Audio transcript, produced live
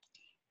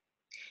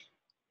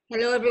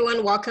Hello,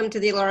 everyone. Welcome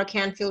to the Laura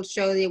Canfield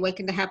Show, the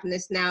Awaken to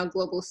Happiness Now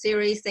Global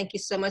Series. Thank you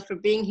so much for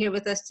being here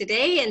with us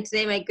today. And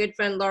today, my good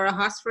friend Laura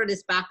Hosford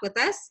is back with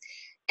us.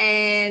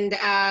 And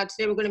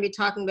today, we're going to be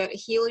talking about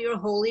heal your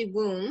holy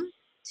womb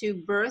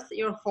to birth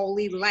your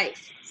holy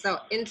life. So,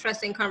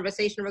 interesting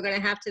conversation we're going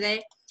to have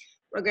today.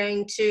 We're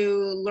going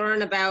to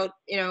learn about,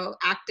 how to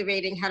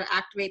activate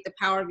the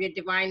power of your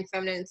divine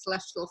feminine and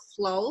celestial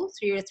flow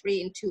through your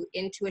three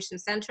intuition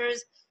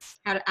centers,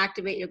 how to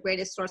activate your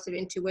greatest source of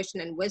intuition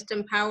and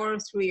wisdom power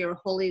through your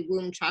holy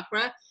womb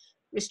chakra,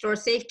 restore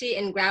safety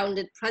and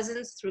grounded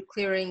presence through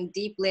clearing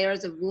deep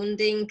layers of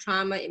wounding,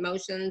 trauma,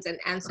 emotions, and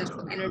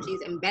ancestral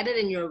energies embedded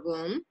in your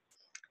womb.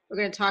 We're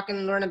going to talk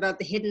and learn about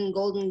the hidden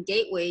golden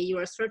gateway you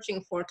are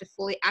searching for to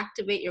fully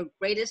activate your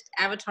greatest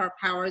avatar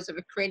powers of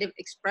a creative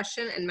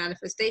expression and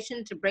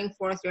manifestation to bring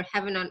forth your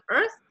heaven on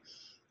earth.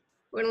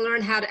 We're going to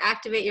learn how to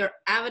activate your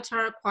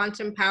avatar,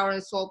 quantum power,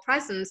 and soul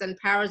presence and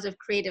powers of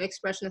creative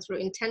expression through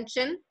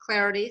intention,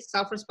 clarity,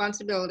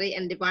 self-responsibility,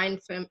 and divine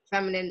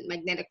feminine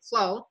magnetic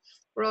flow.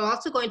 We're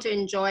also going to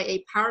enjoy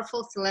a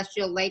powerful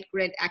celestial light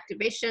grid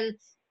activation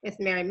with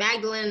Mary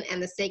Magdalene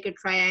and the sacred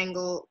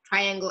triangle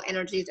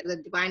energies of the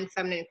divine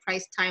feminine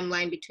Christ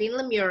timeline between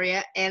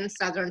Lemuria and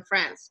southern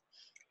France.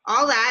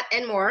 All that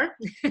and more.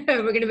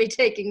 We're going to be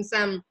taking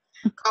some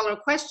caller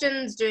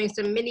questions, doing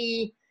some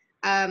mini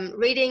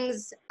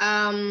readings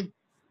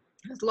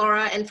with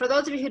Laura. And for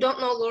those of you who don't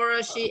know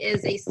Laura, she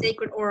is a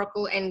sacred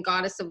oracle and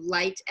goddess of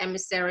light,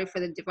 emissary for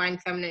the divine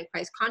feminine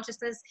Christ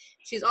consciousness.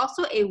 She's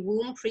also a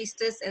womb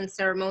priestess and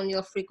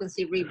ceremonial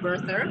frequency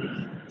rebirther,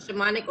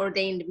 shamanic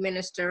ordained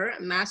minister,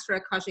 master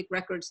Akashic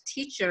Records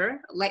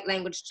teacher, light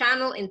language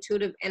channel,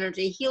 intuitive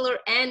energy healer,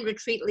 and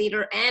retreat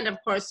leader, and of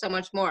course, so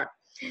much more.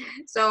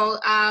 So,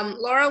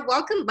 Laura,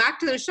 welcome back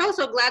to the show.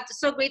 So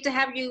great to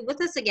have you with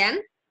us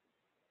again.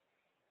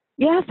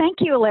 Yeah, thank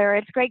you, Lara.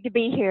 It's great to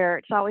be here.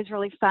 It's always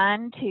really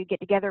fun to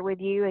get together with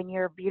you and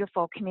your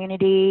beautiful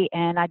community.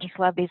 And I just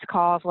love these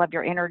calls, love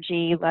your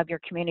energy, love your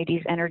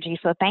community's energy.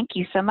 So thank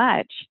you so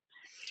much.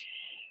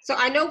 So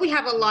I know we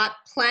have a lot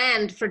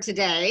planned for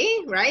today,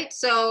 right?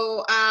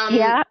 So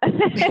yeah,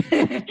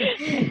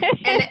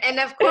 and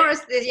of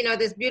course,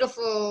 this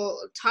beautiful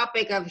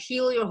topic of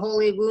heal your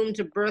holy womb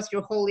to birth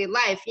your holy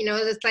life.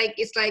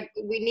 It's like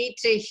we need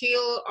to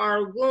heal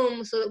our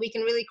womb so that we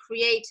can really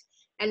create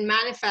and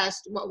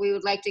manifest what we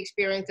would like to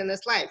experience in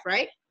this life,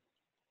 right?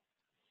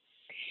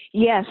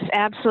 Yes,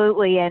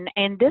 absolutely. And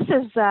this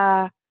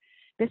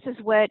is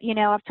what,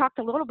 I've talked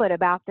a little bit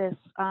about this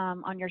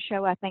on your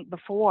show, I think,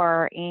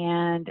 before.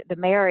 And the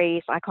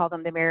Marys, I call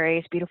them the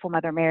Marys, beautiful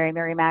Mother Mary,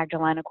 Mary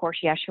Magdalene, of course,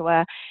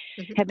 Yeshua,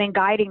 have been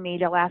guiding me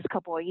the last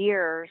couple of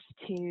years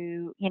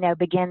to,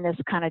 begin this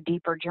kind of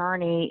deeper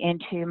journey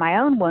into my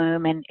own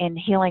womb and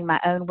healing my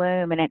own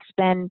womb. And it's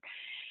been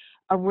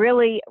a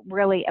really,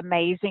 really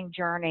amazing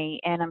journey,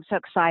 and I'm so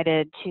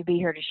excited to be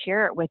here to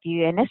share it with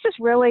you. And this is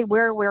really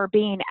where we're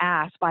being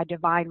asked by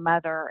Divine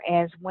Mother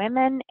as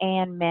women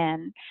and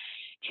men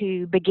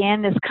to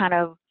begin this kind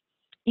of,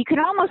 you could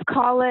almost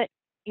call it,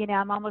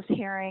 I'm almost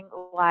hearing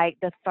like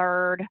the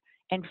third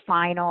and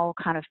final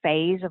kind of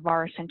phase of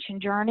our ascension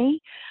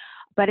journey.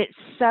 But it's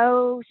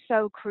so,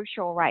 so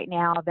crucial right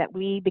now that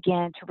we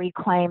begin to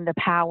reclaim the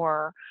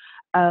power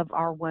of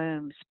our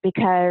wombs,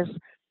 because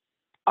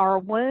our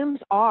wombs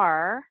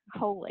are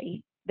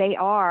holy. They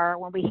are,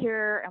 when we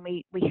hear and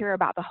we hear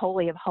about the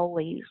Holy of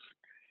Holies,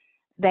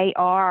 they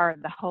are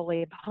the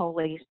Holy of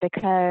Holies,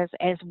 because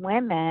as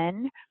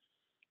women,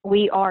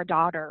 we are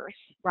daughters,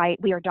 right?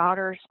 We are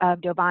daughters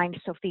of Divine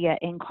Sophia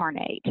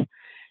incarnate.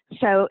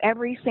 So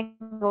every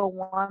single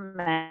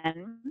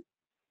woman,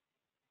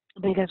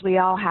 because we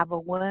all have a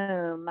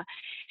womb,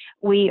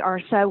 we are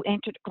so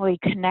intricately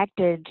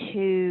connected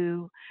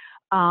to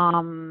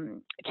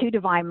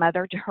Divine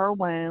Mother, to her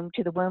womb,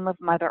 to the womb of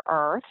Mother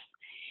Earth.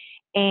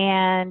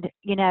 And,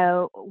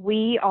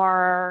 we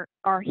are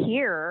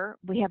here,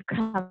 we have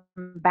come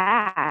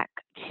back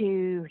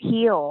to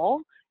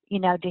heal,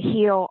 to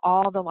heal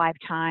all the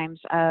lifetimes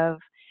of,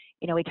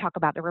 we talk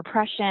about the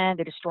repression,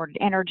 the distorted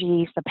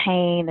energies, the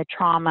pain, the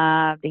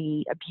trauma,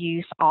 the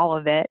abuse, all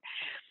of it.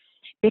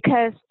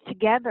 Because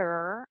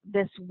together,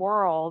 this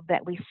world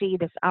that we see,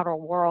 this outer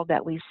world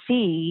that we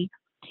see,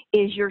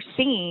 is you're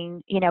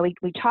seeing,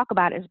 we talk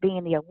about it as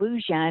being the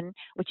illusion,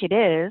 which it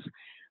is,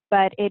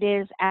 but it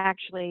is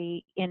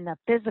actually in the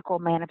physical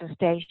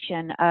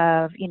manifestation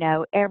of,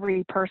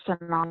 every person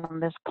on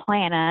this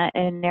planet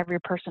and every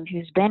person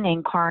who's been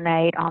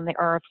incarnate on the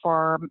earth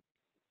for,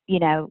 we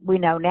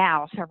know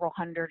now several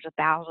hundreds of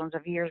thousands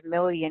of years,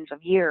 millions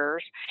of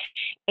years.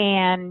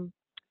 And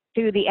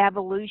through the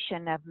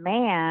evolution of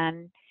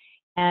man,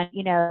 and,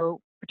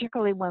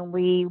 particularly when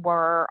we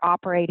were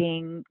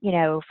operating,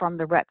 from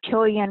the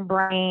reptilian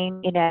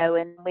brain,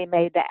 and we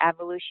made the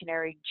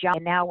evolutionary jump,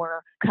 and now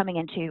we're coming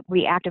into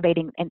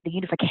reactivating the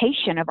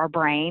unification of our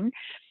brain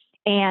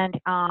and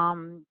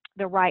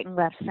the right and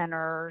left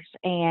centers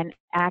and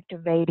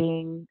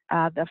activating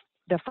the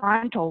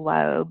frontal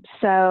lobe.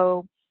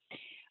 So,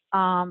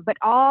 but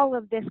all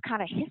of this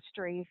kind of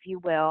history, if you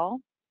will,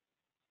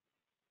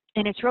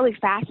 and it's really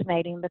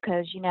fascinating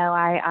because, you know,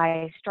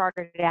 I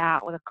started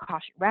out with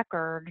Akashic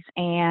Records,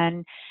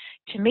 and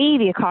to me,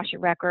 the Akashic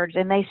Records,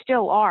 and they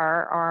still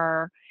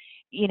are,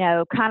 you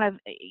know, kind of,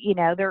 you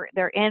know,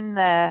 they're in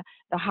the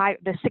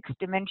sixth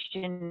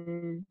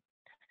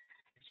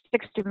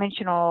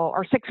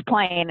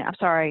plane. I'm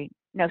sorry,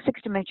 no,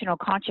 sixth dimensional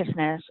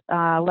consciousness,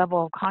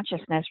 level of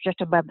consciousness, just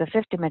above the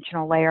fifth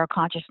dimensional layer of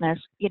consciousness,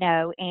 you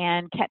know,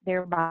 and kept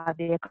there by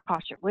the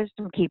Akashic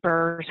Wisdom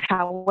Keepers.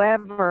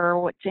 However,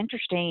 what's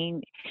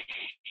interesting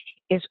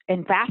is,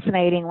 and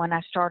fascinating when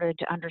I started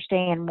to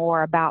understand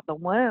more about the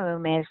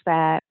womb, is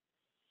that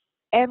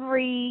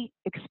every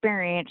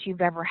experience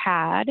you've ever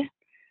had,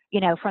 you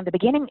know, from the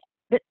beginning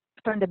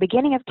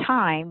of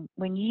time,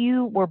 when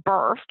you were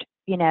birthed,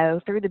 you know,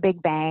 through the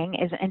Big Bang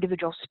as an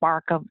individual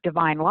spark of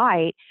divine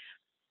light,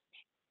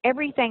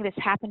 everything that's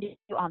happened to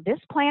you on this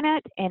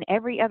planet and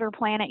every other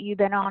planet you've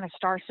been on, a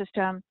star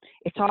system,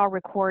 it's all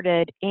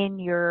recorded in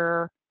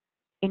your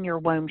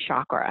womb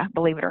chakra,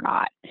 believe it or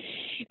not.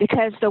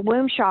 Because the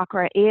womb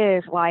chakra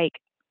is like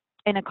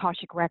an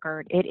Akashic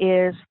record. It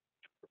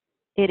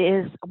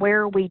is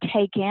where we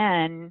take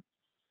in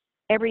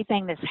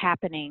everything that's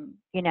happening,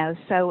 you know.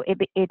 So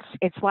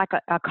it's like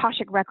a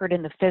Akashic record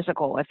in the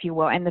physical, if you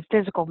will, and the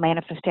physical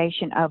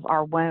manifestation of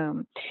our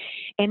womb.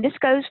 And this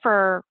goes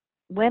for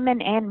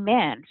women and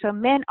men. So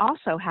men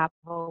also have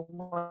a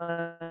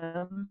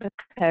womb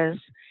because,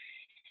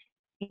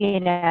 you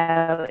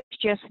know, it's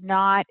just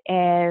not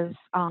as,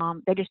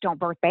 they just don't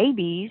birth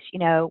babies, you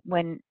know,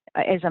 when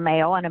as a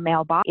male, and a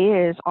male body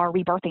is our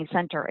rebirthing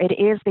center. It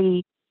is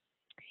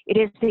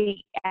the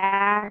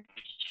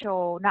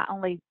actual, not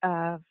only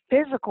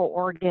physical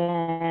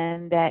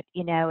organ that,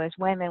 you know, as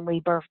women we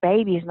birth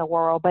babies in the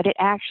world, but it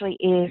actually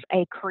is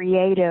a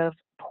creative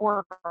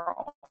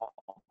portal.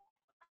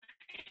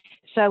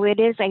 So it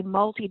is a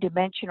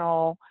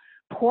multidimensional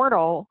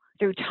portal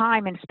through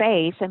time and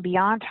space and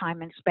beyond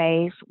time and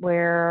space,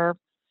 where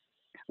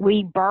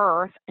we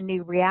birth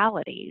new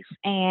realities.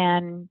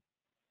 And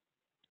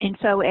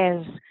so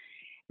as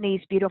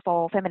these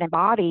beautiful feminine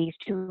bodies,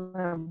 to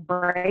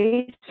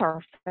embrace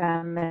our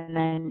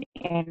feminine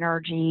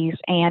energies,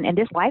 and in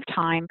this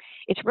lifetime,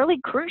 it's really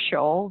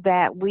crucial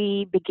that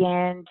we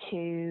begin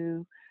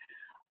to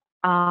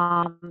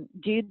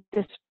do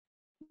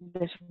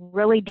this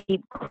really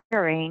deep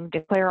clearing,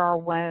 to clear our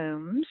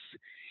wombs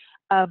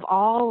of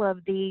all of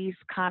these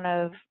kind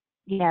of,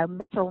 you know,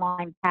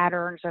 misaligned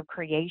patterns of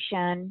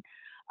creation,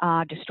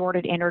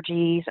 distorted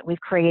energies that we've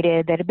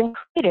created, that have been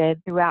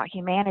created throughout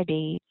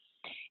humanity.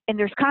 And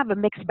there's kind of a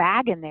mixed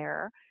bag in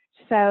there.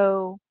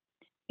 So,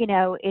 you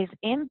know, as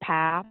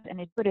empaths and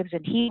intuitives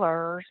and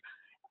healers,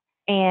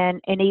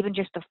 and even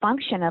just the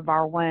function of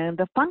our womb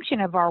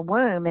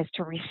is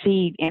to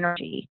receive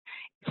energy.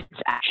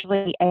 It's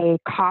actually a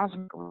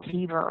cosmic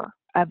receiver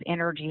of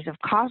energies, of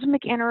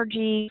cosmic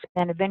energies.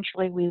 And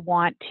eventually we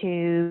want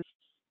to,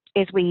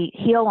 as we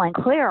heal and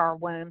clear our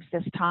wombs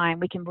this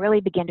time, we can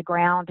really begin to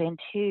ground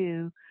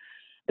into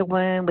the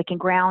womb. We can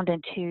ground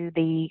into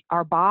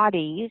our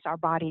bodies, our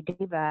body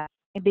diva,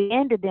 and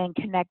begin to then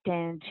connect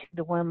into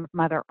the womb of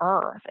Mother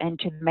Earth and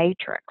to the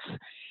matrix,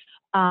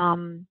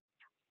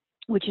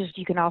 which is,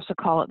 you can also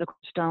call it the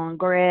stone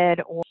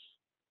grid.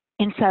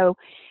 And so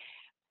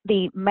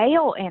the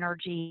male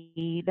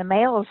energy, the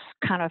male's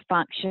kind of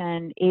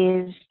function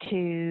is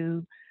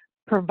to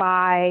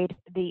provide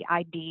the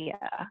idea.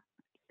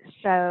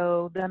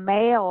 So the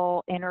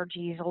male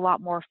energy is a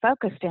lot more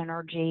focused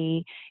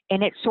energy,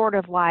 and it's sort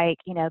of like,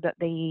 you know,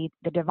 the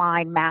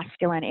divine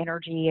masculine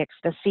energy. It's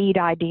the seed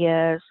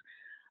ideas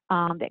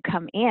that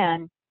come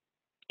in.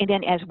 And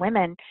then as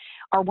women,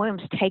 our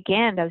wombs take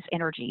in those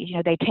energies. You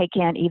know, they take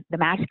in the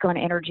masculine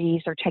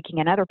energies, they're taking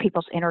in other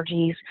people's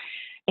energies,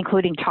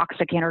 including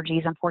toxic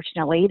energies,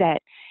 unfortunately,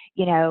 that,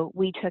 you know,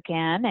 we took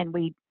in, and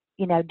we,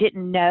 you know,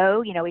 didn't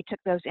know, you know, we took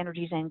those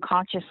energies in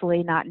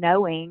consciously, not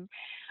knowing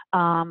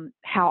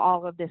how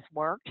all of this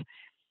worked.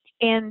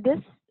 And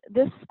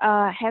this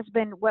has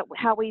been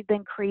how we've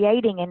been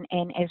creating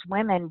and as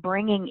women,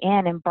 bringing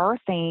in and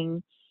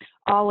birthing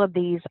all of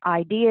these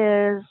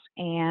ideas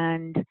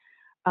and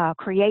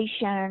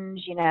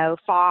creations, you know,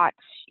 thoughts,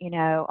 you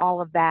know, all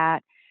of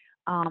that,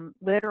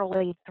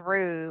 literally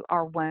through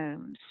our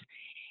wombs.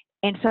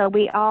 And so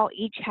we all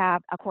each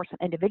have, of course, an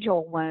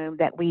individual womb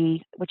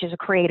which is a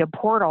creative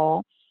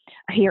portal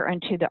here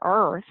into the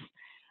earth.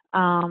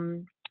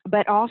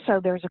 But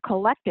also there's a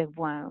collective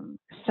womb.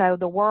 So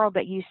the world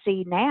that you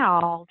see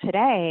now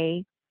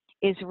today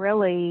is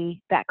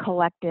really that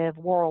collective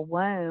world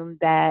womb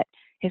that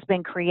has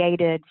been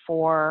created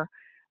for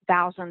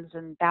thousands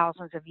and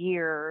thousands of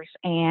years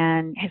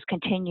and has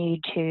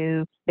continued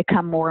to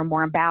become more and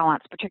more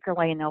imbalanced,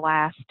 particularly in the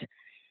last,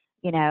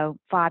 you know,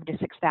 5,000 to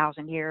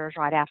 6,000 years,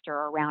 right after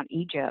around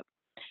Egypt,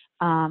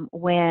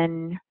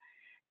 when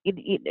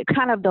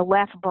kind of the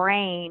left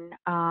brain,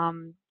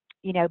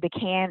 you know,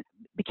 became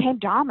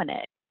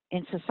dominant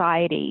in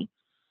society,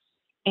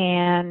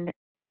 and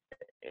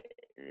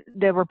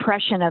the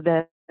repression of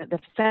the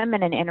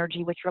feminine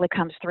energy, which really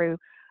comes through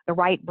the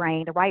right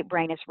brain. The right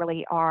brain is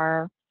really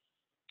our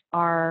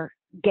our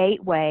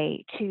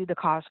gateway to the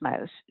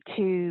cosmos,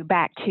 to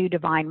back to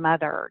Divine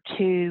Mother,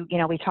 to,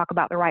 we talk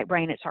about the right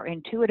brain, it's our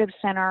intuitive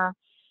center,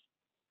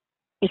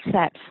 it's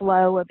that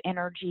flow of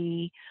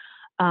energy,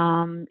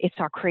 it's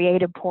our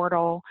creative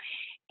portal.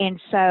 And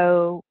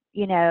so,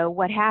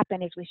 what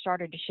happened is we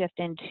started to shift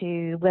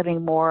into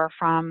living more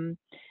from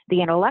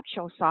the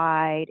intellectual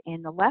side,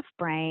 and the left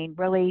brain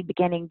really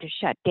beginning to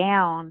shut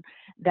down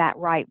that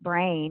right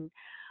brain.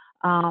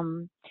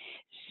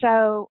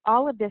 So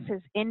all of this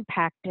has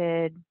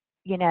impacted,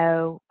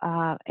 and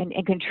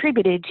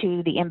contributed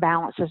to the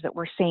imbalances that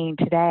we're seeing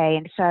today.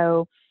 And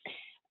so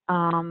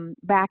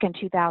back in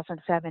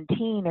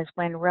 2017 is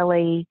when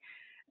really,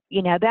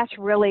 that's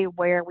really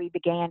where we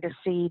began to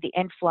see the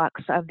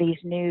influx of these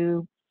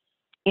new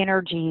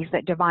energies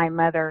that Divine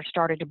Mother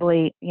started to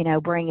bring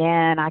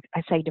in. I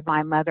say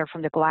Divine Mother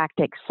from the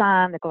galactic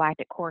sun, the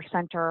galactic core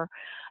center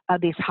of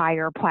these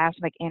higher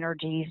plasmic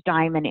energies,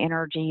 diamond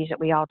energies that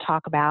we all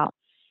talk about.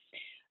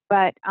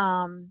 But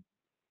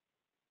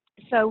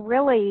so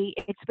really,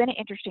 it's been an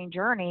interesting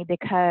journey,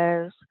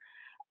 because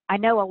I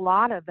know a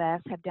lot of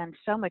us have done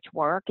so much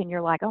work, and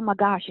you're like, oh my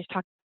gosh, she's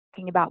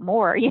talking about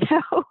more,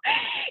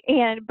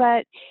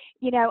 but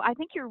I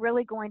think you're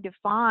really going to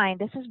find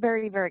this is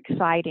very, very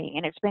exciting,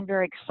 and it's been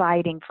very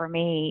exciting for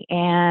me.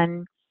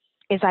 And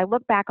as I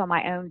look back on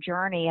my own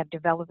journey of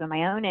developing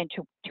my own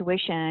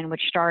intuition,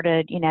 which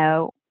started,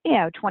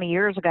 20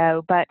 years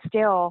ago, but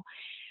still,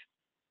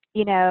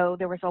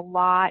 there was a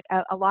lot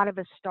of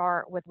us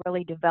start with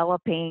really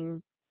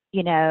developing,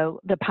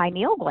 the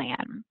pineal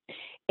gland.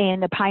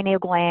 And the pineal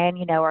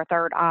gland, our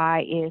third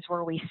eye, is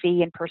where we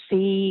see and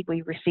perceive,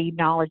 we receive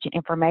knowledge and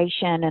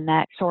information, and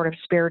that sort of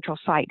spiritual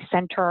sight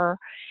center,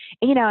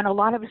 and a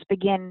lot of us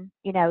begin,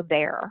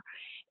 there.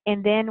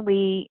 And then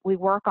we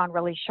work on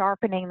really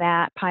sharpening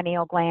that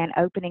pineal gland,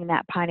 opening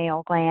that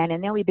pineal gland,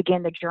 and then we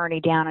begin the journey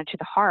down into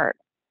the heart.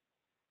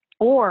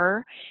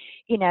 Or,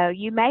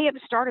 you may have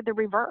started the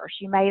reverse.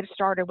 You may have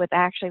started with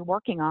actually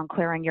working on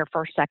clearing your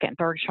first, second,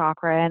 third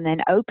chakra, and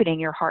then opening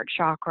your heart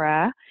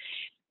chakra,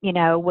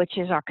 which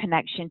is our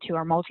connection to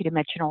our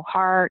multidimensional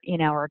heart,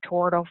 our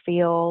toroidal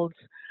fields,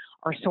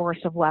 our source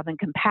of love and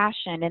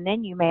compassion. And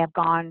then you may have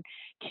gone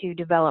to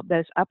develop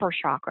those upper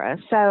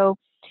chakras. So,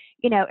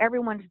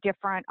 everyone's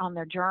different on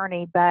their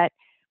journey, but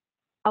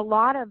a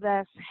lot of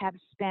us have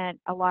spent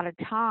a lot of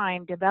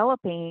time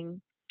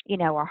developing,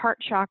 our heart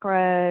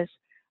chakras,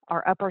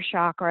 our upper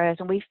chakras,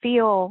 and we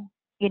feel,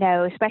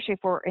 especially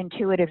for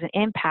intuitives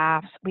and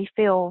empaths, we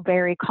feel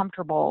very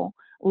comfortable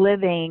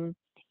living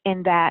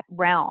in that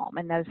realm,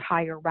 in those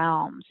higher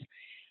realms,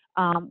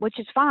 which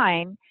is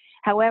fine.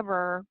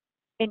 However,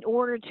 in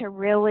order to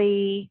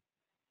really,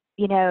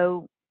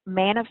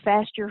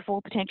 manifest your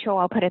full potential,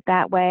 I'll put it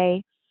that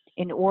way,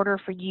 in order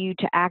for you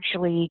to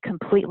actually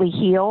completely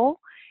heal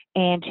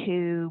and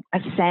to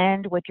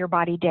ascend with your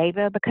body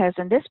deva, because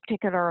in this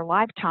particular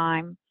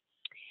lifetime,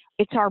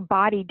 it's our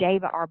body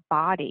deva, our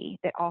body,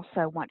 that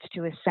also wants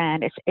to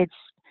ascend. It's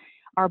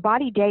our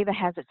body deva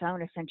has its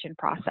own ascension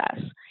process.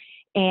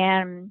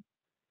 And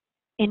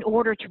in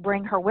order to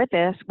bring her with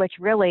us, which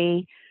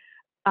really,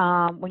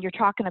 when you're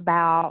talking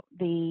about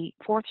the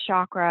fourth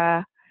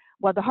chakra,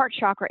 well, the heart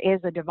chakra is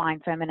a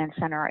divine feminine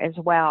center as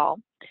well.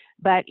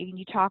 But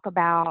you talk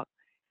about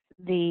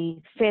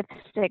the fifth,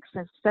 sixth,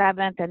 and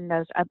seventh, and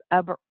those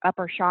upper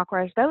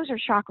chakras, those are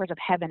chakras of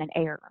heaven and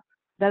air.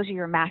 Those are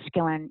your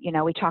masculine,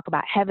 we talk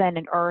about heaven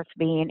and earth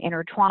being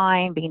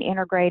intertwined, being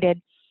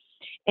integrated.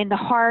 And the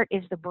heart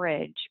is the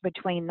bridge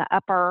between the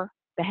upper,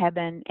 the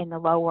heaven, and the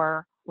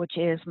lower, which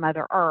is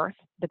Mother Earth,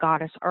 the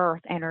goddess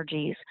Earth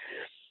energies.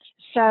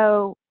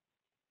 So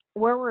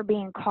where we're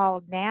being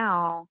called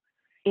now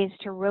is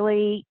to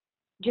really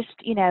just,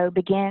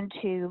 begin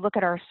to look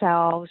at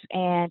ourselves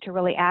and to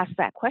really ask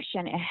that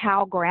question,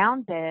 how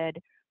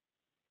grounded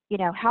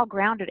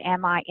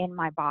am I in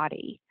my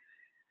body?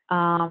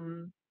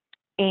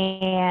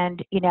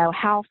 And,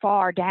 how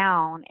far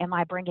down am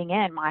I bringing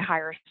in my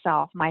higher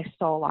self, my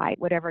soul light,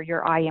 whatever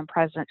your I am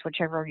presence,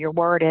 whichever your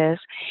word is.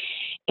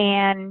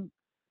 And,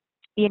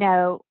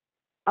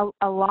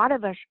 a lot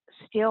of us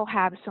still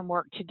have some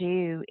work to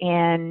do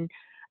in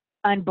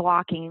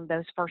unblocking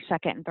those first,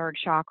 second, and third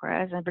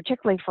chakras, and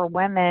particularly for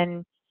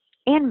women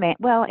and men,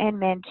 and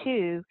men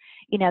too.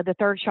 The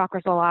third chakra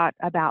is a lot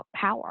about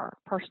power,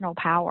 personal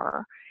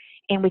power.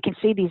 And we can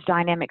see these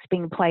dynamics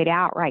being played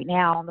out right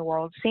now on the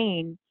world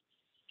scene.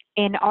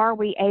 And are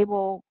we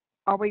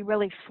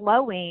really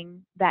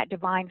flowing that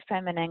divine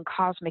feminine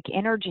cosmic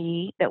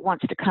energy that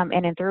wants to come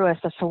in and through us,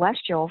 the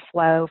celestial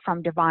flow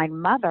from Divine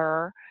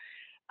Mother,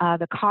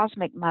 the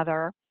cosmic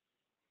mother?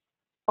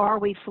 Are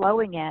we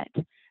flowing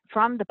it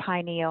from the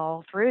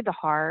pineal through the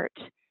heart?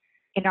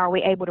 And are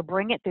we able to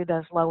bring it through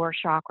those lower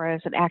chakras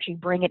and actually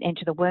bring it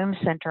into the womb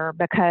center?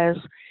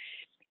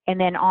 And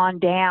then on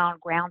down,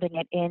 grounding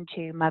it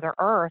into Mother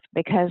Earth,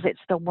 because it's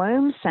the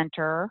womb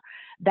center.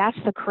 That's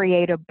the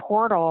creative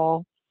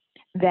portal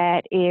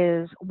that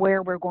is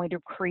where we're going to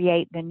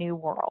create the new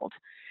world.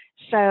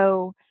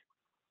 So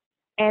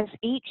as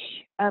each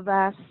of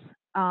us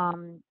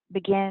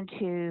begin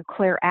to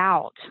clear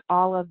out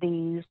all of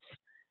these,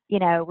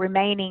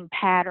 remaining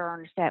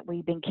patterns that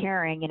we've been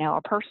carrying,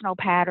 our personal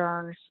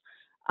patterns,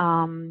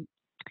 the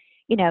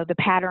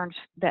patterns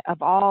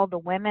of all the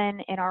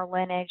women in our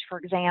lineage, for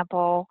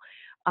example,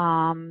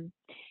 and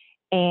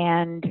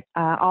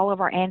all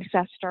of our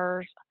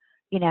ancestors,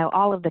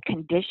 all of the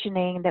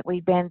conditioning that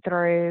we've been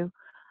through,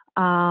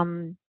 all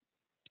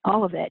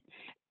of it,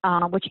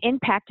 which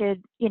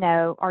impacted,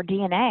 our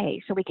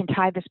DNA. So we can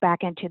tie this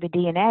back into the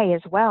DNA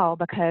as well,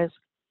 because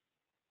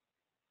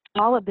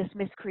all of this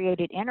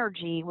miscreated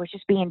energy was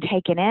just being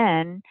taken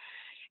in,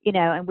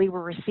 and we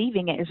were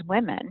receiving it as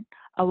women,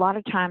 a lot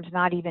of times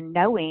not even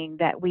knowing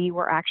that we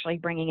were actually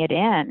bringing it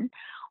in,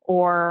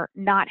 or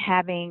not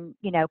having,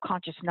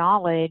 conscious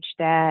knowledge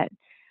that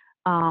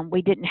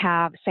we didn't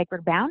have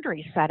sacred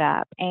boundaries set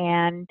up.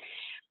 And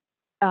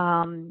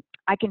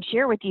I can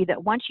share with you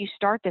that once you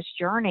start this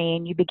journey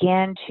and you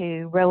begin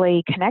to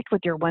really connect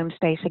with your womb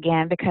space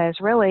again, because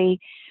really,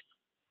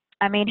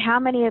 I mean, how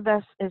many of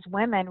us as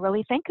women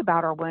really think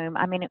about our womb?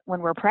 I mean,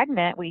 when we're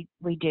pregnant, we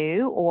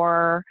do,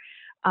 or,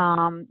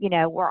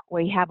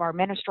 we have our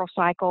menstrual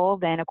cycle,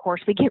 then of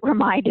course we get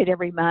reminded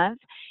every month.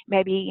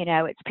 Maybe,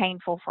 it's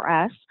painful for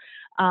us.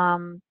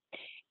 And,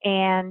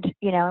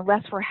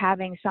 unless we're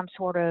having some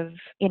sort of,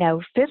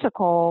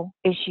 physical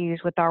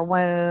issues with our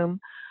womb,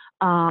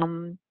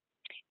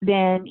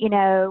 then,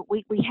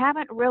 we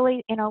haven't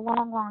really in a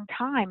long, long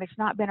time. It's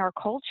not been our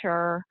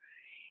culture.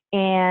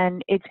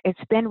 And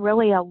it's been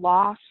really a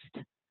lost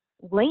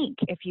link,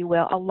 if you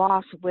will, a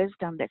lost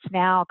wisdom that's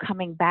now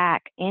coming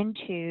back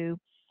into,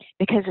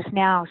 because it's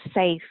now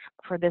safe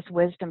for this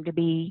wisdom to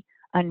be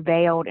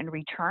unveiled and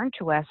returned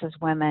to us as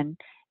women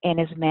and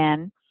as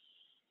men.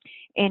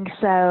 And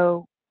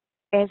so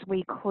as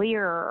we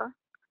clear,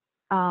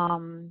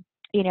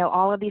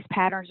 all of these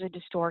patterns of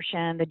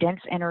distortion, the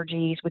dense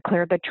energies, we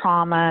clear the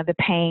trauma, the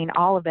pain,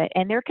 all of it.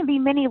 And there can be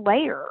many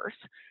layers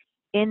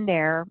in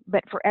there,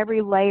 but for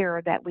every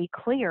layer that we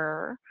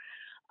clear,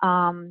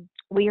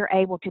 we are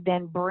able to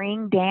then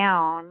bring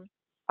down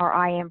our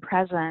I am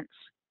presence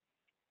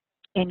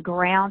and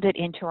ground it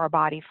into our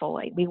body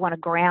fully. We want to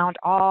ground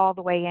all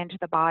the way into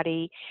the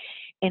body,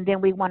 and then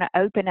we want to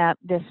open up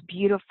this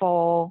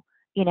beautiful,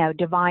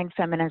 divine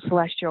feminine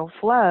celestial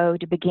flow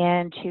to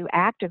begin to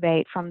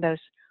activate from those,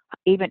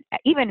 even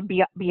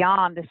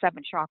beyond the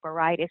seventh chakra,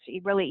 right? It's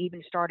really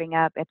even starting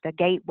up at the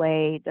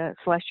gateway, the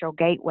celestial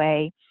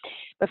gateway.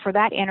 But for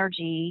that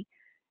energy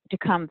to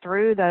come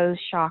through those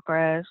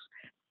chakras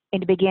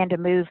and to begin to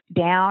move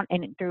down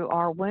and through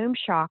our womb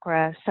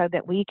chakra, so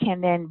that we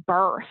can then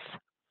birth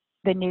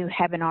the new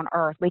heaven on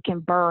earth. We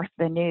can birth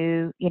the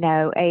new,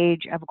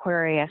 age of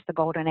Aquarius, the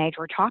golden age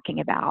we're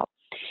talking about.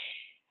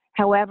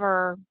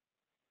 However,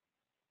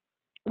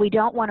 we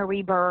don't want to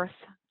rebirth,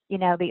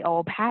 the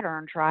old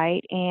patterns,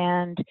 right?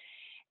 And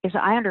as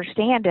I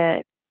understand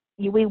it,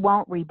 we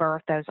won't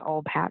rebirth those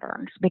old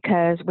patterns,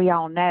 because we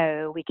all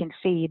know, we can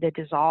see the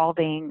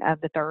dissolving of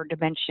the third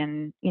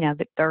dimension,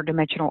 the third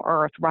dimensional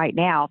earth right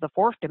now. The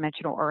fourth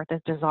dimensional earth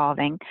is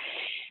dissolving.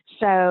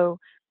 So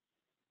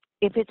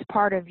if it's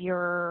part of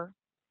your,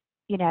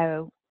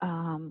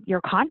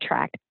 your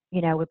contract,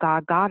 with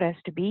God, Goddess,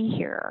 to be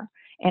here.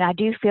 And I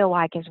do feel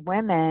like as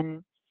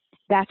women,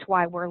 that's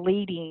why we're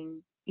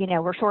leading,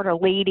 we're sort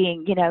of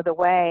leading, the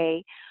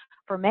way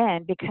for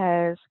men,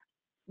 because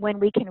when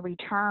we can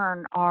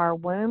return our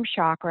womb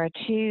chakra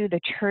to the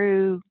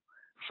true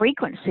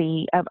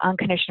frequency of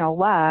unconditional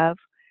love,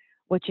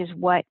 which is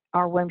what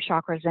our womb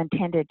chakra is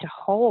intended to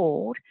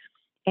hold,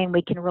 and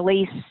we can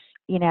release,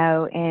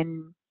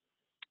 and,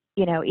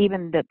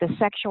 even the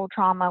sexual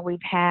trauma we've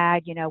had,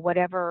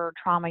 whatever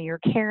trauma you're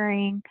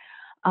carrying,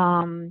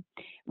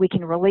 we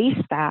can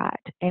release that,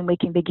 and we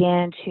can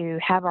begin to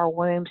have our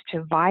wombs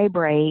to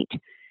vibrate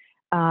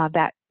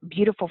that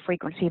beautiful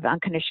frequency of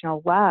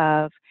unconditional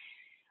love,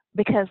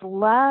 because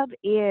love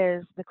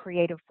is the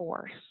creative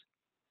force.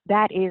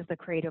 That is the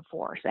creative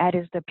force. That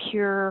is the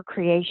pure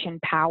creation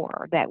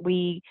power that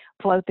we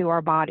flow through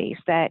our bodies,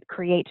 that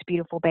creates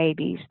beautiful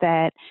babies,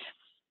 that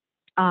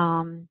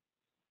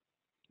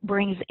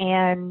brings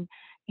in,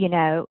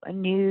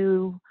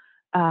 new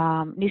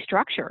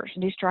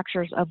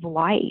structures of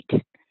light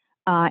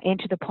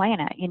into the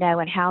planet,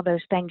 and how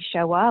those things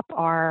show up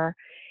are,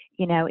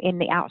 in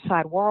the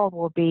outside world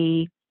will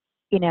be,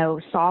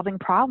 solving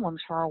problems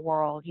for our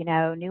world,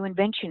 new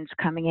inventions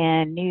coming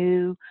in,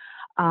 new,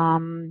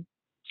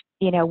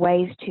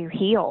 ways to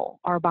heal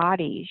our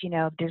bodies,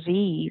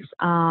 disease,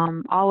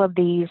 all of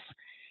these,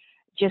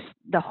 just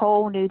the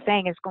whole new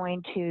thing is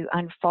going to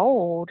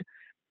unfold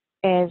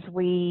as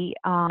we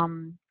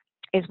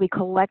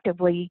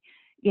collectively,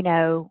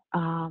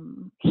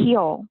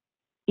 heal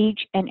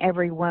each and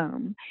every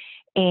womb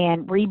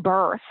and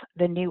rebirth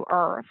the new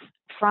earth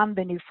from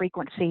the new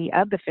frequency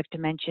of the fifth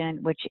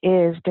dimension, which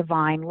is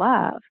divine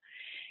love.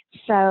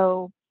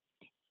 So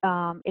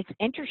it's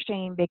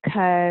interesting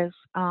because,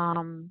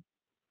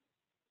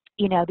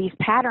 these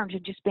patterns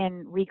have just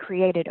been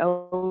recreated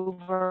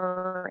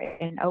over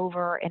and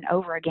over and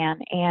over again.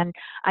 And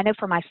I know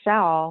for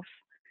myself,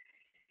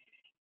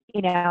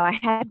 I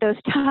had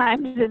those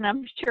times, and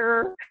I'm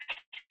sure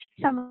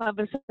some of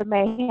us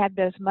may have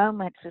those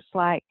moments. It's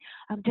like,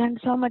 I've done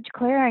so much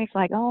clearing. It's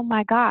like, oh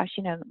my gosh,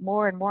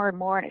 more and more and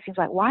more. And it seems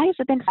like, why has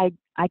it been?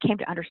 I came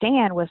to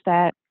understand was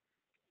that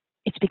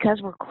it's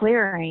because we're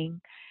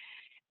clearing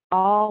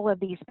all of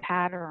these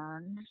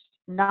patterns,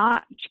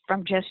 not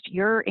from just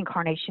your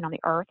incarnation on the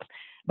earth,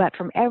 but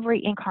from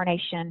every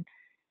incarnation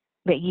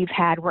that you've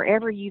had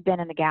wherever you've been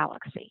in the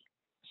galaxy.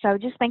 So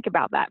just think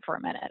about that for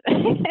a minute.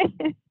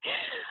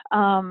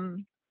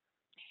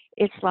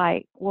 It's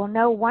like, well,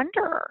 no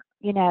wonder,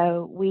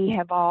 we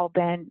have all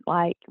been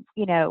like,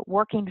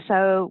 working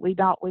so, we've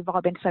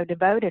all been so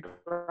devoted,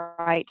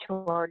 right, to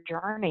our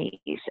journeys.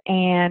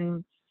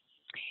 And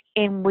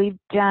we've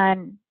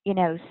done,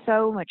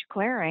 so much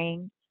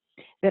clearing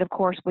that, of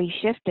course, we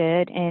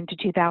shifted into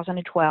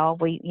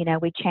 2012.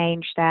 We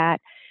changed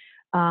that,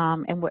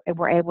 and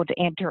we're able to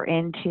enter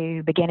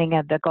into beginning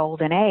of the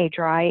golden age,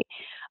 right?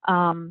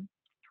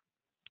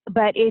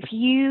 But if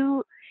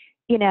you,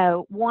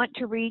 want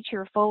to reach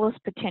your fullest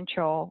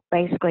potential,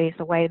 basically is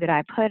the way that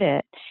I put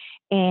it,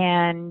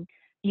 and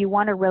you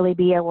want to really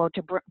be able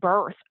to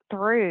birth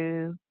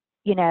through,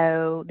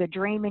 the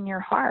dream in your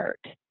heart.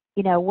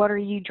 What are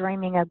you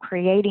dreaming of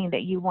creating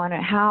that you want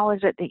to, how is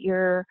it that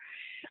you're,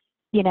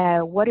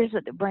 what is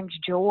it that brings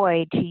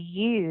joy to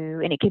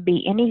you? And it could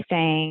be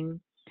anything,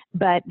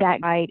 but that,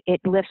 right,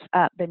 it lifts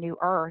up the new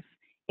earth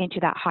into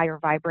that higher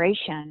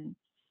vibration.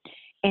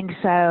 And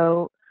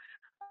so,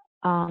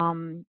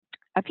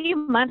 a few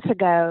months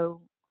ago,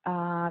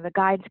 the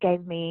guides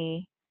gave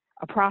me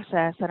a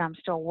process that I'm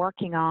still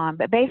working on.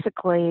 But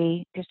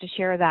basically, just to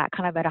share that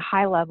kind of at a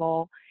high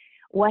level,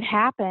 what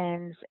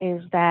happens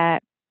is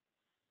that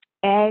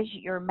as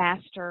your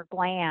master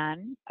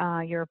gland,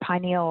 your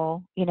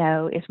pineal,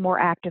 is more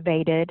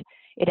activated,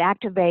 it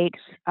activates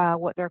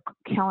what they're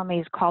telling me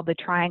is called the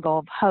triangle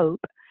of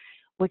hope,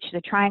 which the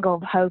triangle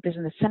of hope is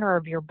in the center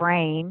of your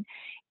brain.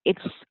 It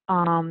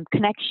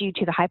connects you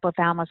to the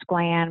hypothalamus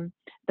gland,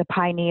 the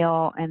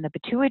pineal, and the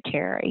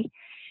pituitary.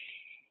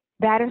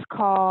 That is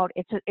called,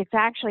 it's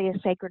actually a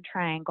sacred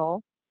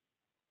triangle.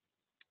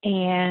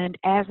 And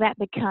as that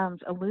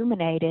becomes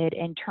illuminated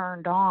and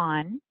turned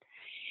on,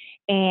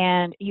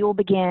 and you'll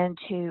begin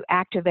to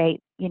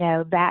activate,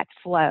 that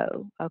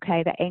flow,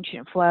 okay, the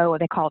ancient flow, or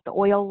they call it the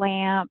oil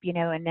lamp,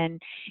 and then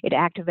it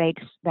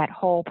activates that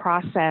whole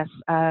process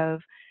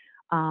of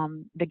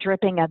the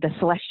dripping of the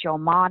celestial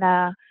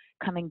mana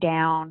coming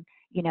down,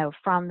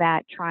 from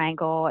that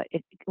triangle.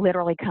 It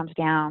literally comes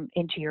down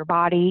into your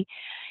body,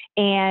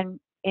 and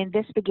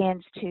this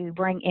begins to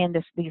bring in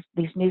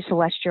these new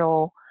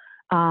celestial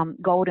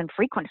golden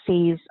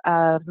frequencies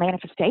of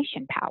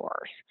manifestation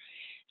powers.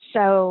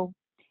 So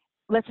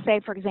let's say,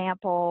 for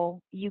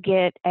example,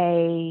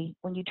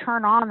 when you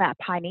turn on that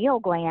pineal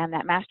gland,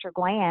 that master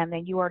gland,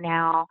 then you are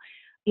now,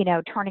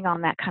 turning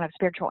on that kind of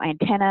spiritual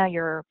antenna.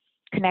 You're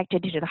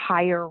connected to the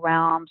higher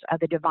realms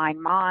of the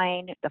divine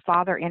mind, the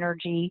father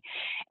energy,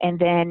 and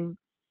then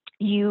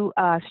you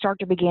start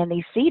to begin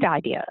these seed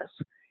ideas.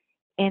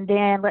 And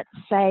then let's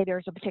say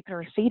there's a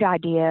particular seed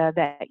idea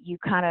that you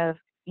kind of,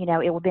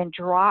 it will then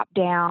drop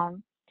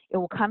down, it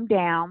will come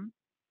down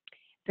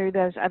through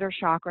those other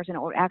chakras, and it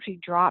will actually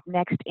drop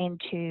next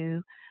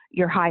into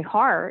your high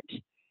heart,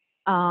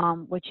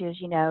 which is,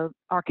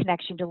 our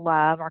connection to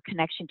love, our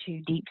connection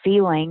to deep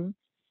feeling.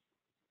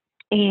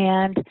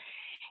 And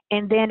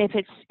then if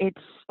it's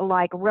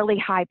like really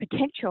high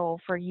potential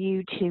for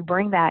you to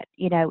bring that,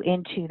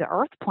 into the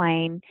earth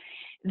plane,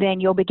 then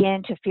you'll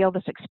begin to feel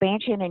this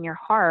expansion in your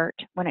heart.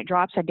 When it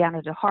drops it down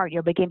into the heart,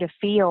 you'll begin to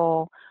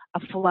feel a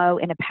flow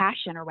and a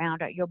passion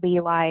around it. You'll be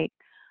like,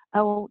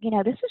 oh,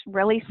 this is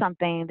really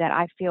something that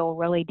I feel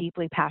really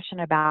deeply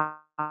passionate about.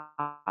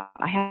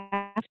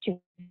 I have to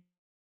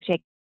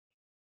take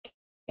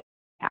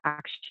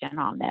action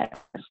on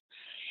this.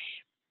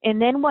 And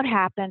then what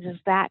happens is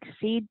that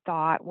seed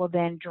thought will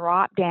then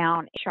drop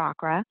down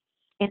chakra.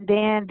 And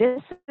then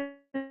this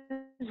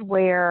is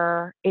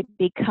where it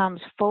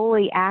becomes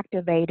fully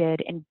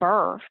activated and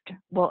birthed,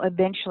 will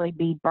eventually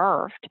be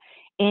birthed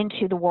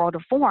into the world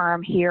of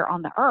form here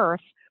on the earth.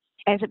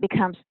 As it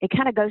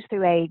kind of goes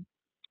through a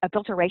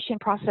filtration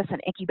process, an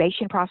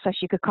incubation process,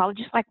 you could call it,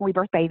 just like when we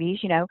birth babies.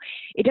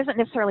 It doesn't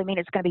necessarily mean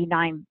it's going to be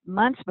 9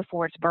 months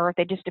before it's birth.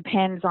 It just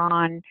depends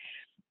on,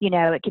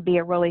 it could be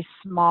a really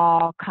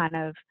small kind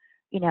of,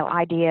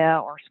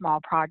 idea or small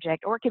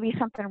project, or it could be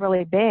something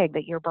really big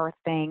that you're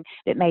birthing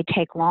that may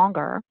take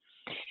longer.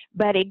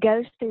 But it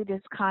goes through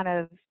this kind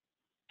of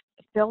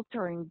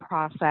filtering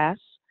process,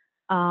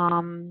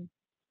 and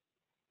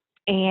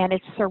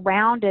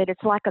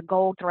it's like a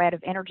gold thread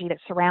of energy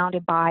that's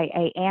surrounded by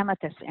a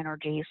amethyst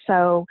energy.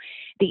 So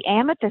the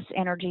amethyst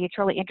energy, it's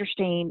really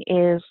interesting,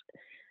 is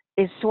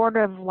sort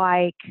of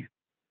like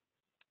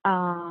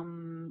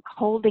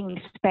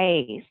holding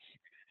space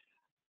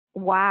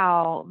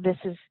while this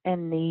is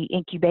in the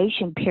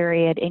incubation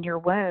period in your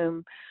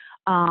womb,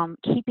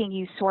 keeping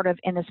you sort of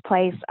in this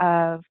place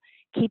of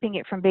keeping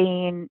it from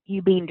being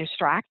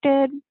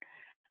distracted,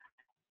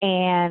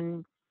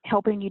 and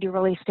helping you to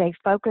really stay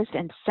focused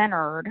and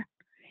centered,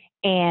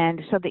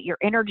 and so that your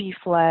energy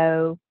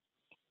flow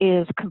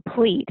is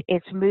complete.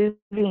 It's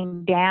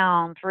moving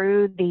down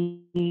through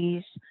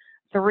these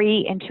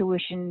three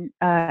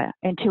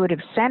intuitive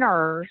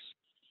centers.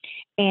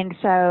 And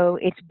so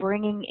it's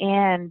bringing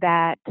in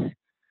that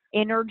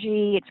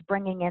energy, it's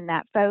bringing in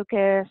that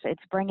focus,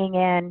 it's bringing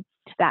in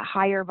that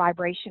higher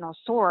vibrational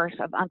source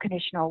of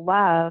unconditional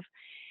love,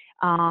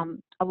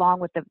 along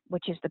with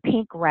which is the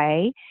pink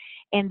ray.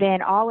 And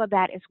then all of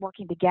that is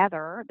working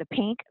together, the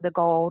pink, the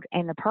gold,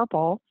 and the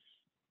purple,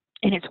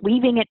 and it's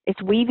weaving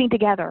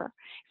together.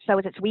 So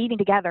as it's weaving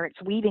together,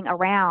 it's weaving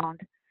around,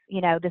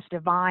 this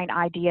divine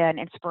idea and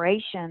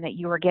inspiration that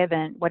you were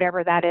given,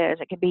 whatever that is.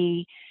 It could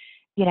be,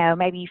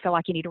 maybe you feel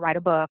like you need to write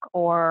a book,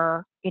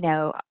 or,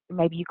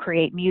 maybe you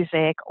create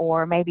music,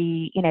 or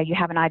maybe, you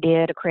have an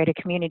idea to create a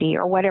community,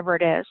 or whatever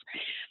it is.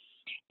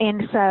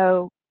 And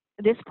so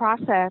this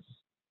process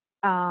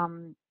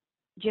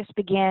just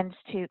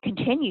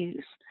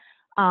continues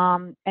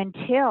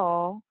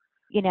until,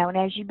 and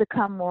as you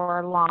become more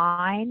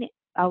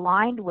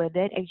aligned with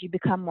it, as you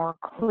become more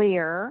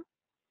clear,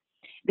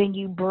 then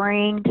you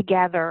bring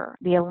together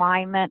the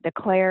alignment, the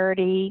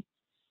clarity,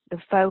 the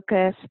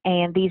focus,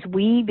 and these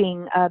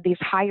weaving of these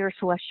higher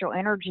celestial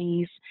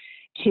energies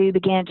to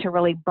begin to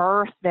really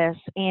birth this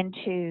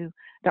into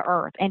the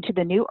earth, into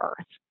the new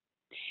earth.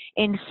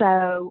 And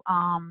so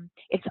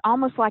it's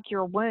almost like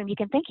your womb. You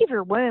can think of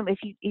your womb, if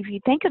you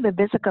think of the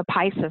Vesica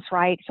Piscis,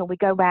 right? So we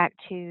go back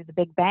to the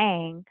Big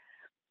Bang,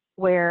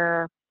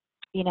 where,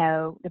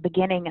 the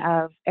beginning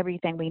of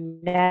everything we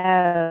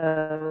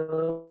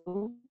know,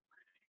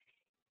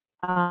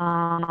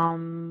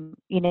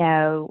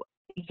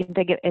 you can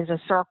think of it as a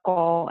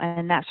circle,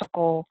 and that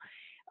circle,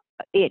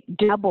 it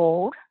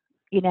doubled,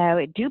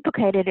 it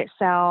duplicated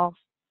itself,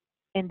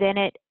 and then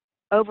it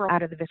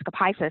out of the Vesica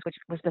Piscis, which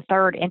was the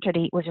third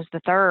entity, was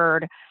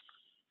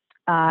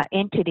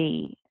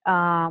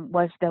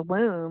the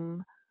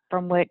womb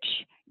from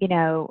which,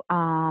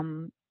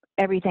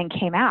 everything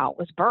came out,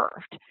 was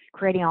birthed,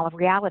 creating all of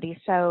reality.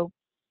 So,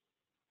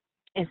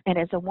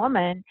 as a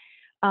woman,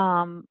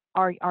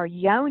 our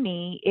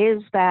yoni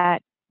is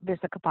that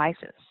Vesica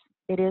Piscis.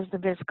 It is the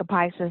Vesica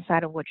Piscis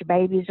out of which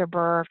babies are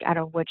birthed, out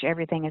of which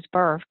everything is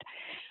birthed.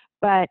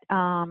 But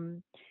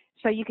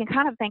so you can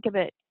kind of think of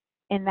it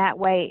in that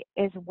way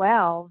as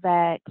well,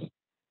 that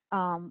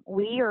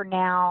we are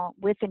now,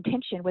 with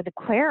intention, with the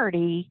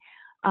clarity,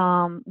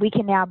 we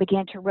can now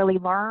begin to really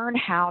learn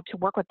how to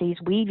work with these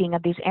weaving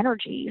of these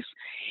energies.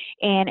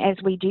 And as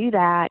we do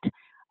that,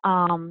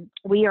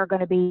 we are going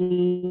to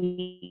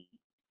be,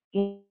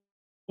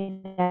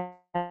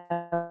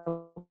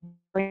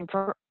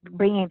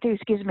 bringing through,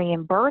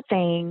 and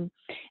birthing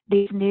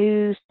these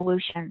new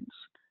solutions.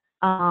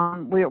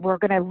 We're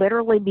going to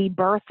literally be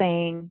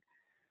birthing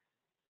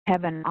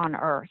heaven on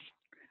earth,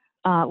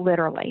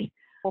 literally.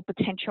 Full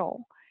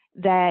potential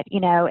that,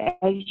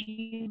 as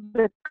you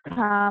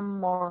become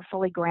more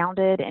fully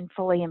grounded and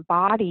fully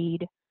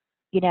embodied,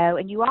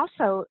 and you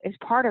also, as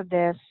part of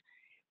this,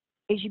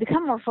 as you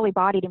become more fully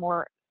bodied and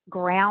more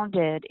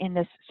grounded in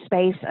this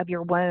space of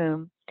your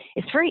womb.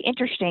 It's very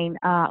interesting,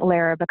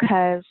 Lara,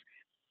 because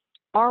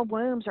our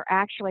wombs are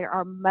actually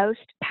our most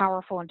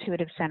powerful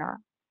intuitive center.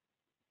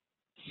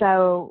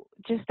 So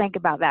just think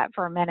about that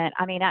for a minute.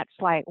 I mean, that's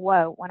like,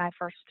 whoa, when I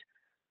first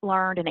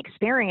learned and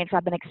experienced,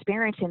 I've been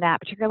experiencing that,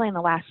 particularly in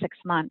the last 6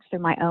 months through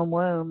my own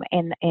womb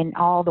and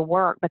all the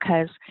work,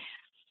 because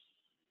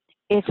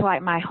it's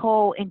like my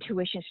whole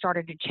intuition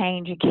started to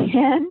change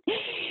again.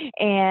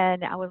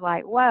 And I was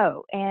like,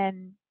 whoa.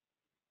 And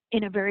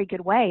in a very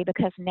good way,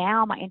 because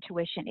now my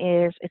intuition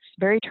it's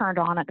very turned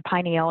on at the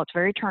pineal. It's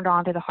very turned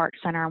on to the heart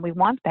center, and we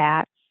want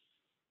that.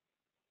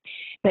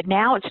 But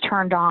now it's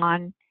turned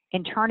on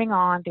and turning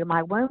on through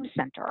my womb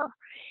center.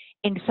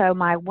 And so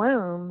my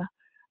womb,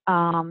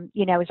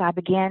 as I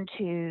begin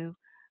to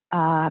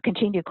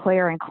continue to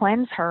clear and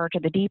cleanse her to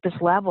the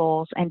deepest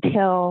levels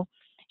until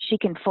she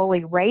can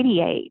fully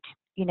radiate,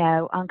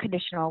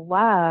 unconditional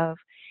love,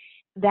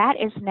 that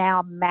is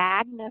now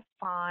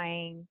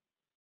magnifying,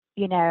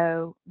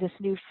 this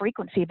new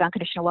frequency of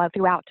unconditional love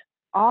throughout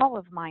all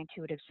of my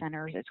intuitive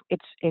centers.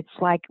 It's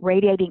like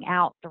radiating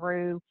out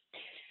through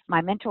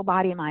my mental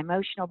body, my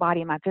emotional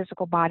body, my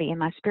physical body, and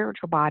my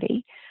spiritual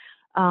body.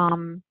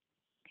 And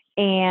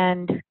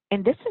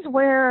this is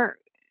where,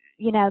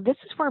 this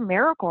is where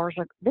miracles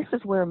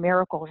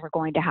are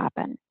going to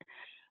happen.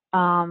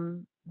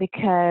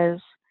 Because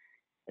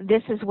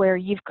this is where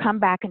you've come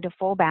back into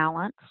full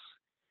balance,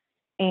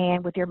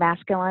 and with your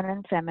masculine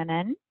and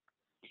feminine,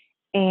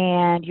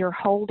 and you're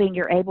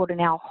able to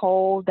now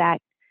hold that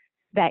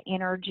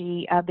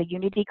energy of the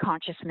unity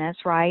consciousness,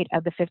 right,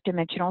 of the fifth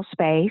dimensional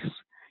space,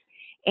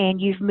 and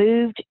you've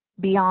moved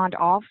beyond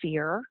all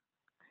fear,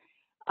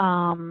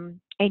 and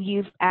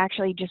you've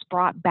actually just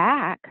brought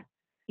back,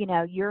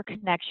 your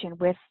connection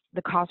with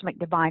the cosmic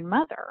divine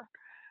mother.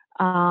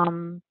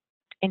 And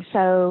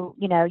so,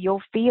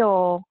 you'll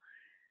feel,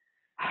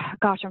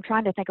 gosh, I'm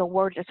trying to think of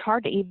words. It's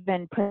hard to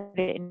even put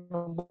it in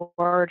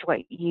words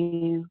what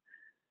you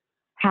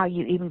how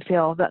you even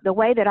feel. The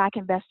way that I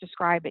can best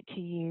describe it to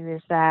you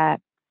is that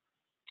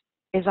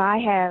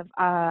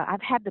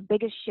I've had the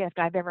biggest shift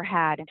I've ever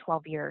had in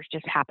 12 years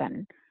just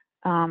happen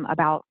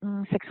about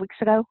 6 weeks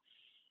ago.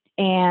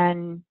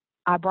 And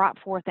I brought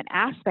forth an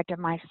aspect of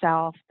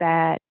myself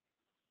that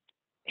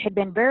had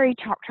been very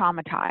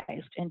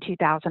traumatized in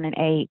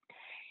 2008.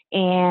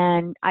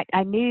 And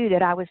I knew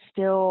that I was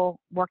still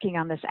working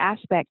on this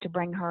aspect to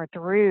bring her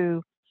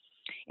through.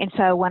 And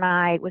so when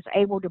I was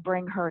able to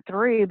bring her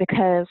through,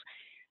 because,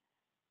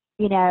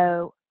 you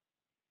know,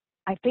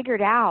 I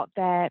figured out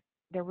that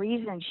the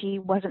reason she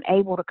wasn't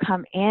able to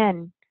come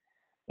in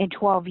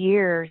 12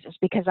 years is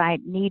because I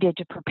needed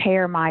to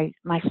prepare my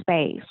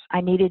space.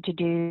 I needed to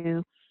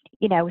do,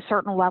 you know, a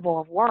certain level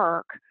of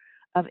work,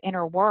 of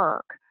inner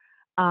work,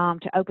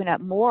 to open up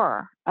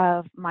more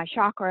of my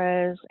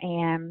chakras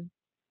and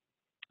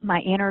my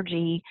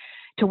energy,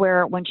 to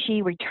where when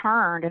she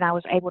returned and I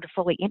was able to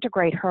fully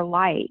integrate her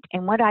light.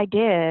 And what I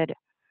did,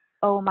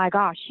 oh my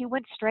gosh, she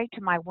went straight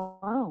to my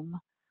womb.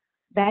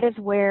 That is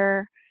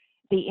where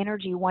the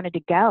energy wanted to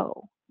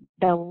go.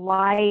 The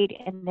light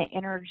and the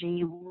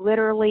energy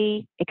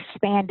literally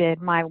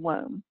expanded my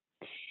womb.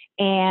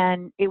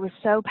 And it was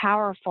so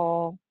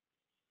powerful.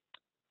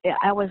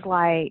 I was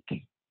like,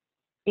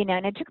 you know,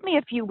 and it took me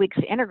a few weeks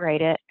to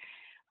integrate it,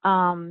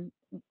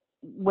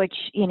 which,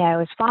 you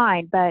know, is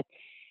fine. But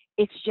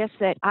it's just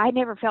that I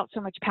never felt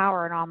so much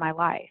power in all my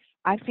life.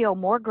 I feel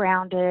more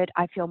grounded.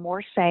 I feel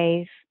more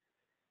safe.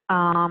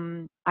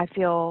 I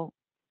feel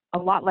a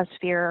lot less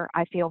fear.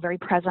 I feel very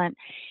present.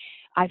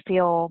 I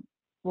feel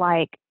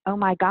like, oh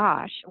my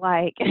gosh,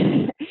 like,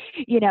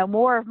 you know,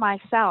 more of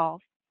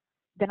myself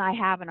than I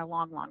have in a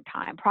long, long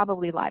time,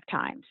 probably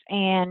lifetimes.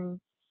 And,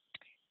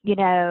 you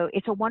know,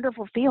 it's a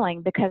wonderful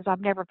feeling because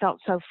I've never felt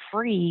so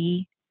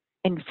free.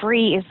 And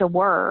free is the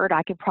word.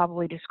 I could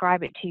probably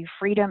describe it to you: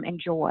 freedom and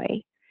joy.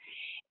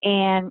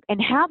 And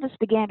how this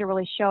began to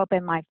really show up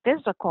in my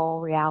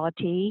physical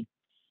reality,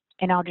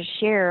 and I'll just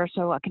share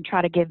so I can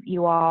try to give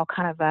you all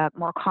kind of a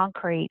more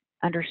concrete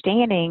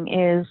understanding,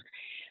 is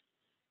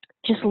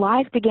just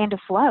life began to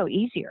flow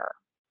easier.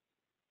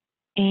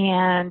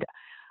 And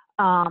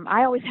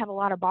I always have a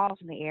lot of balls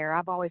in the air.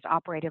 I've always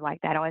operated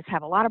like that. I always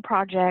have a lot of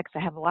projects. I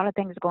have a lot of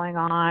things going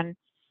on.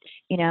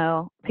 You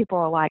know, people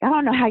are like, I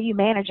don't know how you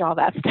manage all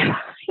that stuff,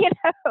 you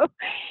know?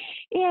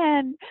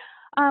 And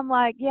I'm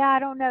like, yeah, I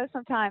don't know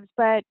sometimes.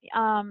 But,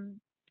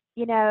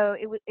 you know,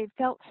 it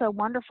felt so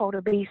wonderful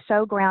to be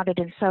so grounded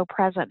and so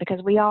present,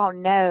 because we all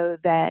know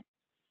that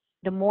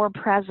the more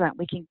present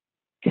we can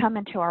come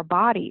into our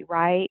body,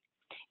 right?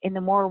 And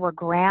the more we're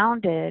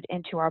grounded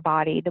into our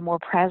body, the more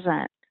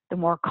present, the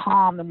more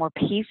calm, the more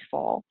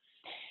peaceful,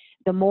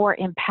 the more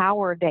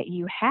empowered that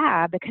you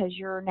have, because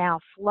you're now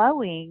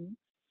flowing,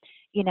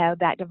 you know,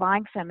 that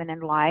divine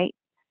feminine light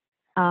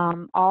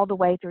all the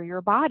way through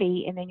your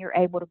body. And then you're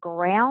able to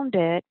ground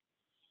it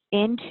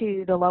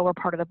into the lower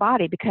part of the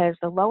body, because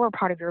the lower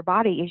part of your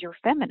body is your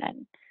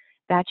feminine.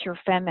 That's your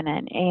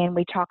feminine. And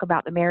we talk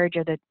about the marriage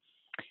of the,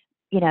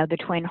 you know, the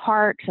twin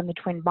hearts and the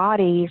twin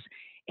bodies.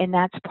 And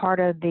that's part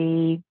of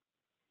the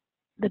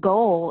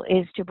goal,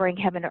 is to bring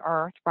heaven to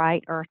earth,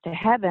 right? Earth to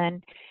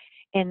heaven.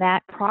 And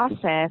that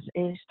process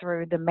is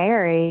through the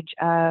marriage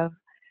of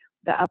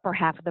the upper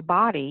half of the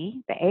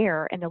body, the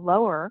air, and the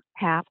lower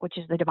half, which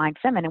is the divine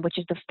feminine, which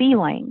is the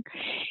feeling.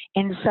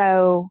 And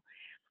so,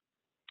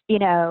 you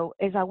know,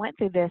 as I went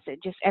through this, it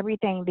just,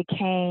 everything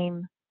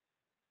became,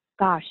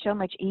 gosh, so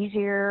much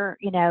easier.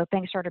 You know,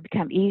 things started to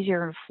become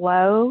easier and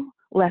flow,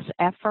 less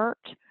effort.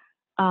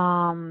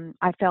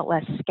 I felt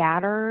less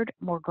scattered,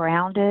 more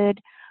grounded.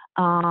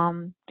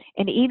 And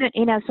even,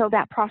 you know, so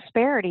that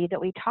prosperity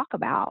that we talk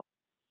about,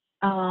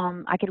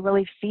 I could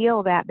really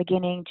feel that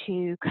beginning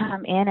to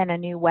come in a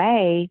new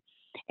way.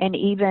 And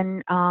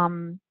even,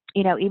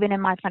 you know, even in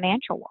my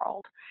financial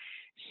world.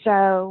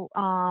 So,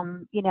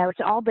 you know,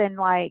 it's all been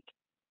like,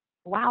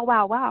 wow,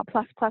 wow, wow,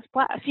 plus, plus,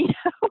 plus, you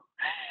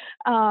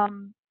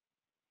know?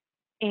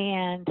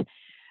 And,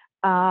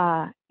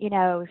 you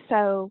know,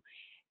 so,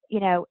 you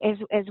know, as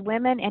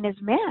women and as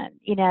men,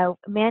 you know,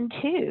 men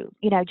too,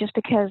 you know, just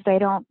because they're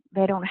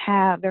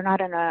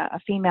not in a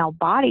female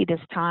body this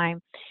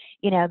time,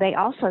 you know, they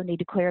also need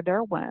to clear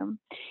their womb.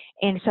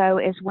 And so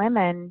as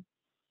women,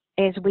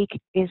 as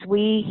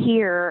we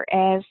here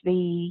as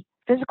the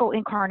physical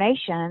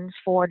incarnations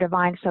for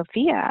Divine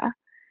Sophia,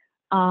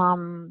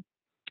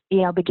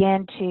 you know,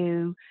 begin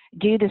to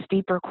do this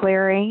deeper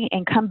clearing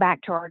and come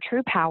back to our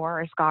true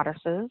power as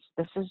goddesses.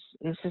 This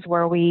is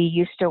where we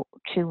used to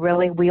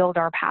really wield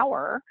our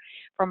power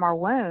from our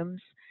wombs.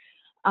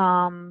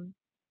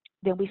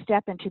 Then we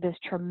step into this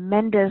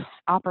tremendous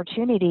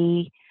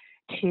opportunity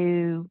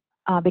to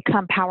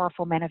become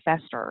powerful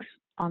manifestors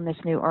on this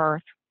new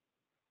earth.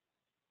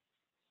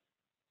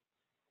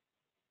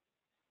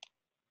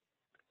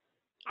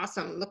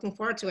 Awesome. Looking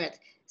forward to it.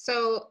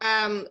 So,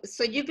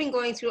 so you've been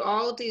going through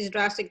all of these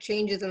drastic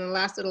changes in the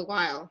last little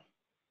while.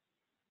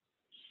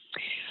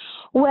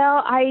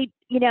 Well, I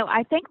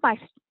think I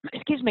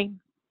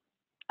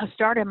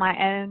started my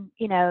own,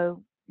 you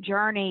know,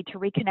 journey to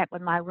reconnect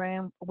with my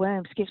womb,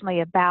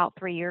 about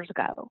 3 years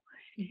ago.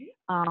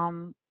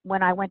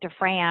 When I went to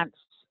France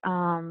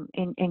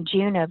in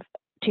June of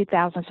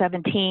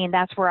 2017,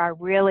 that's where I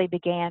really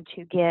began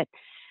to get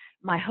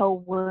my whole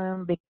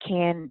womb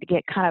began to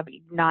get kind of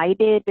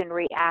ignited and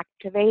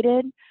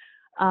reactivated,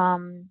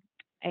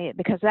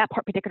 because that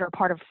particular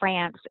part of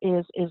France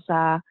is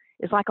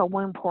like a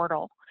womb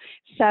portal.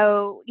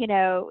 So, you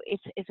know,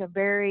 it's a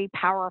very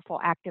powerful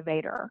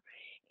activator.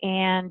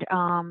 And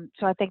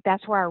so I think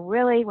that's where I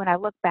really, when I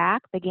look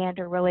back, began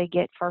to really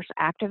get first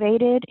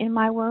activated in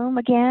my womb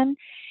again.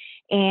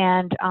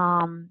 And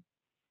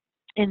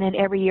then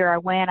every year I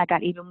went, I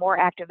got even more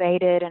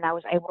activated, and I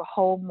was able to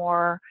hold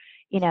more,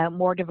 you know,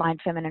 more divine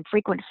feminine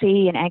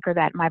frequency and anchor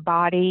that in my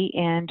body.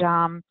 And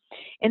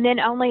then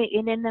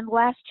the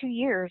last 2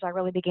 years, I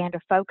really began to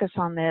focus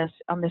on this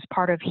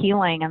part of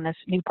healing, on this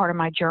new part of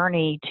my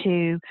journey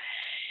to,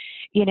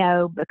 you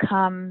know,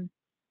 become,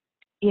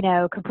 you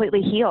know,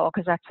 completely heal,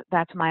 because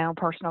that's my own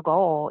personal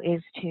goal,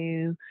 is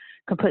to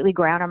completely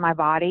ground in my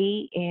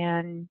body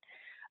and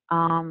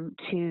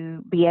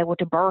to be able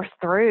to birth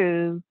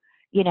through,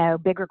 you know,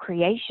 bigger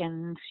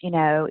creations, you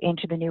know,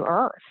 into the new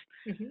earth.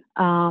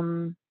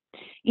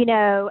 You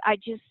know,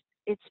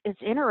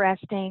 it's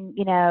interesting,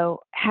 you know,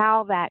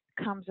 how that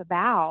comes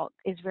about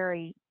is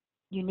very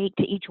unique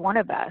to each one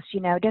of us. You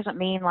know, it doesn't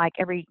mean like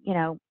you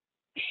know,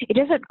 it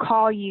doesn't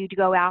call you to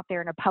go out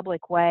there in a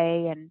public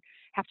way and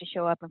have to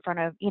show up in front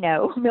of, you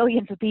know,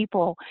 millions of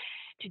people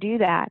to do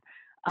that.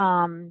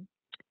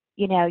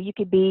 You know, you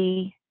could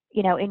be,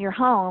 you know, in your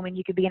home, and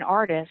you could be an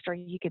artist, or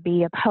you could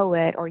be a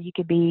poet, or you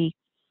could be,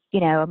 you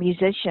know, a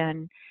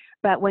musician.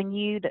 But when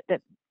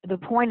the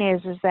point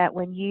is that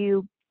when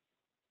you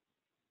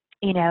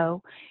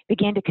know,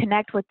 begin to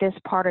connect with this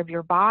part of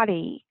your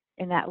body,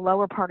 in that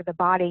lower part of the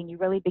body, and you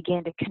really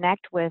begin to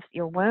connect with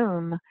your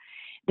womb,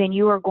 then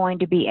you are going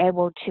to be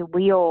able to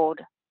wield,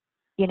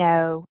 you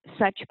know,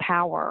 such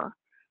power,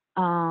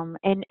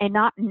 and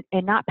not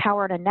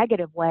power in a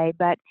negative way,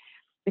 but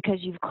because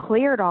you've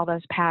cleared all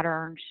those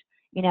patterns,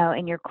 you know,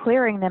 and you're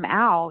clearing them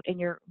out, and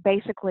you're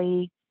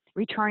basically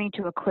returning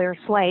to a clear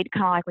slate,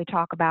 kind of like we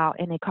talk about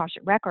in the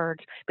Akashic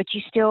Records, but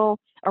you still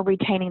are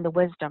retaining the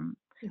wisdom,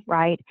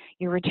 right?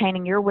 You're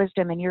retaining your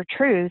wisdom and your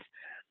truth,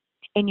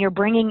 and you're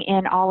bringing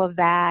in all of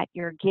that,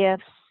 your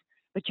gifts,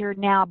 but you're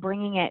now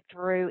bringing it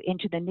through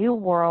into the new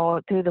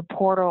world through the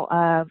portal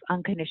of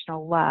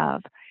unconditional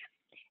love.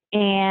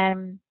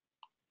 And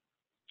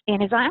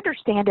as I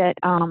understand it,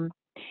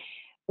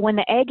 when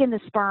the egg and the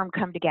sperm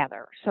come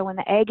together, so when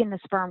the egg and the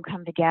sperm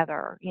come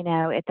together, you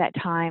know, at that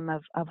time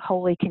of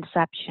holy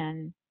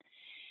conception,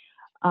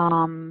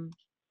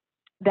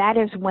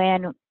 that's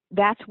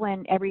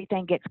when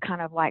everything gets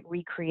kind of like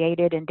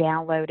recreated and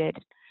downloaded.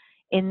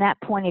 In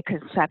that point of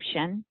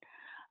conception,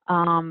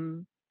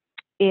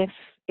 if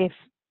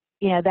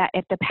you know, that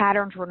if the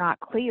patterns were not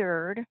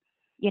cleared,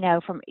 you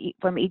know, from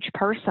each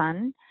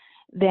person,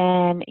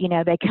 then, you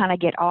know, they kind of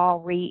get all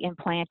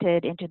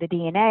re-implanted into the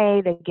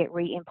DNA, they get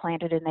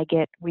re-implanted, and they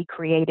get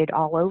recreated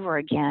all over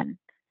again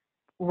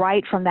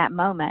right from that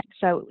moment.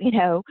 So, you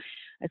know,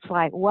 it's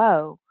like,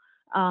 whoa,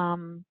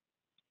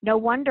 no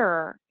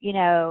wonder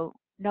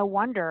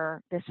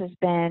this has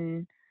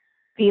been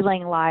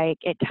feeling like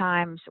at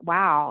times,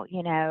 wow,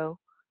 you know,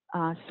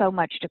 so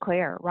much to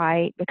clear,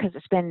 right? Because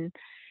it's been,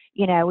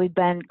 you know, we've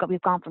gone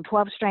from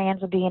 12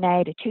 strands of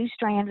DNA to 2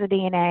 strands of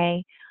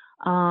DNA,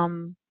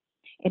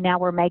 and now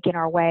we're making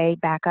our way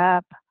back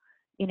up,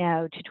 you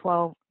know,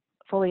 to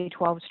fully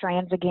 12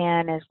 strands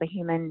again as the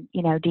human,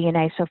 you know,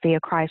 DNA Sophia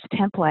Christ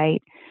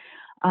template.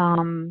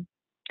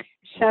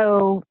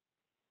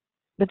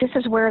 But this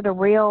is where the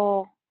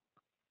real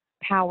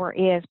power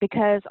is,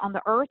 because on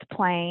the earth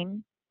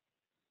plane,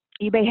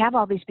 you may have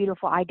all these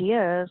beautiful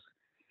ideas,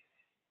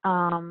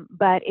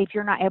 but if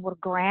you're not able to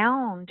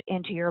ground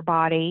into your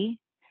body,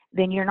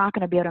 then you're not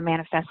going to be able to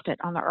manifest it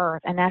on the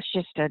earth. And that's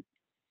just a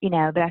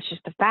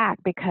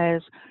fact,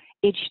 because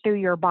it's through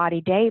your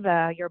body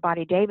deva. Your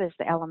body deva is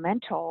the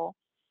elemental.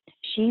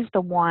 She's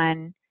the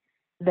one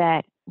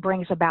that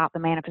brings about the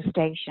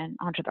manifestation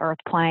onto the earth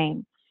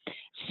plane.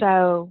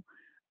 So,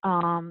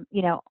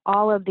 you know,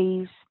 all of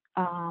these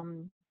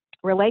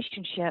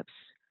relationships,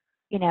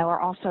 you know, are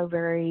also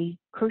very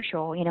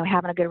crucial. You know,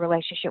 having a good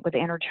relationship with the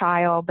inner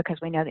child, because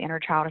we know the inner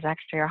child is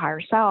actually our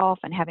higher self,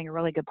 and having a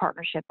really good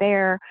partnership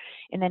there,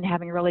 and then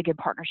having a really good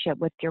partnership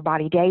with your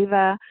body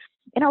deva.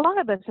 And a lot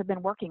of us have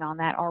been working on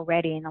that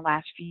already in the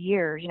last few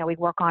years. You know, we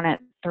work on it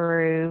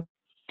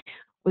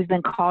we've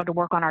been called to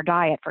work on our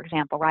diet, for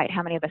example, right?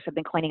 How many of us have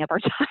been cleaning up our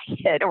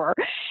diet, or,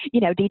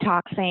 you know,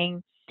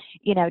 detoxing,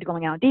 you know,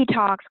 going on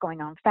detox, going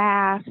on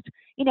fast?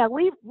 You know,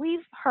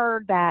 we've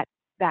heard that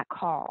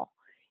call,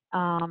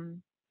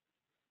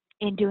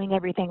 in doing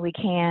everything we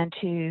can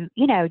to,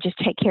 you know, just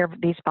take care of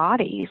these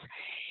bodies.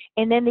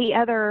 And then the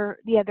other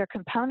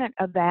component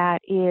of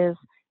that is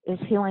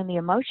healing the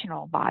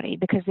emotional body,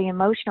 because the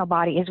emotional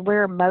body is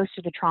where most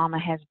of the trauma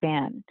has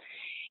been.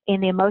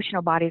 In the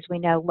emotional bodies, we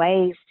know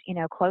lays, you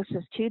know,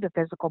 closest to the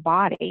physical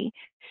body.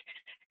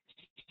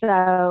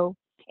 So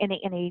in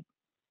the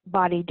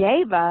body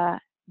deva,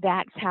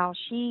 that's how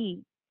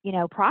she,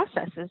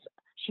 processes.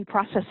 She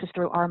processes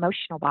through our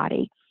emotional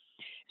body.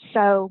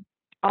 So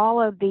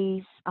all of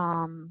these,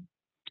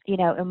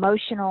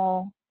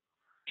 emotional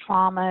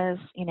traumas,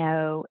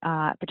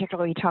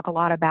 particularly you talk a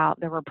lot about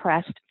the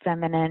repressed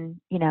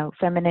feminine,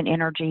 feminine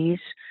energies,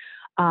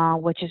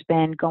 which has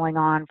been going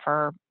on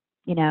for,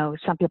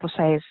 some people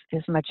say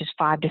as much as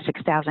 5,000 to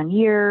 6,000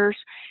 years,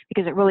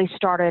 because it really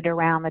started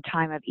around the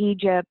time of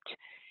Egypt.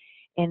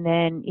 And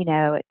then,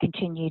 it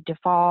continued to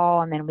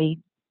fall. And then we,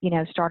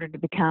 started to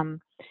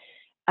become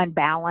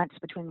unbalanced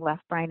between the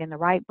left brain and the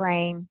right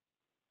brain.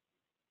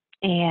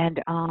 And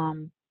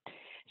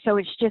so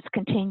it's just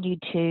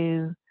continued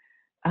to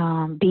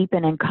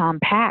deepen and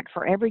compact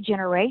for every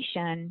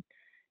generation,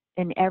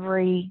 and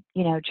every,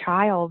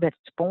 child that's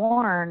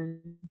born,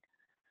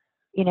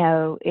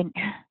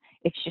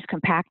 it's just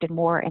compacted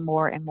more and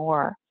more and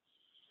more.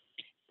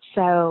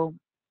 So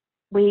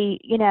we,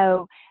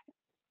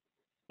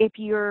 if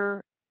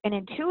you're an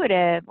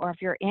intuitive or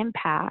if you're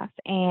empath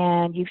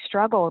and you've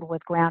struggled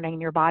with grounding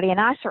in your body, and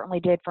I certainly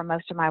did for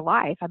most of my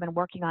life, I've been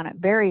working on it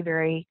very,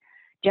 very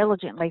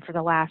diligently for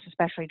the last,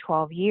 especially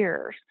 12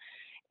 years.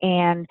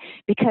 And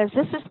because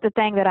this is the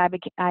thing that I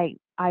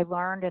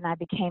learned and I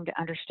became to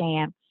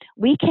understand,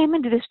 we came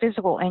into this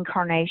physical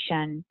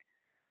incarnation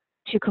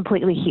to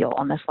completely heal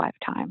in this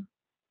lifetime.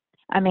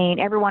 I mean,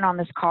 everyone on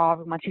this call,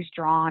 everyone who's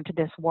drawn to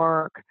this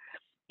work,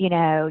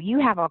 you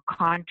have a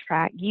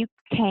contract. You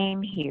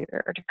came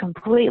here to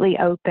completely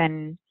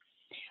open,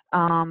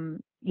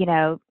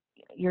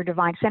 your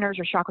divine centers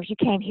or chakras. You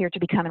came here to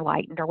become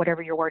enlightened, or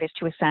whatever your word is,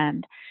 to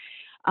ascend.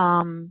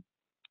 And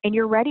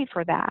you're ready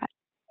for that.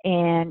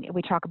 And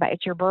we talk about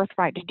it's your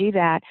birthright to do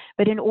that.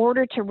 But in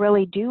order to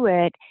really do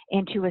it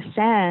and to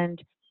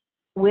ascend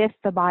with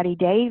the body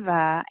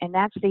deva, and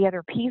that's the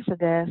other piece of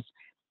this,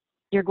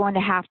 you're going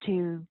to have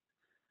to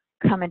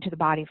come into the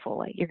body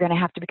fully. You're going to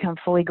have to become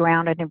fully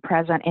grounded and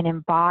present and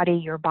embody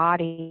your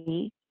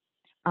body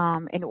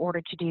in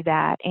order to do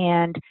that.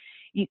 And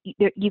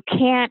we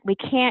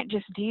can't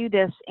just do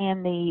this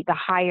in the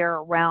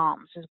higher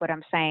realms, is what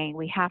I'm saying.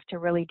 We have to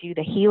really do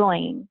the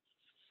healing,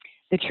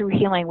 the true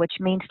healing, which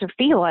means to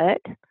feel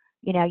it.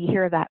 You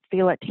hear that,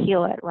 feel it to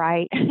heal it,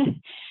 right?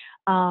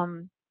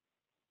 And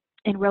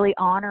really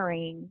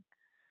honoring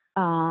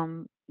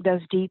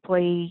those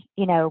deeply,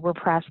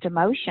 repressed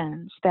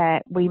emotions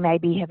that we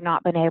maybe have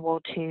not been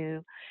able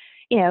to,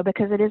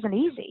 because it isn't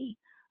easy.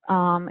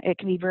 It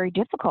can be very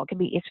difficult.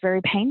 It's very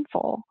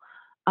painful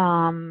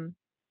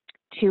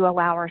to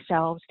allow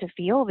ourselves to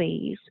feel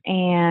these,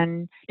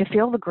 and to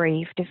feel the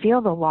grief, to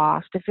feel the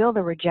loss, to feel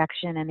the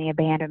rejection and the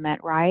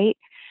abandonment, right?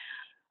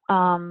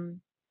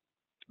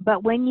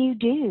 But when you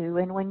do,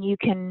 and when you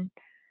can,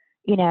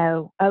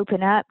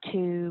 open up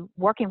to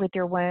working with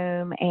your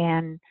womb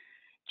and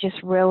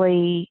just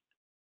really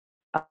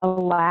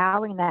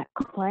allowing that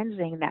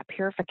cleansing, that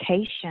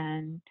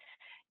purification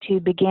to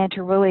begin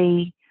to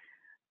really,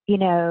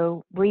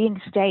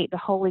 reinstate the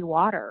holy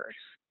waters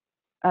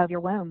of your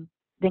womb,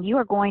 then you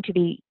are going to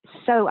be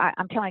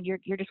I'm telling you,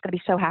 you're just going to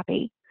be so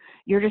happy.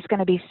 You're just going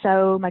to be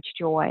so much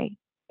joy.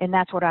 And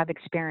that's what I've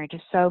experienced,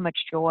 is so much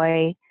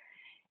joy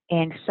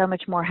and so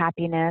much more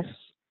happiness.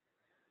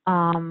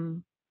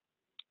 And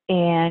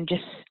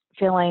just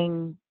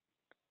feeling,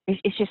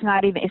 it's just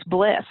not even, it's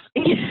bliss,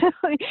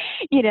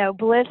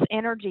 bliss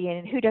energy.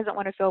 And who doesn't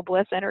want to feel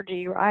bliss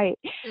energy, right?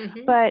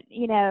 Mm-hmm. But,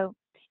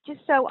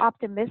 just so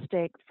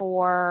optimistic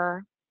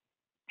for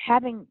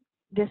having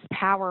this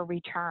power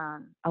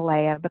return,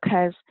 Alea,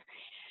 because,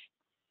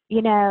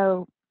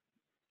 I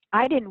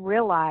didn't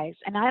realize,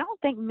 and I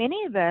don't think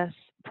many of us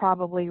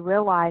probably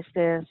realized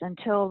this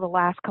until the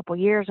last couple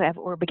of years.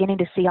 We're beginning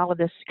to see all of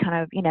this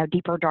kind of,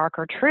 deeper,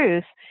 darker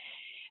truth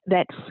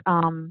that's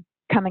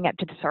coming up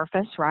to the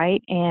surface,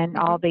 right? And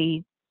all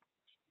the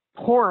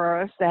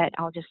horrors that,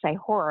 I'll just say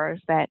horrors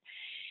that,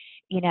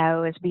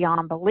 is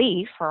beyond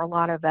belief for a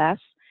lot of us.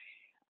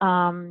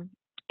 And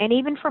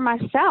even for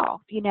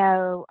myself,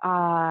 the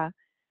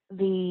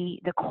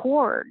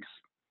cords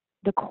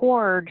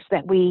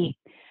that we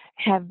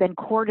have been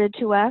corded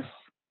to us,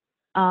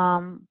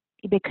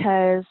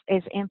 because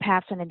as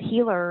empaths and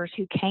healers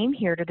who came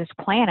here to this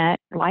planet,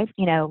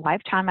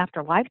 lifetime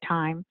after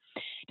lifetime,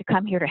 to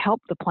come here to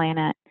help the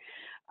planet,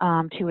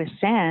 to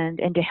ascend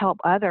and to help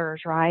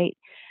others, right?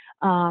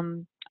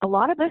 A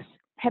lot of us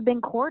have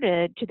been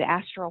corded to the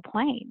astral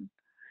plane,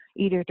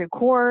 either through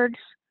cords,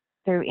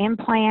 through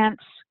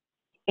implants,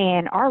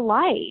 and our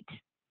light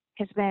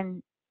has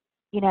been,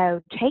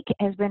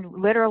 has been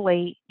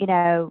literally,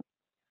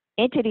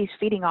 entities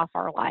feeding off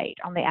our light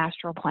on the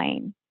astral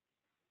plane.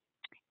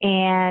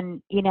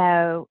 And,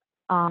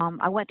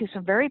 I went through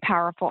some very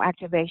powerful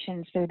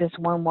activations through this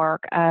womb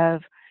work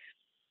of,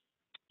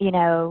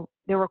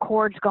 there were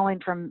cords going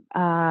from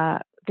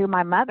through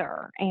my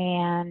mother,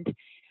 and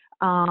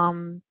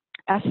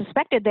I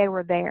suspected they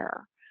were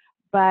there.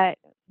 But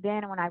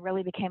then when I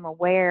really became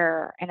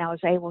aware, and I was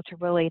able to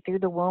really, through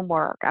the womb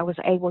work, I was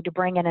able to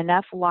bring in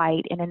enough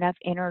light and enough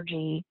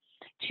energy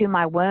to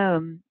my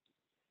womb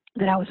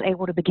that I was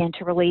able to begin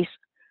to release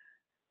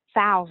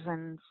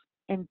thousands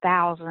and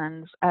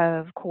thousands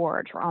of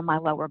cords on my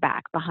lower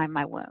back behind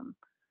my womb.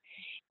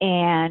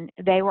 And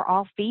they were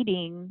all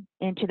feeding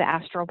into the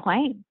astral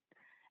plane.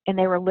 And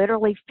they were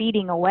literally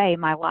feeding away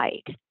my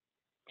light.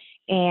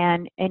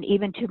 And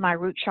even to my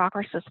root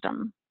chakra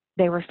system,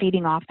 they were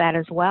feeding off that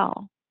as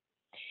well.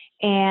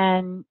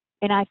 And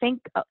I think,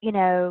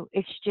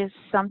 it's just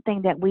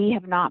something that we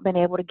have not been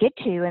able to get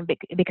to, and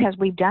because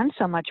we've done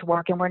so much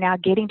work, and we're now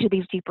getting to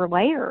these deeper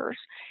layers.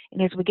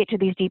 And as we get to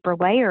these deeper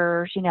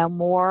layers,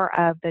 more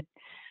of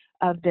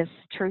this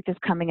truth is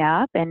coming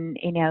up, and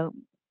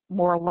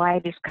more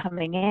light is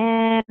coming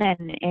in,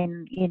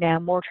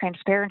 and more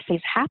transparency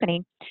is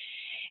happening.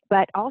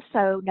 But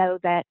also know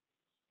that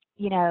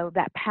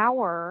that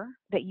power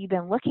that you've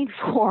been looking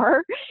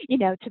for,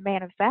 to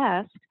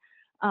manifest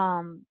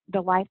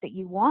the life that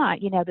you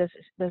want,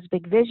 those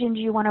big visions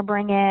you want to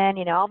bring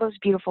in, all those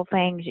beautiful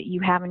things that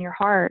you have in your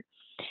heart,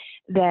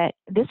 that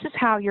this is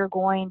how you're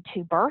going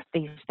to birth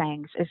these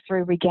things, is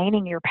through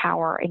regaining your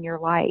power and your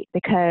light,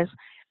 because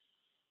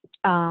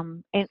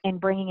and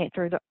bringing it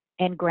through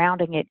and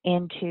grounding it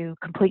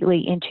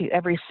completely into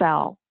every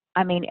cell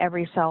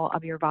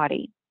of your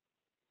body,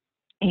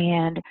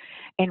 and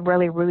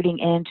really rooting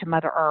into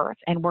Mother Earth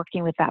and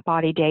working with that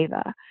body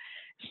Deva.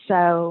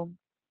 So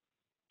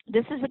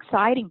this is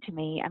exciting to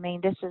me. I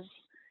mean, this is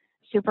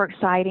super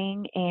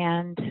exciting,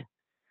 and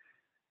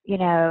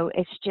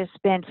it's just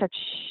been such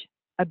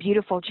a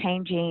beautiful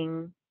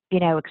changing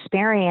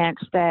experience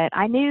that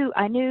I knew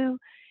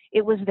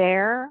it was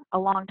there a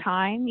long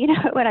time,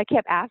 when I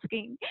kept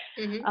asking.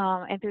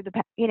 And through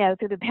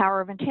the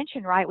power of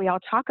intention, right, we all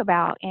talk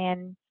about.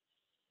 And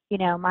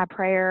my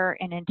prayer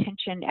and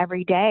intention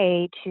every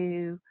day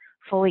to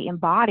fully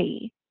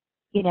embody,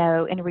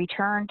 and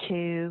return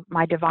to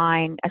my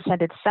divine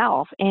ascended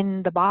self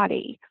in the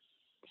body.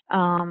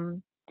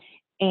 And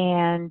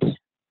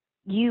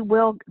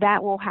that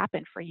will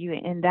happen for you,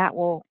 and that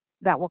will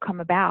come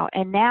about.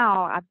 And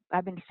now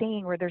I've been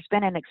seeing where there's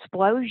been an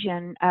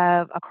explosion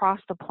of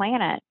across the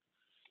planet.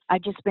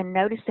 I've just been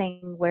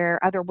noticing where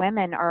other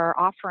women are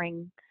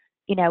offering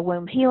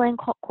womb healing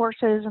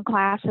courses and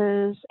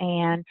classes,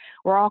 and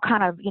we're all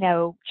kind of,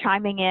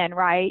 chiming in,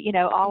 right?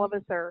 All of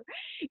us are,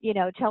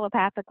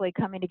 telepathically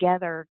coming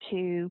together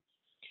to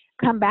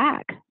come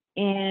back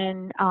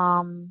and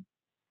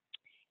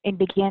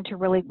begin to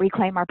really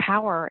reclaim our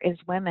power as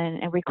women,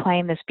 and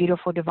reclaim this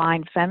beautiful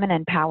divine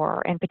feminine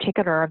power, in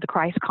particular of the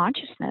Christ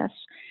consciousness.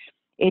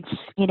 It's,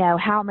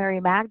 how Mary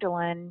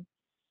Magdalene,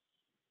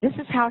 this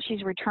is how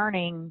she's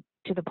returning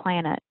to the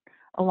planet,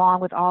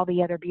 along with all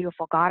the other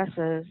beautiful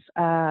goddesses,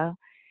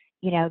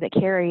 that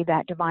carry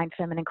that divine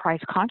feminine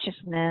Christ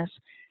consciousness.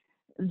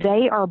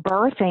 They are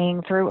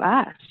birthing through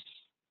us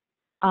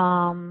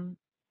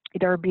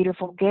their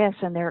beautiful gifts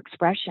and their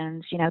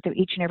expressions, through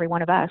each and every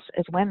one of us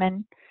as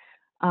women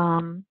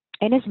and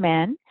as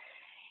men.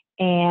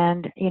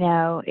 And,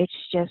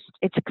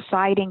 it's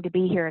exciting to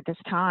be here at this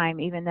time,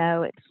 even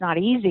though it's not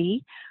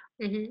easy.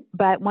 Mm-hmm.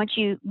 But once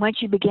you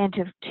begin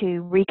to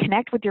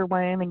reconnect with your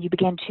womb, and you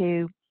begin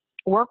to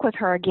work with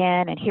her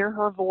again and hear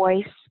her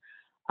voice,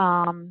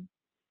 and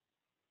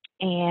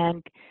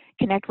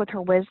connect with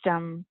her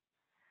wisdom,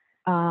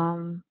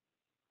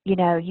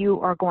 you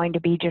are going to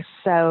be just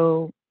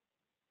so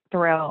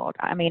thrilled.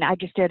 I mean, I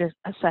just did a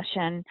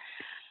session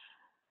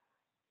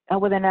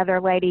with another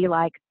lady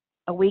like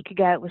a week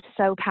ago. It was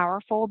so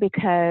powerful,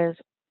 because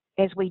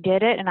as we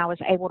did it and I was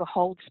able to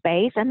hold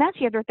space, and that's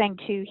the other thing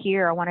too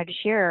here I wanted to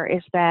share,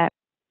 is that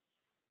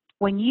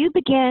when you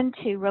begin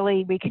to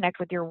really reconnect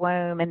with your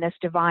womb and this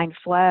divine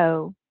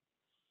flow,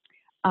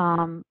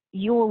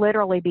 you will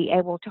literally be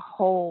able to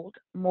hold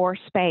more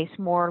space,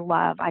 more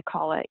love, I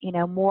call it,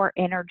 more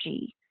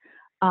energy.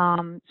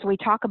 So we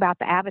talk about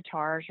the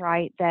avatars,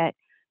 right? That,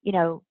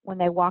 when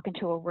they walk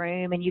into a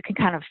room and you can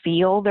kind of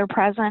feel their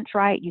presence,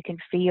 right? You can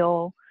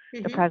feel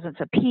the presence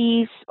of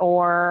peace,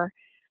 or,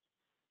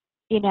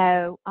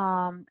 and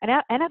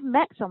I've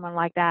met someone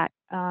like that.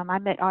 I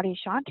met Adi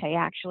Shante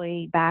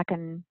actually back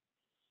in,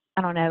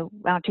 I don't know,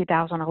 around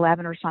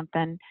 2011 or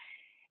something.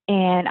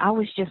 And I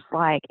was just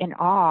like in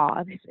awe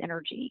of his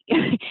energy.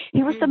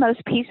 He was the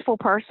most peaceful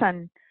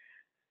person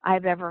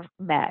I've ever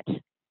met.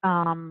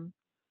 And,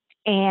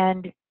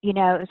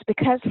 it's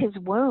because his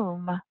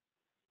womb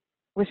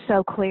was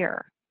so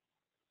clear.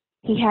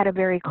 He had a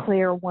very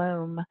clear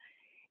womb.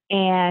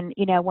 And,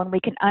 when we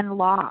can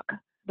unlock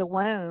the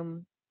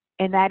womb,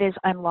 and that is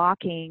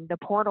unlocking the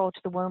portal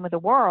to the womb of the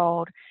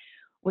world,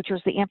 which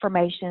was the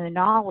information and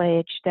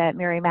knowledge that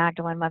Mary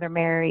Magdalene, Mother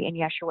Mary, and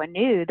Yeshua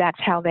knew, that's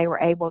how they were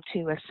able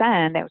to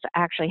ascend. That was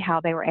actually how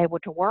they were able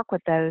to work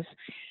with those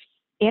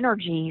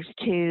energies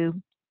to,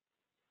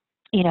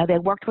 they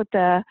worked with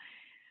the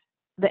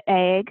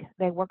egg,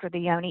 they worked with the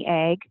yoni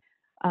egg,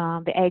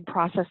 the egg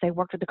process, they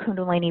worked with the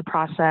kundalini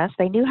process.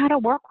 They knew how to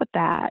work with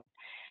that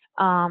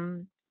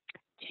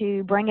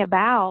to bring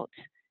about,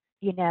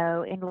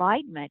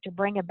 enlightenment, to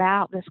bring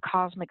about this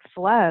cosmic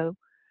flow,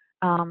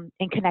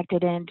 and connect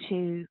it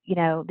into,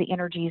 the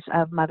energies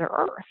of Mother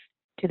Earth,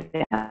 to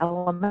the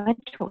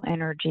elemental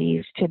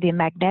energies, to the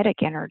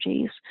magnetic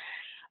energies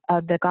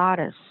of the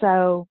goddess.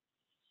 So,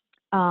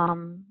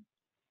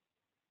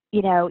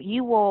 you know,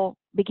 you will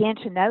begin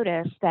to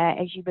notice that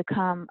as you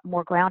become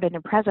more grounded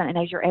and present, and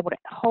as you're able to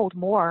hold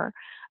more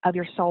of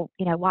your soul,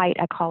 you know, light,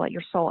 I call it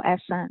your soul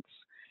essence,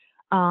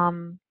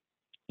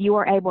 you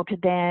are able to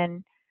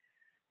then,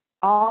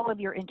 all of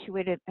your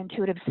intuitive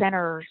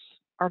centers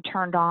are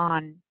turned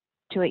on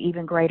to an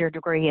even greater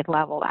degree of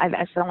level.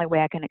 That's the only way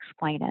I can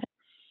explain it.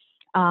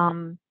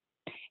 And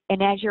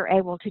as you're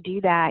able to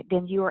do that,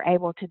 then you are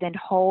able to then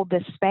hold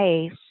this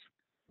space,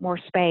 more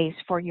space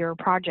for your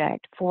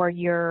project, for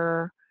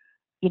your,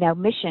 you know,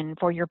 mission,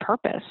 for your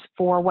purpose,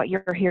 for what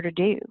you're here to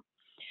do.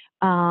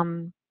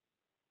 And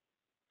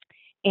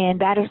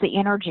that is the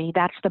energy,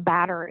 that's the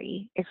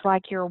battery. It's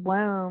like your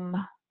womb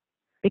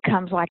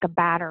becomes like a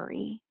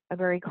battery, a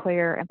very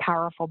clear and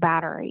powerful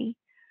battery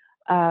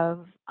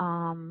of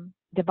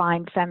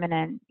divine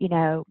feminine, you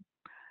know,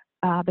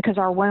 because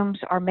our wombs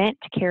are meant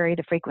to carry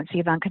the frequency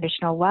of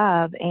unconditional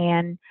love.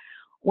 And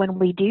when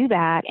we do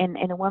that,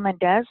 and a woman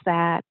does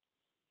that,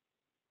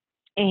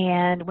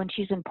 and when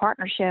she's in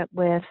partnership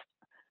with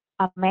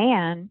a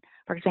man,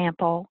 for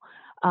example,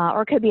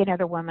 or it could be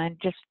another woman,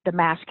 just the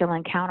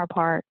masculine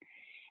counterpart,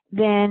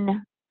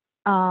 then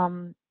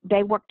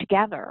they work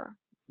together.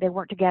 They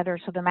work together,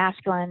 so the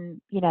masculine,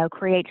 you know,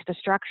 creates the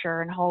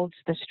structure and holds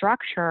the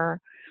structure,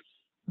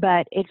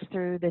 but it's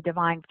through the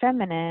divine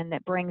feminine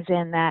that brings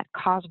in that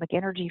cosmic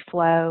energy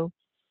flow,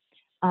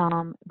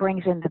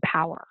 brings in the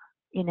power.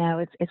 You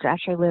know, it's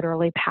actually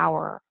literally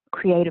power,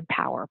 creative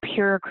power,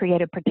 pure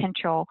creative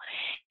potential,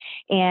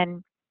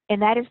 and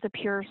that is the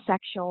pure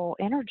sexual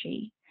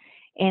energy.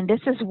 And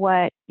this is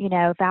what, you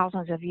know,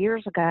 thousands of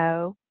years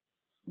ago,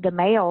 the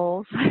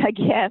males, I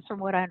guess, from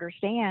what I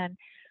understand,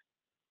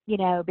 you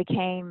know,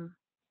 became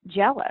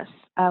jealous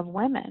of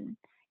women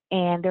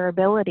and their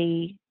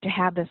ability to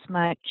have this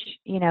much,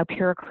 you know,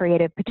 pure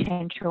creative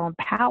potential and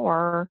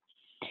power.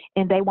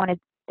 And they wanted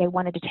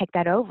to take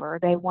that over.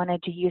 They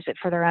wanted to use it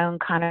for their own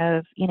kind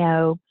of, you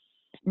know,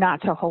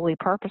 not so holy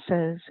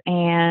purposes.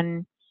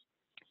 And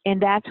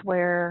that's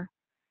where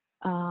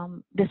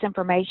this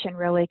information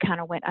really kind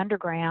of went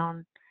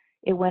underground.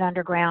 It went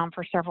underground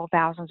for several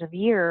thousands of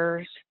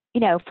years, you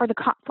know,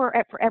 for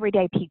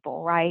everyday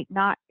people, right?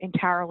 Not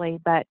entirely,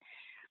 but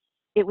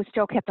it was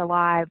still kept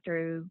alive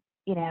through,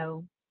 you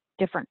know,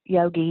 different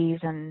yogis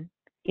and,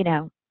 you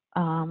know,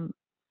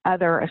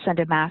 other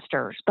ascended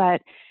masters.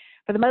 But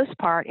for the most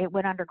part, it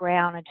went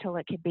underground until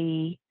it could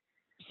be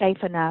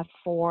safe enough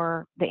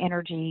for the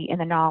energy and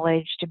the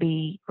knowledge to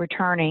be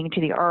returning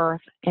to the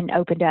earth and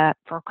opened up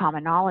for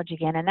common knowledge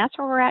again. And that's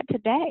where we're at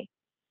today,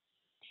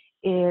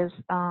 is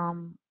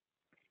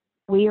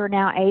we are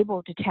now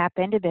able to tap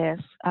into this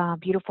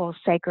beautiful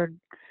sacred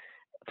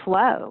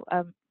flow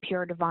of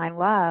pure divine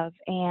love,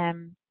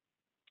 and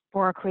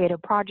for our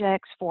creative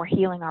projects, for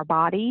healing our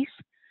bodies,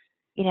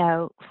 you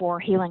know, for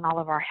healing all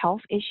of our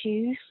health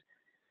issues,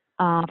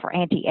 for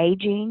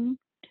anti-aging,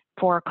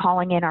 for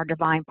calling in our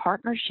divine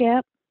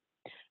partnership,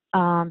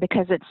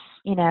 because it's,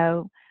 you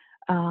know,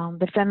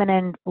 the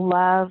feminine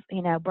love,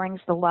 you know,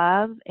 brings the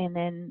love, and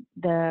then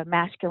the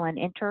masculine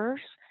enters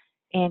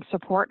and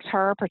supports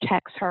her,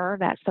 protects her.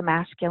 That's the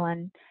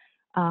masculine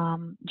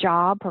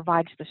job,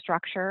 provides the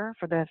structure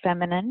for the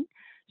feminine,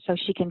 so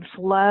she can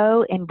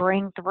flow and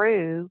bring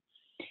through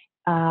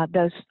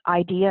those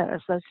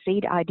ideas, those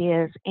seed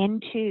ideas,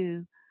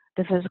 into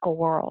the physical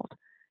world,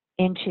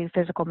 into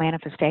physical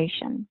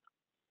manifestation.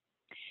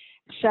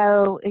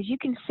 So as you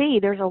can see,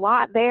 there's a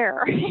lot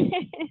there.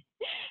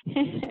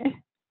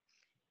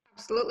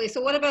 Absolutely.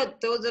 So what about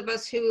those of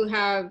us who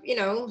have, you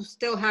know,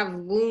 still have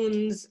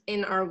wounds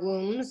in our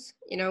wombs?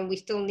 You know, we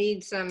still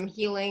need some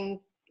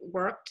healing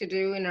work to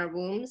do in our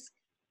wombs.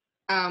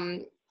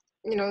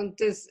 You know,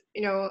 this,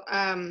 you know,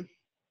 I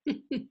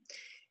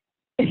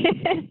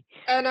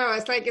know,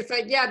 it's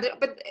like, yeah,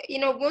 but, you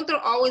know, won't there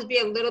always be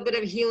a little bit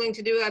of healing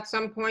to do at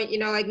some point? You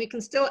know, like we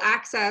can still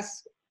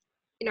access,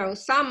 you know,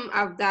 some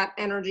of that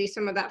energy,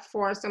 some of that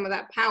force, some of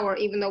that power,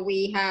 even though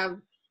we have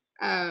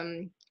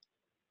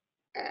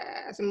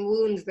some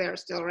wounds there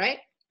still, right?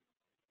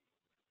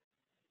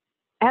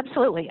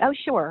 Absolutely. Oh,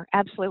 sure.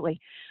 Absolutely.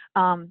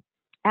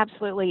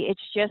 Absolutely.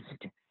 It's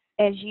just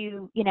as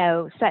you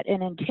know, set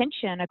an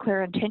intention, a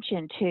clear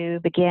intention to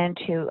begin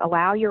to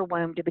allow your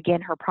womb to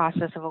begin her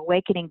process of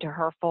awakening to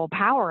her full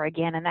power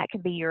again, and that can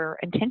be your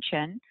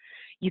intention.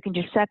 You can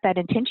just set that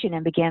intention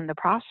and begin the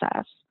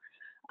process.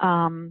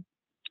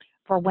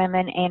 For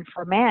women and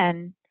for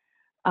men,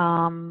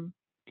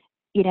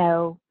 you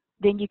know,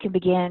 then you can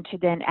begin to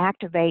then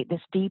activate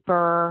this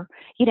deeper,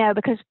 you know,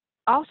 because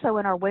also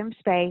in our womb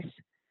space,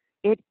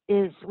 it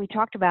is, we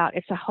talked about,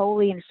 it's a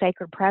holy and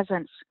sacred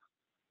presence.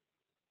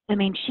 I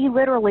mean, she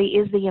literally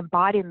is the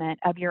embodiment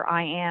of your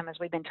I am, as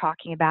we've been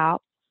talking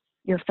about,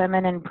 your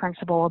feminine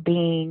principle of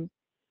being.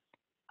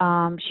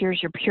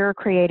 She's your pure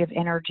creative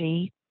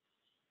energy.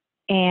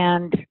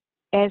 And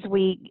as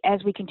we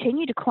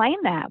continue to claim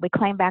that, we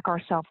claim back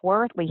our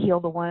self-worth, we heal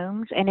the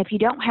wounds. And if you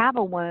don't have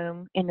a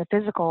womb in the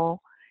physical,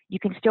 you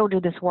can still do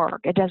this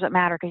work. It doesn't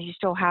matter because you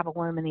still have a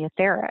womb in the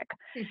etheric.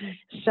 Mm-hmm.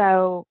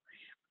 So,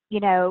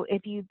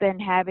 if you've been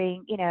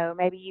having,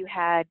 maybe you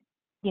had,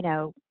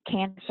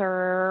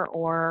 cancer,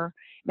 or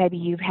maybe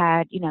you've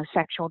had,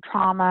 sexual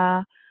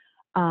trauma,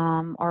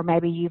 or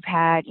maybe you've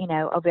had,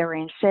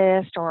 ovarian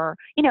cyst, or,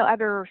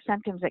 other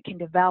symptoms that can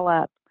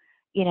develop.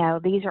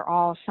 These are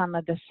all some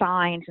of the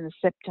signs and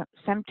the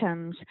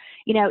symptoms.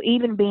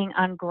 Even being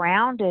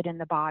ungrounded in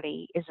the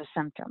body is a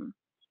symptom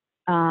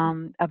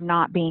of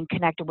not being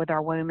connected with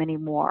our womb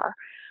anymore.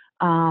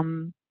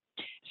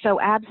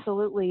 So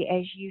absolutely,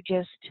 as you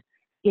just,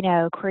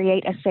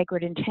 create a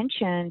sacred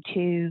intention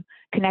to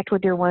connect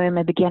with your womb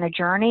and begin a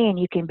journey, and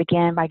you can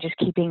begin by just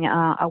keeping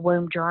a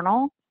womb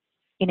journal.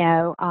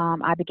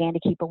 I began to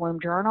keep a womb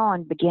journal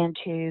and begin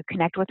to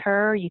connect with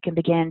her. You can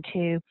begin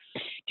to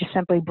just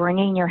simply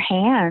bringing your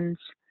hands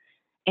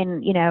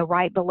in,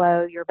 right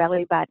below your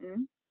belly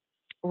button,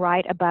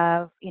 right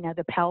above,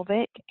 the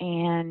pelvic,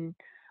 and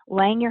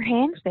laying your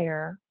hands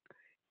there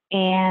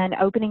and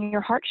opening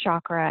your heart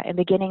chakra and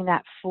beginning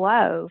that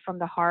flow from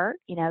the heart,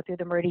 through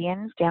the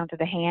meridians down to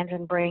the hands,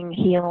 and bring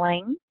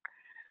healing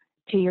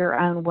to your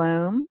own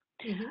womb.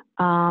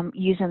 Mm-hmm.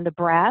 Using the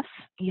breath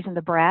is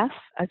a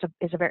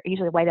very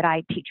usually the way that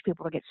I teach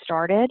people to get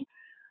started.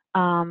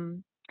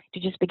 To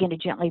just begin to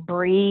gently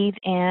breathe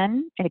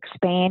in and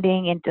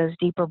expanding into those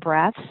deeper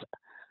breaths.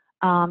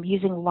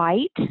 Using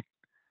light.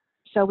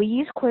 So we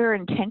use clear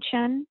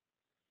intention.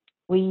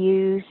 We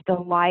use the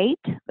light,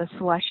 the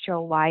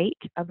celestial light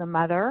of the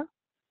mother,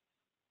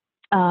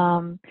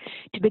 to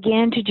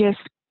begin to just,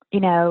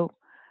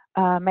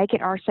 make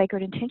it our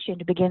sacred intention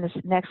to begin this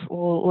next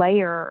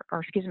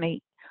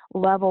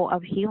level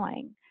of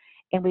healing.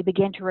 And we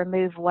begin to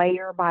remove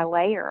layer by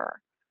layer,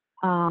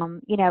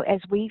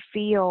 as we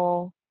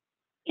feel,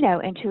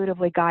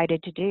 intuitively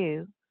guided to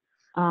do,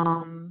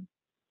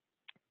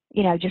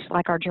 just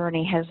like our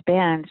journey has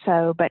been.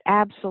 So, but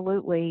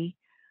absolutely,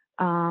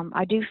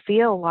 I do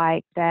feel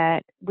like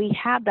that we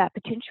have that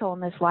potential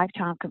in this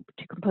lifetime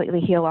to completely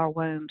heal our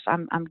wombs.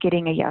 I'm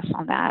getting a yes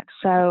on that.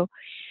 So,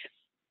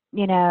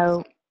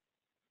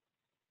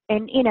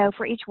 and,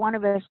 for each one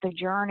of us, the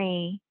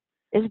journey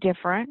is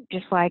different,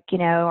 just like,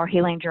 our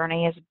healing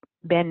journey has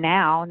been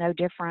now, no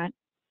different.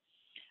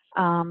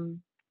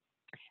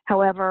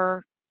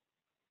 However,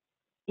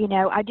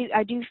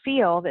 I do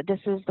feel that this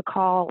is the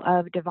call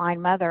of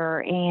Divine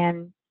Mother,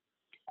 and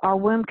our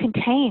womb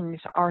contains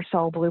our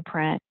soul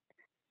blueprint.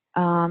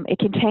 It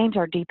contains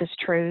our deepest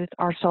truth,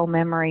 our soul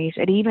memories.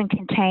 It even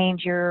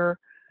contains your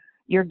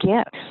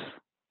gifts.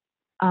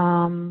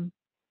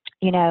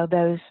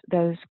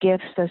 Those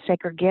gifts, those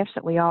sacred gifts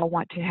that we all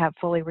want to have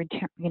fully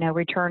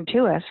returned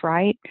to us,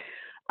 right?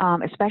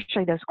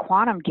 Especially those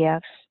quantum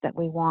gifts that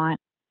we want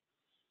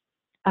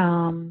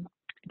to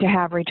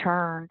have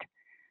returned.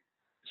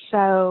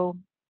 So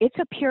it's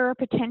a pure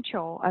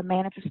potential, a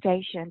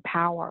manifestation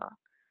power.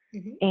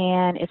 Mm-hmm.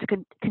 And it's a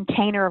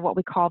container of what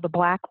we call the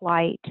black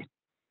light.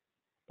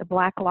 The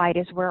black light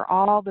is where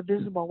all the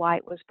visible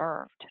light was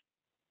birthed.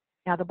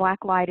 Now, the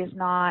black light is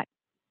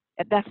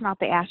that's not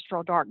the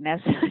astral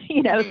darkness,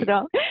 Mm-hmm.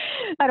 so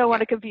I don't want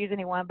to confuse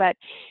anyone, but,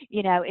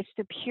 it's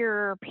the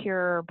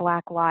pure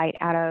black light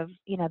out of,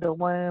 the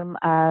womb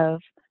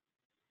of,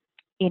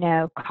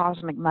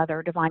 cosmic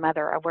mother, divine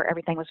mother, of where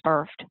everything was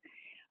birthed.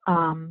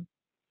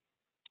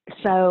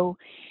 So,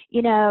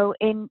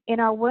 in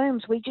our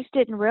wombs, we just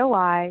didn't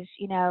realize,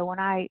 when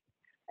I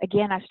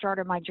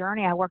started my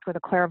journey, I worked with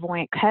a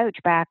clairvoyant coach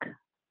back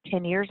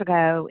 10 years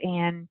ago,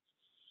 and,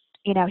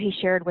 he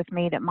shared with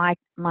me that my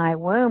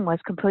womb was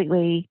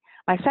completely,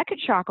 my second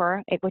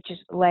chakra, which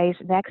lays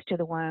next to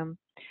the womb,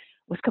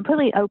 was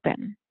completely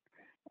open.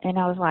 And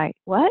I was like,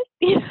 what?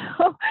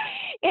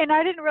 And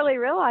I didn't really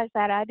realize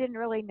that. I didn't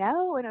really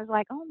know. And I was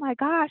like, oh my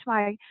gosh,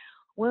 my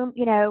womb,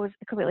 was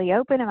completely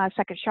open in my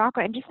second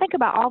chakra. And just think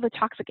about all the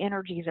toxic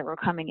energies that were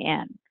coming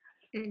in.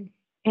 Mm-hmm.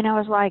 And I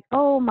was like,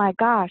 oh my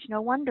gosh,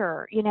 no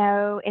wonder,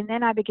 and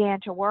then I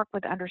began to work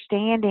with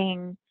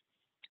understanding,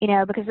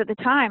 because at the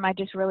time I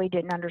just really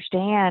didn't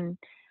understand,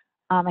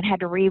 and had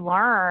to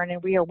relearn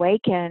and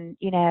reawaken,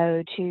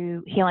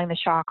 to healing the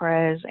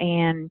chakras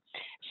and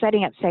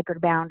setting up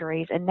sacred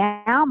boundaries. And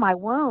now my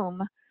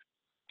womb,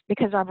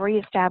 because I've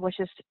reestablished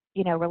this,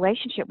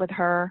 relationship with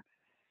her,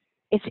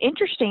 it's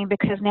interesting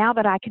because now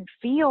that I can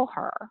feel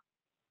her,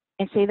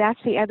 and see, that's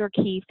the other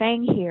key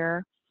thing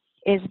here,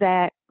 is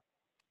that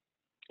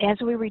as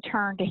we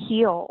return to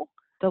heal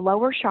the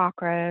lower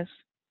chakras,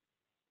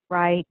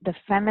 right, the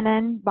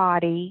feminine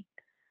body,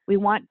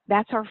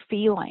 that's our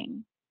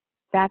feeling.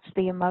 That's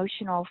the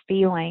emotional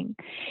feeling.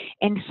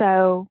 And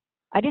so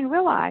I didn't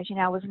realize,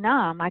 I was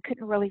numb. I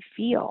couldn't really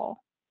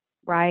feel,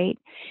 right?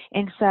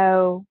 And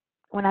so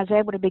when I was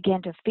able to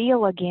begin to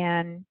feel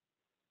again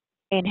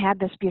and have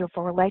this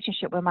beautiful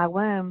relationship with my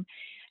womb,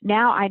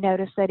 now I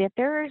notice that if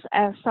there's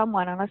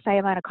someone, and let's say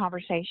I'm in a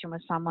conversation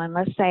with someone,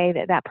 let's say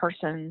that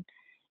person,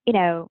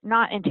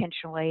 not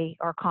intentionally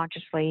or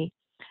consciously,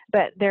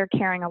 but they're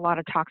carrying a lot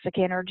of toxic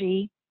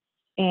energy,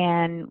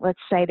 and let's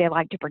say they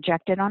like to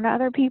project it onto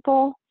other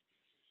people.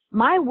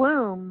 my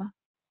womb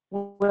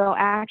will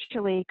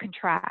actually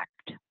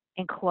contract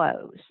and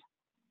close.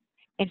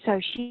 And so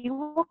she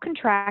will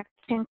contract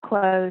and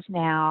close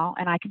now,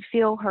 and I can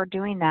feel her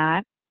doing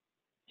that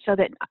so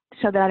that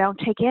I don't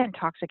take in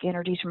toxic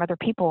energies from other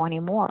people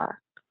anymore,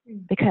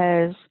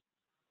 because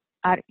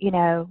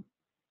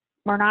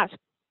we're not,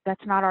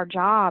 that's not our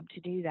job to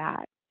do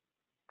that.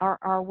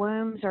 Our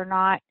wombs are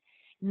not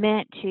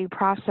meant to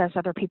process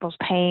other people's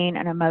pain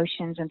and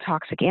emotions and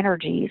toxic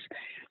energies.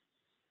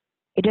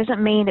 It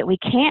doesn't mean that we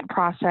can't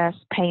process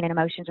pain and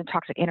emotions and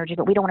toxic energy,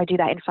 but we don't want to do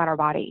that inside our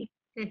body.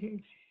 Mm-hmm.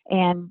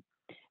 And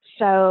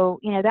so,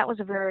 that was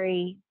a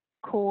very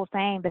cool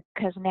thing,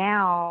 because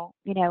now,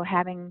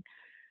 having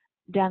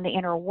done the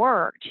inner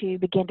work to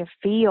begin to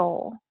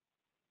feel,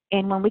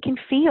 and when we can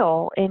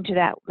feel into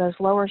those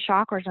lower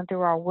chakras and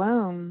through our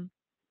womb,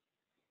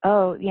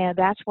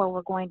 that's where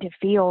we're going to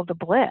feel the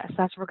bliss.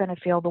 That's where we're going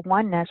to feel the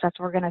oneness. That's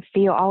where we're going to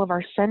feel all of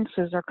our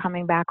senses are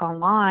coming back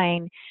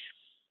online,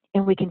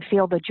 and we can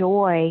feel the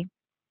joy,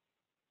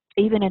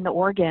 even in the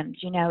organs,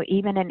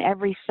 even in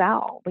every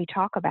cell we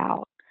talk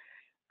about.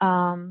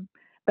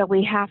 But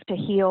we have to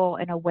heal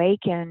and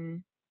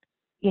awaken,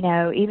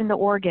 even the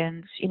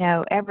organs,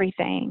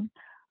 everything.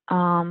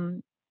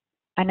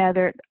 I know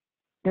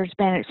there's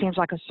been, it seems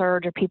like, a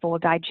surge of people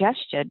with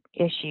digestion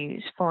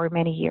issues for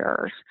many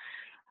years.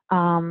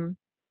 And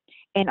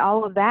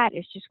all of that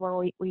is just where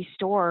we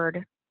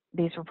stored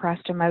these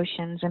repressed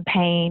emotions and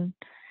pain.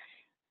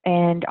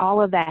 And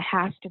all of that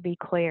has to be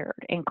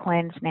cleared and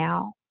cleansed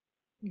now,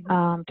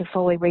 to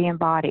fully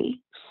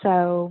re-embody.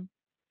 So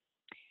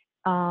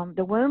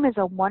the womb is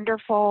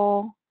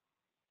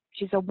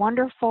she's a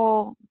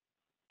wonderful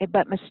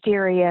but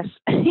mysterious,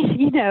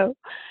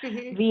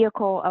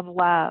 vehicle of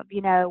love.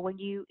 When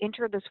you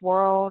enter this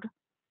world,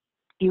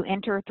 you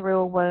enter through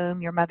a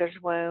womb, your mother's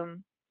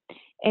womb.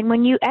 And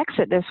when you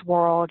exit this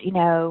world,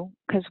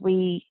 because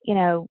we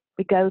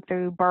go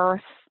through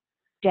birth,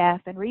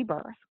 death, and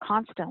rebirth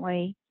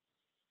constantly.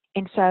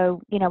 And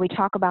so, we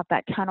talk about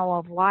that tunnel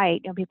of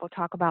light, and people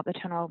talk about the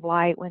tunnel of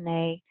light when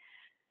they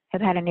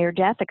have had a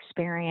near-death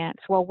experience.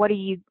 Well,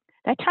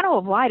 that tunnel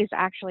of light is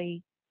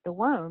actually the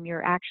womb.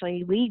 You're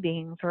actually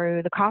leaving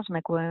through the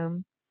cosmic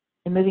womb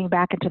and moving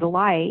back into the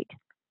light.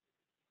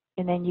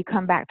 And then you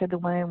come back to the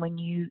womb when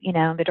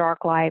the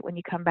dark light, when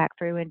you come back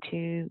through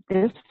into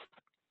this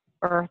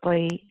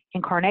earthly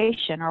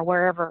incarnation or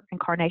wherever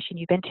incarnation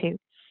you've been to.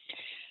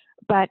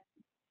 But,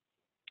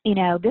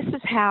 this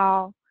is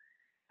how,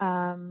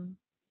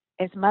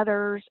 as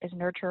mothers, as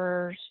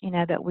nurturers,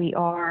 that we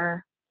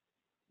are,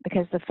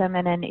 because the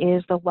feminine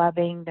is the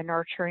loving, the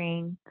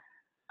nurturing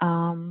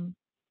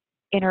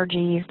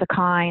energies, the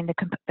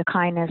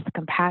kindness, the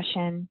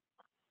compassion.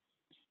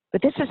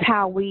 But this is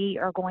how we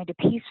are going to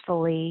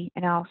peacefully,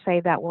 and I'll say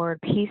that word,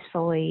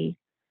 peacefully,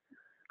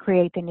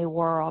 create the new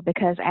world.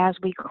 Because as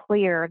we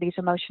clear these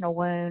emotional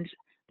wounds,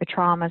 the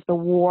traumas, the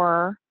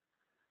war,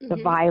 the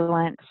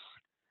violence,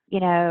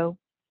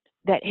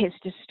 that has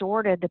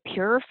distorted the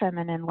pure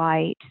feminine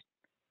light,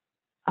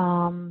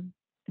 then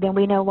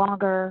we no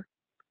longer,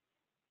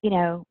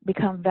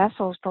 become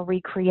vessels for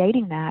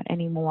recreating that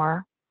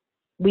anymore.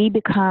 We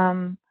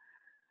become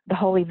the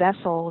holy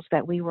vessels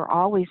that we were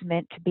always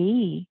meant to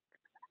be,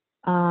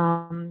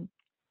 of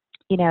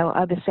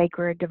the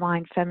sacred,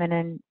 divine,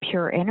 feminine,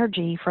 pure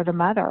energy for the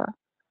mother.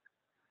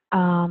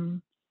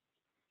 And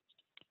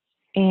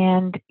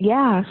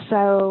yeah,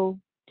 so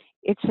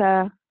it's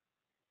a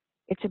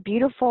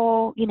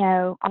beautiful,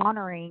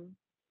 honoring,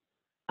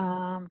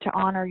 to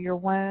honor your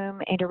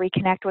womb and to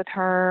reconnect with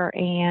her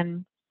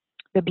and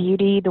the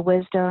beauty, the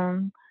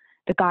wisdom,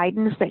 the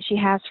guidance that she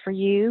has for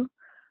you.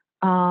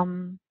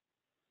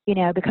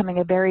 Becoming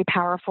a very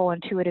powerful,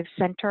 intuitive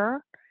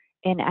center,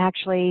 and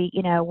actually,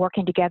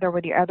 working together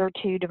with your other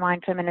two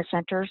divine feminine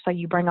centers, so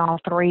you bring all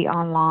three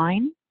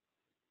online.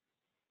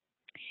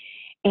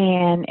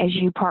 And as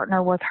you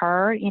partner with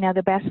her,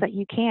 the best that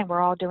you can.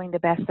 We're all doing the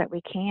best that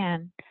we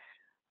can.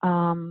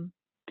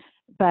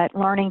 But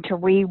learning to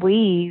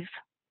reweave,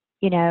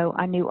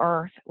 a new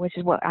earth, which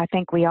is what I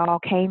think we all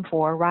came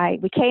for,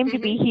 right? We came to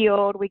be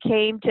healed. We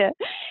came to,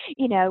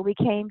 we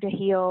came to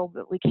heal,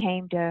 but we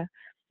came to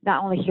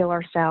not only heal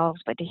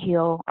ourselves, but to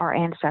heal our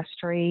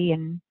ancestry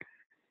and,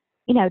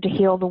 to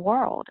heal the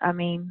world. I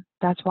mean,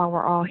 that's why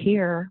we're all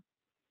here.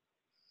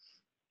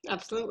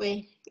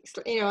 Absolutely.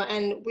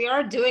 And we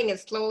are doing it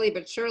slowly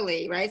but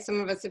surely, right? Some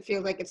of us, it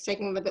feels like it's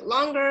taking a little bit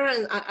longer,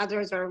 and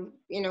others are,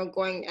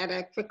 going at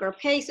a quicker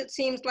pace, it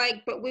seems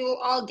like, but we will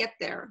all get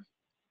there.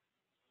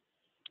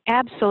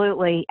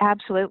 Absolutely.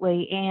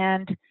 Absolutely.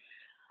 And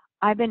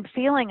I've been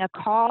feeling a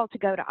call to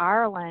go to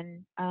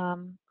Ireland.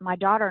 My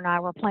daughter and I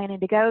were planning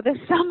to go this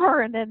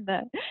summer, and then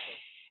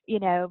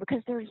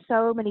because there's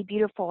so many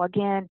beautiful,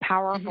 again,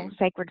 powerful,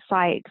 sacred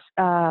sites.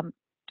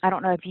 I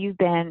don't know if you've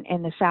been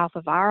in the south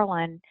of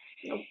Ireland.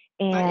 Nope,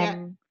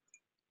 and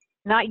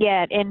not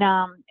yet. And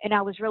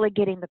I was really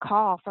getting the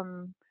call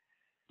from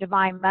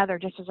Divine Mother,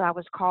 just as I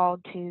was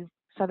called to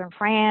southern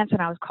France,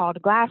 and I was called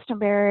to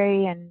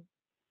Glastonbury, and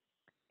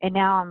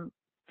now I'm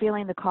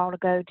feeling the call to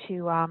go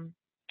to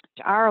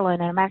to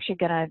Ireland, and I'm actually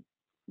going to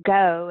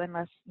go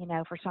unless,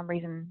 for some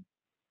reason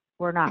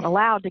we're not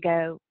allowed to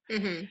go.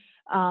 Mm-hmm.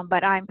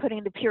 But I'm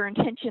putting the pure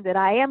intention that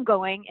I am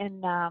going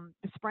in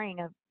the spring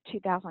of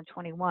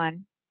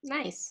 2021.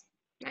 Nice.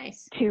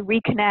 To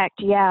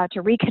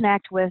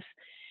reconnect with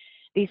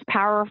this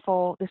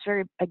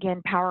very,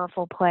 again,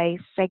 powerful place,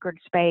 sacred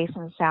space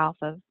in the south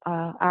of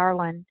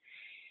Ireland.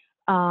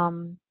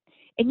 And,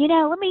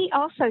 let me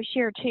also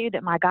share, too,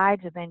 that my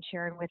guides have been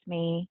sharing with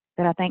me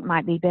that I think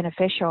might be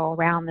beneficial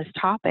around this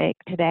topic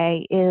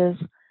today is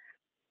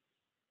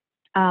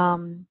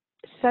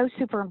so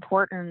super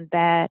important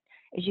that,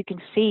 as you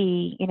can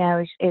see,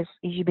 as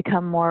you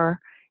become more,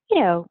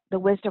 the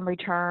wisdom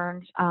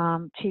returns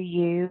to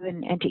you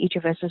and to each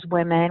of us as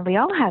women. We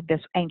all have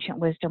this ancient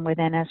wisdom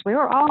within us. We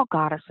are all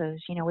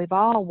goddesses. We've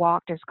all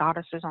walked as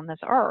goddesses on this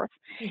earth.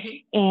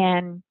 Mm-hmm.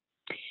 And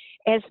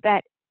as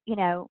that,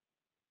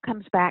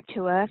 comes back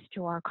to us,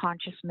 to our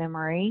conscious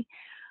memory,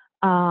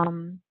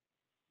 and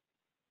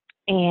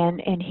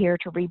here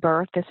to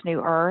rebirth this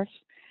new earth,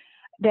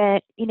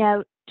 that,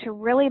 to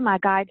really, my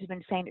guides have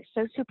been saying it's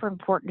so super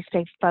important to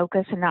stay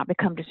focused and not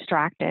become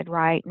distracted,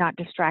 right? Not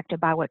distracted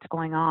by what's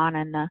going on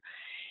and the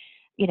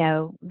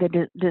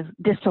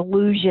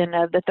disillusion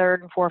of the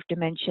third and fourth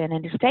dimension,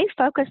 and to stay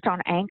focused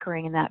on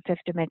anchoring in that fifth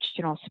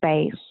dimensional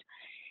space,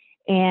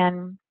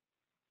 and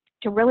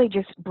to really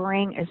just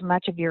bring as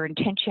much of your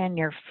intention,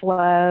 your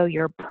flow,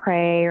 your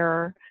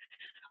prayer.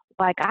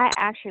 Like, I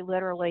actually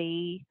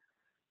literally,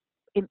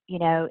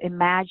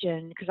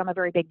 imagine, because I'm a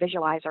very big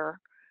visualizer,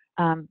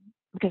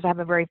 because I have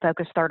a very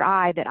focused third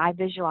eye, that I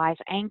visualize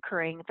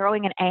anchoring,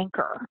 throwing an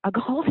anchor, a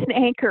golden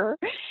anchor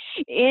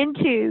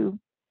into,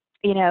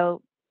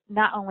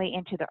 not only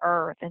into the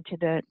earth, into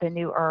the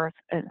new earth,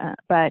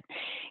 but,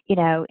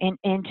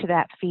 into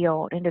that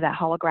field, into that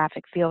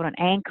holographic field, and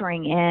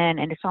anchoring in.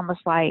 And it's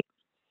almost like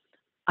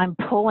I'm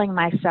pulling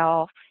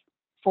myself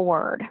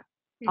forward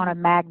on a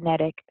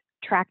magnetic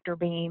tractor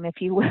beam, if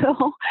you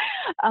will,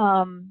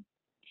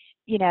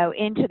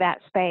 into that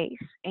space.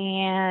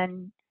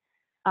 And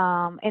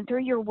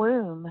through your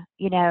womb,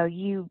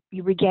 you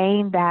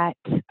regain that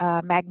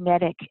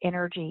magnetic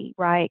energy,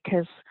 right?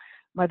 Because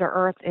Mother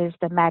Earth is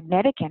the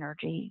magnetic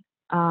energy,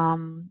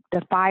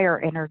 the fire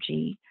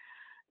energy,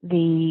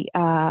 the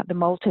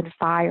molten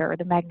fire,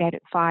 the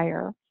magnetic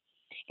fire.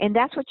 And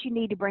that's what you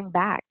need to bring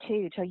back,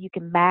 too, so you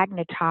can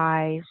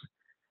magnetize,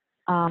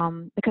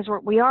 because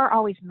we are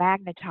always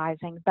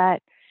magnetizing,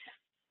 but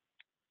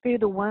through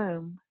the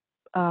womb,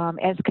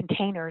 as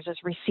containers, as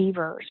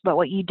receivers. But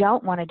what you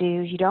don't want to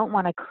do is you don't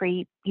want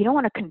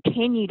to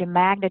continue to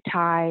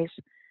magnetize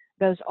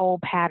those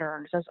old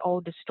patterns, those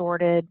old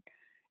distorted,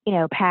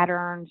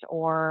 patterns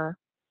or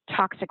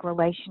toxic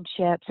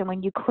relationships. And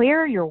when you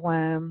clear your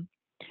womb,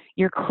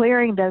 you're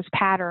clearing those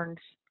patterns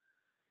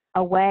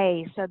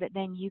away, so that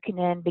then you can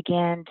then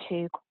begin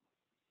to,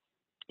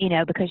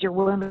 because your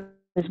womb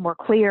is more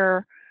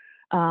clear,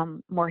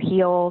 more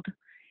healed,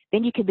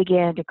 then you can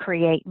begin to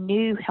create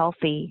new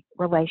healthy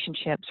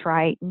relationships,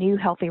 right? New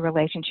healthy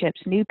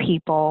relationships, new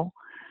people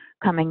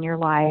come in your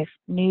life,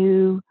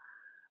 new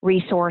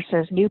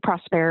resources, new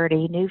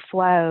prosperity, new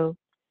flow.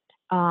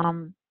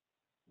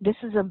 This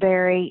is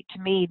to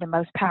me, the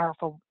most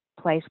powerful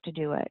place to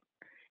do it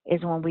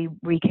is when we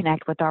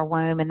reconnect with our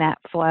womb and that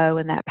flow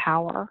and that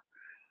power.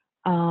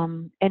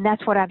 And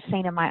that's what I've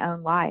seen in my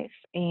own life.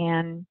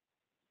 And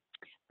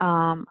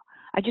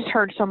I just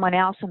heard someone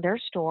else in their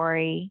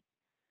story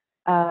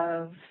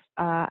of,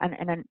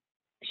 and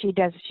she's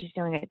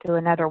doing it through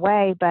another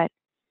way, but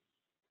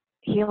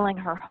healing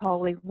her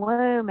holy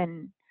womb.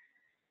 And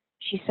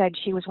she said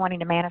she was wanting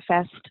to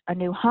manifest a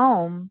new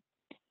home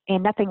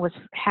and nothing was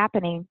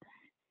happening.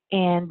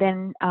 And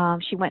then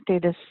she went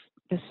through this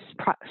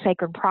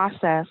sacred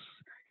process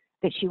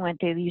that she went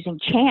through using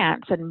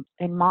chants and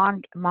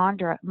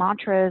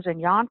mantras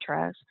and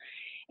yantras.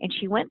 And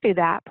she went through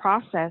that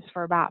process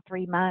for about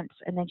 3 months,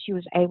 and then she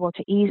was able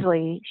to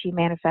she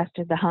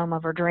manifested the home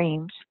of her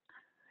dreams.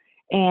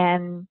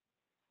 And,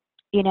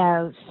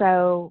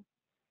 so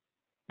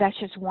that's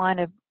just one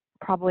of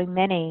probably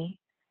many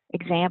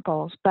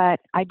examples.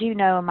 But I do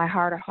know in my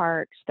heart of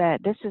hearts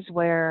that this is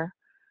where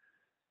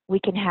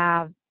we can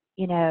have,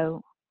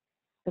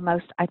 the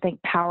most, I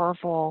think,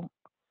 powerful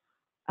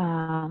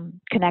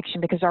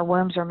connection, because our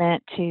wombs are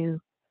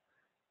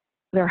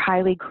they're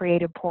highly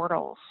creative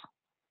portals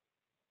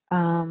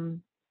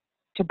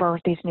to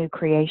birth these new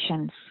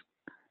creations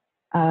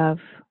of,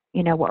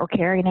 what we're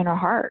carrying in our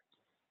heart,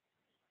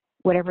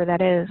 whatever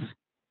that is.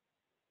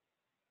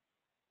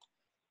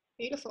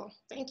 Beautiful.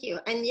 Thank you.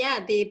 And yeah,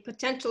 the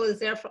potential is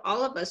there for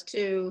all of us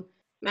to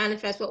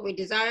manifest what we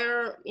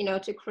desire,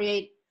 to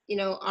create,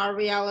 our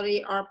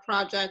reality, our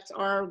projects,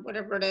 or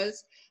whatever it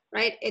is,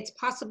 right? It's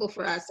possible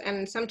for us.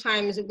 And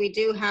sometimes we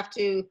do have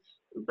to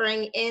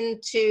bring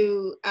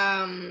into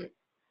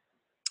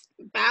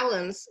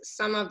balance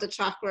some of the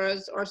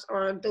chakras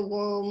or the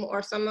womb,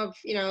 or some of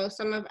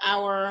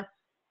our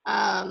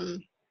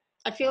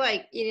I feel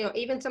like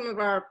even some of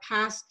our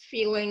past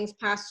feelings,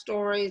 past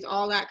stories,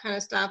 all that kind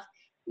of stuff,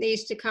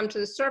 needs to come to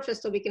the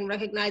surface so we can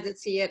recognize it,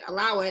 see it,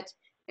 allow it,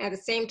 and at the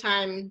same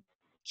time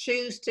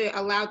choose to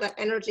allow that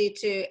energy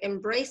to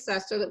embrace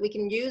us so that we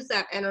can use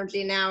that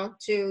energy now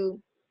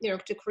to,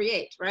 to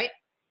create, right?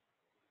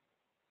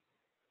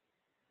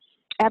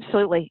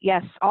 Absolutely.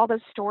 Yes. All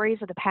those stories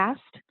of the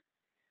past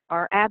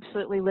are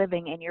absolutely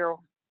living in your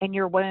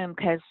womb,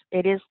 because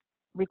it is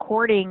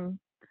recording,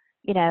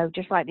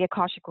 just like the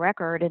Akashic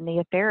record and the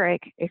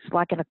etheric. It's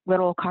like a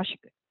little Akashic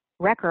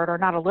record, or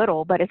not a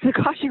little, but it's a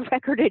Akashic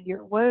record in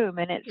your womb,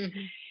 and it's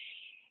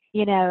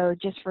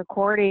just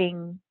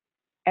recording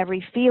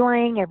every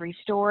feeling, every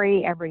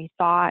story, every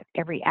thought,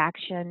 every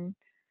action,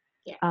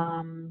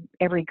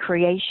 every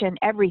creation,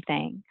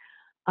 everything.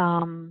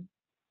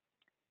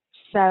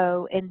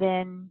 So, and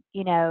then,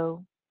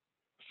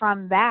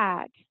 from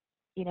that,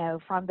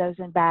 from those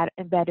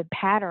embedded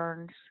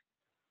patterns,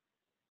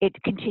 it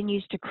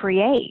continues to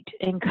create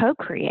and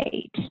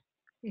co-create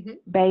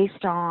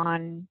based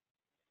on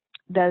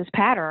those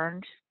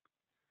patterns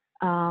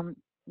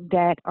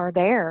that are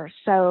there.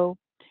 So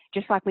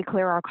just like we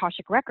clear our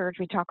Akashic records,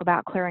 we talk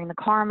about clearing the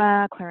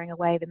karma, clearing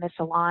away the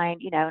misaligned,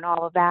 and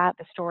all of that,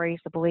 the stories,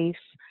 the beliefs,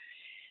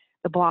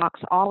 the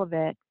blocks, all of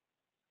it.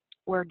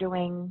 We're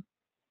doing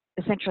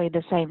essentially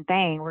the same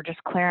thing. We're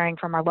just clearing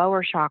from our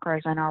lower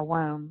chakras in our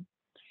womb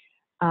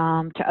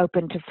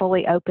to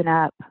fully open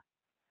up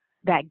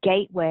that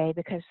gateway,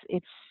 because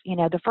it's,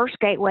 the first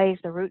gateway is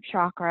the root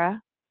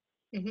chakra,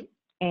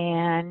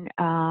 and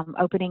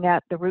opening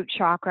up the root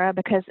chakra,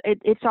 because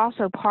it's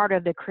also part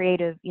of the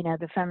creative,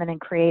 the feminine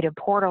creative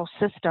portal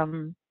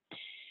system.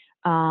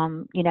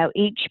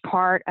 Each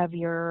part of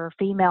your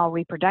female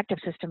reproductive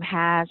system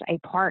has a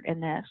part in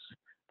this,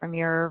 from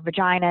your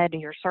vagina to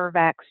your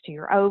cervix to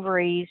your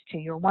ovaries to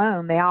your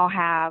womb. They're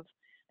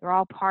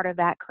all part of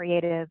that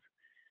creative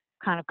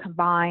kind of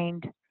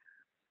combined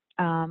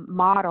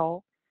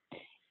model.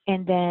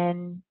 And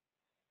then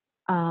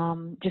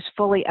just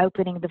fully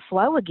opening the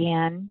flow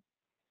again,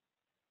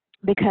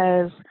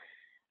 because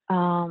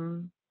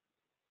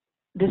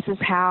this is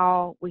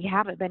how we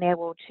haven't been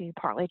able to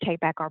partly take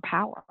back our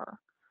power.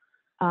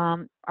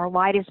 Our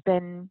light has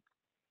been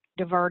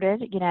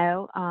diverted, as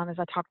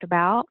I talked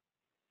about,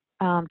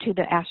 to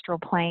the astral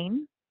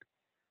plane.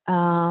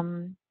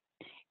 And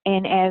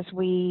as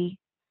we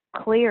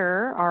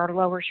clear our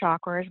lower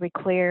chakras, we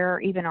clear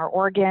even our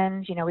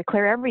organs, we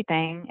clear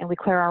everything, and we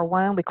clear our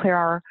womb, we clear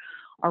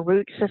our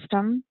root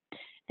system,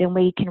 then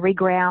we can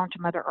reground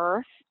to Mother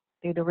Earth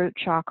through the root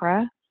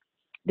chakra.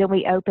 Then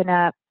we open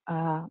up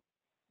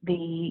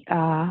the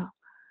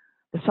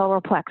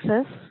solar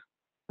plexus.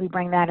 We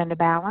bring that into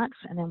balance,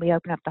 and then we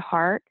open up the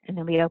heart, and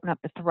then we open up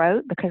the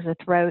throat, because the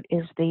throat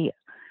is the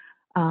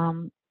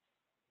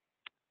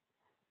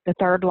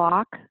third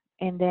lock,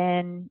 and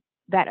then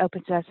that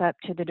opens us up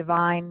to the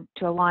divine,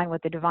 to align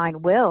with the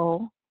divine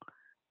will.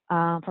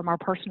 From our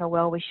personal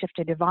will, we shift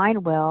to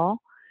divine will,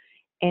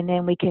 and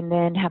then we can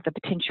then have the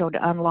potential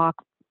to unlock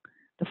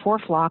the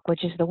fourth lock,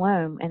 which is the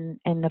womb,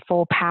 and the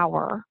full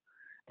power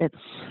that's,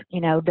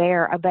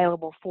 there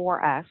available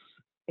for us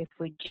if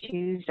we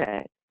choose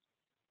it.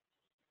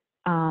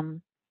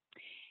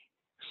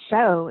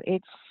 So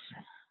it's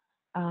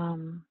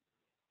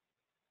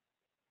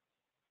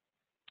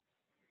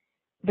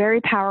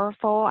very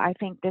powerful. I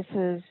think this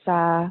is,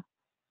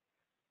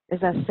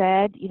 as I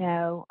said,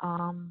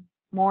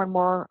 more and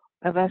more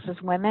of us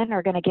as women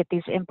are going to get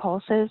these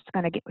impulses,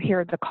 going to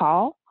hear the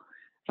call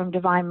from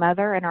Divine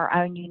Mother in our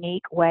own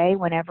unique way,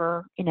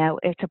 whenever,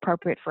 it's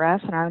appropriate for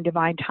us, in our own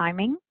divine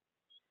timing,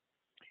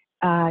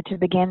 to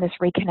begin this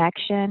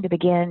reconnection, to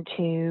begin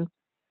to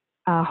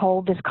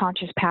hold this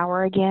conscious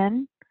power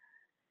again.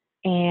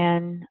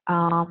 And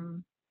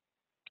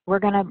we're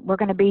gonna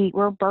be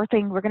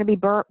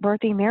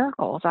birthing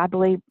miracles. I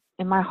believe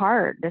in my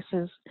heart. This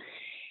is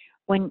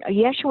when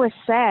Yeshua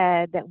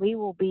said that we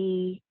will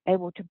be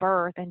able to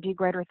birth and do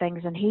greater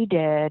things than he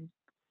did.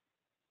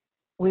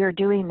 We are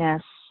doing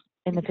this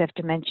in the fifth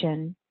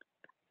dimension,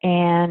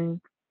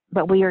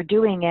 but we are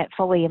doing it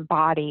fully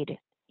embodied,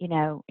 in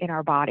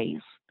our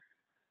bodies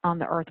on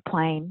the earth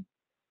plane.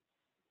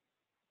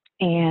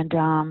 And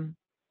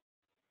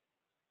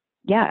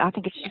I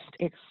think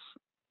it's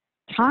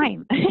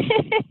time.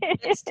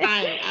 It's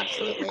time,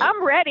 absolutely.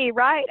 I'm ready,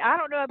 right? I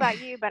don't know about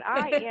you, but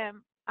I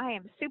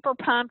am super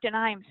pumped, and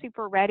I am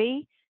super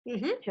ready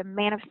to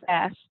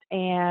manifest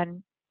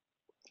and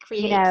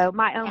create.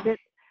 My own business.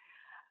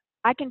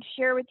 I can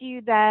share with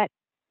you that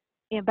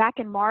back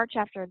in March,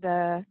 after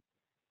the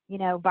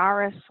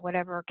virus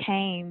whatever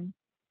came,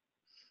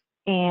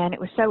 and it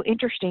was so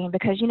interesting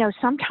because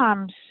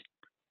sometimes,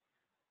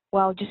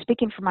 well, just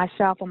speaking for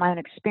myself on my own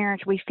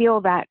experience, we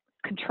feel that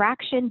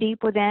contraction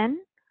deep within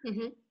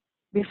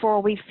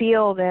before we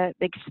feel the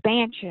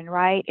expansion,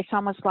 right? It's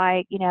almost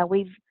like,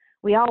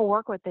 we all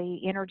work with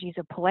the energies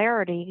of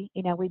polarity.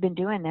 We've been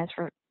doing this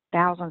for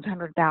thousands,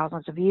 hundreds,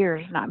 thousands of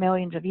years, not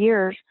millions of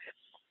years.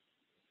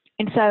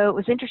 And so it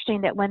was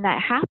interesting that when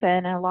that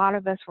happened, and a lot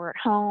of us were at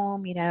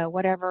home,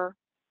 whatever,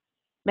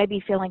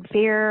 maybe feeling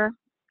fear,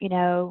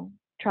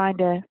 trying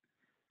to,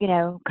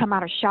 come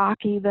out of shock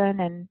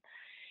even.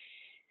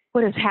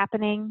 what is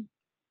happening.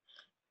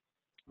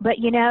 But,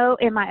 you know,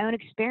 in my own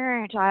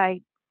experience,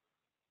 I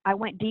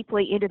went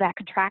deeply into that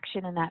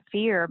contraction and that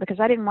fear because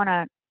I didn't want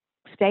to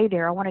stay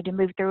there. I wanted to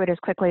move through it as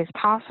quickly as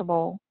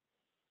possible.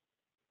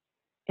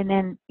 And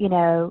then, you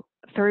know,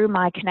 through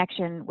my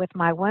connection with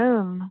my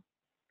womb,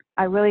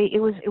 it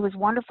was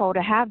wonderful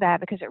to have that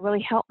because it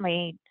really helped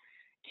me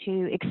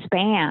to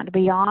expand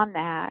beyond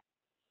that.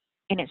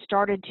 And it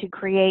started to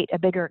create a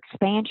bigger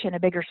expansion, a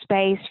bigger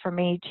space for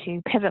me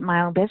to pivot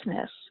my own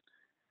business,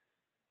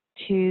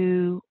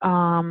 to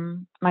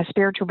my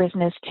spiritual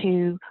business,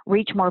 to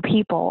reach more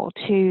people,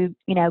 to,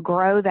 you know,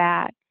 grow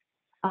that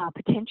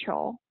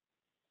potential.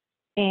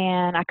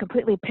 And I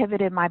completely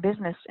pivoted my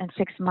business in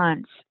 6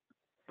 months,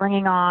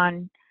 bringing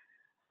on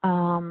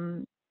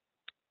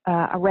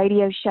a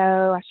radio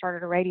show. I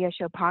started a radio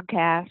show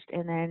podcast,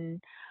 and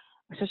then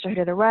Sisterhood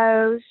of the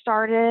Rose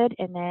started,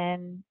 and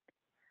then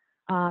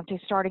to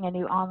starting a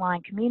new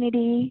online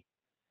community.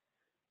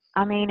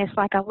 I mean, it's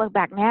like I look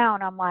back now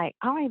and I'm like,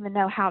 I don't even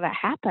know how that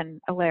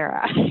happened,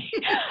 Alara.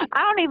 I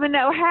don't even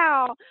know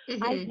how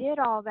I did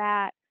all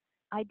that.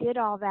 I did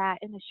all that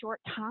in a short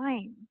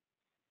time.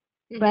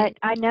 But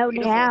I know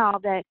now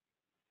that,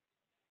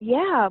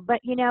 yeah,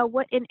 but you know,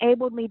 what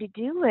enabled me to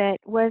do it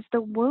was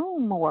the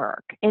womb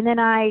work. And then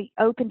I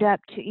opened up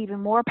to even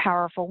more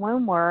powerful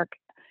womb work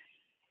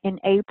in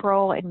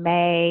April and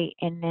May,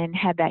 and then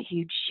had that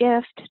huge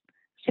shift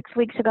 6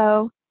 weeks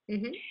ago.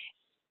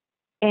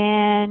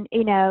 And,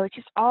 you know, it's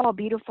just all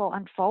beautiful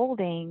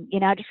unfolding. You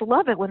know, I just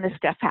love it when this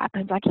stuff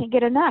happens. I can't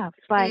get enough.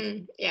 It's like,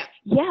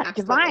 absolutely.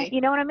 divine,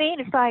 you know what I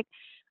mean? It's like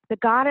the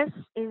goddess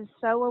is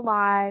so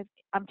alive.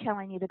 I'm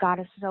telling you, the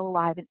goddess is so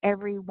alive in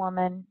every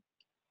woman,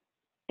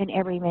 in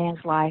every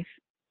man's life.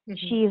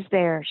 She is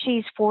there.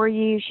 She's for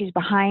you. She's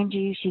behind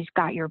you. She's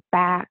got your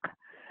back.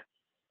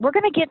 We're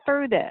going to get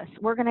through this.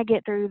 We're going to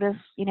get through this,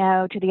 you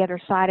know, to the other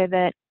side of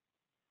it.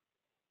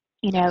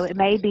 You know, it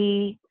may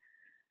be,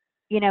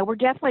 you know, we're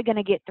definitely going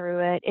to get through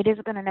it. It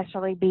isn't going to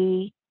necessarily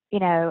be, you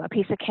know, a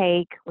piece of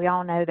cake. We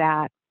all know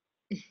that.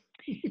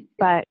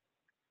 But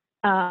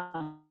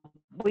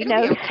we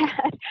know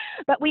that.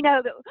 But we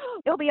know that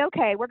it'll be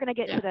okay. We're going to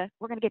get to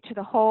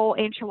the whole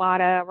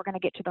enchilada. We're going to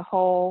get to the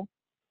whole,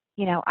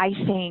 you know,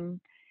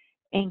 icing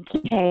and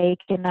cake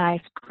and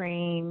ice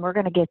cream. We're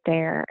going to get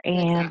there.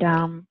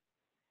 And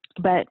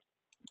but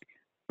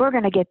we're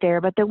going to get there.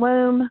 But the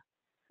womb,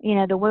 you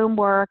know, the womb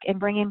work and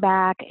bringing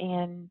back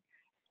and,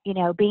 you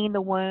know, being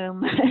the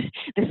womb,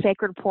 the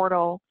sacred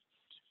portal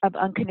of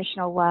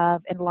unconditional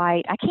love and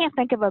light. I can't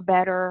think of a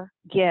better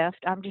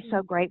gift. I'm just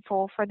so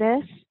grateful for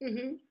this.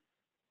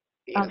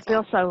 I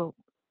feel so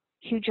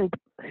hugely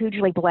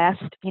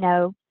blessed, you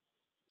know.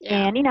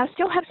 And, you know, I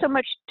still have so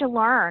much to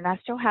learn. I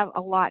still have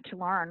a lot to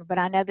learn, but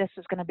I know this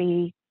is going to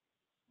be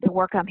the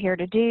work I'm here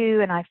to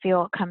do, and I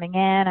feel it coming in,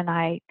 and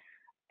I,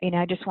 you know,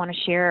 I just want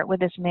to share it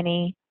with as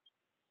many,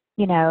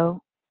 you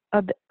know,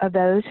 of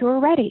those who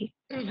are ready.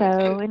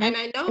 So, and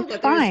I know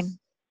that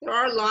there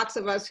are lots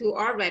of us who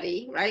are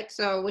ready, right?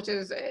 So, which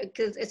is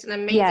because it's an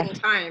amazing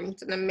time.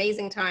 It's an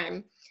amazing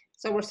time.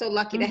 So we're so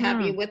lucky to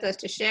have you with us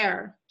to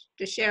share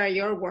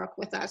your work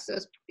with us. So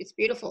it's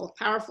beautiful,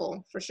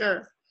 powerful for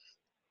sure.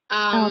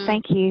 Oh,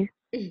 thank you.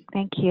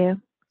 Thank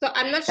you. So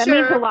I'm not sure. That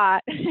means a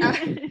lot.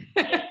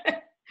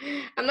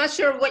 I'm not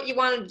sure what you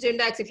wanted to do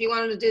next. If you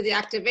wanted to do the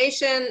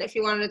activation, if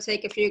you wanted to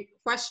take a few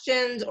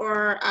questions,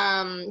 or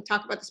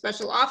talk about the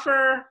special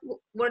offer,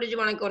 where did you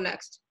want to go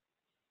next?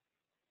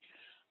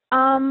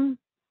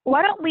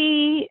 Why don't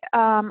we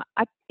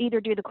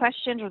either do the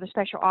questions or the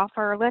special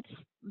offer? Let's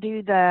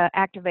do the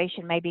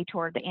activation maybe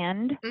toward the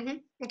end.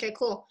 Okay,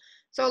 cool.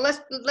 So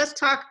let's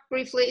talk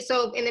briefly.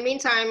 So in the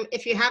meantime,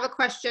 if you have a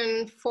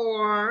question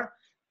for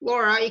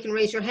Laura, you can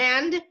raise your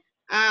hand.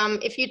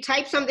 If you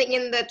type something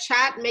in the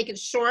chat, make it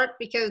short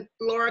because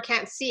Laura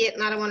can't see it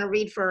and I don't want to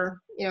read for,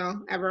 you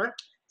know, ever.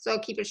 So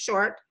keep it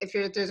short if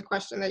there's a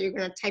question that you're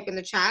going to type in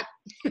the chat.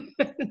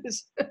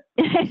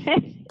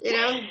 You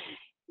know,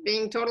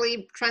 being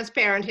totally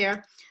transparent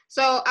here.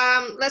 So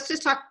let's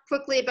just talk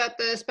quickly about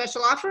the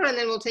special offer, and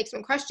then we'll take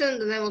some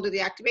questions, and then we'll do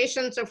the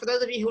activation. So for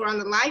those of you who are on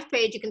the live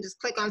page, you can just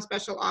click on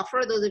special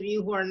offer. Those of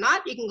you who are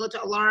not, you can go to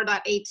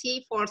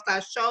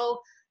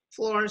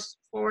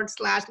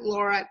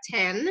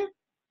alara.at/show/Laura10.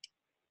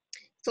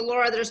 So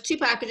Laura, there's two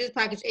packages,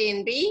 package A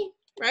and B,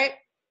 right?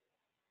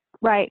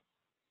 Right.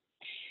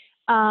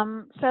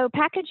 So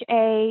package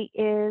A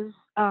is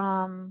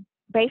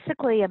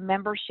basically a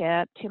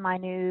membership to my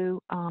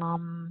new,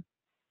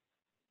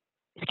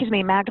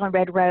 Magdalene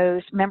Red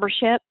Rose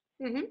membership.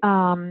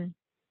 And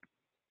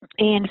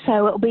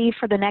so it'll be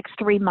for the next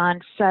 3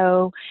 months.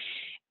 So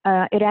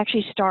it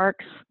actually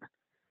starts,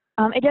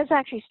 it does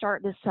actually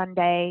start this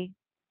Sunday.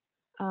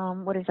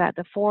 What is that,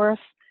 the 4th?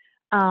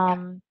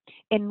 And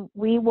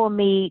we will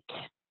meet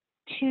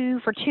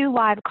for two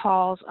live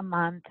calls a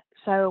month.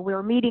 So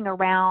we're meeting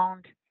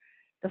around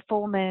the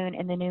full moon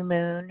and the new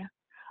moon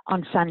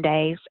on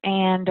Sundays.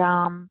 And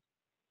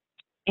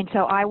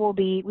so we will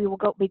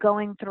be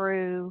going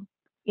through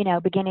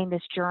beginning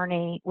this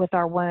journey with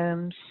our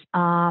wombs,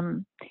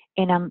 and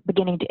I'm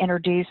beginning to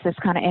introduce this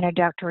kind of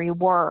introductory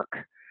work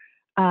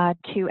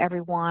to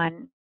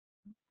everyone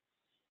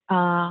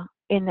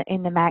in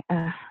the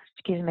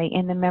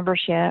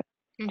membership.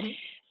 Mm-hmm.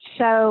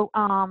 So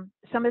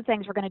some of the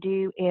things we're going to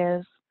do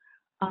is,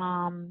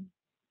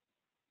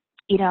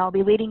 I'll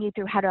be leading you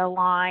through how to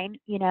align,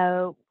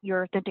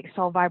 your authentic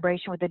soul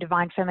vibration with the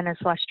divine feminine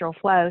celestial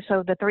flow.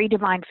 So the 3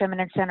 divine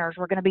feminine centers,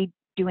 we're going to be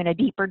doing a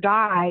deeper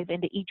dive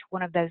into each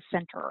one of those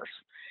centers,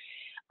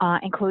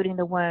 including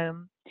the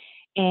womb.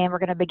 And we're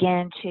going to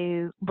begin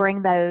to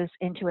bring those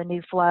into a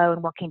new flow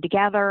and working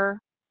together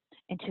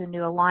into a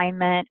new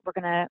alignment.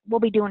 We'll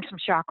be doing some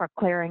chakra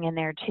clearing in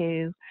there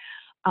too.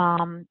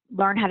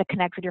 Learn how to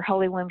connect with your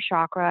holy womb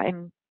chakra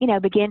and,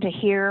 begin to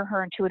hear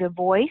her intuitive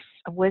voice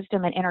of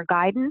wisdom and inner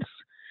guidance.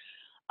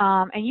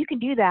 And you can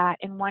do that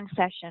in one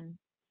session.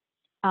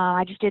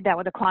 I just did that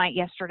with a client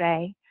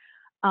yesterday.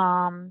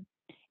 And,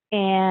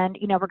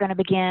 we're going to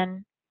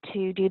begin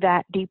to do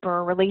that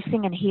deeper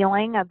releasing and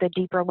healing of the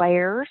deeper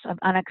layers of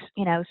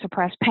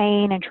suppressed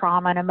pain and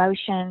trauma and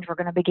emotions. We're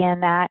going to begin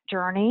that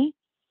journey.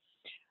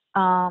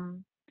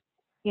 We're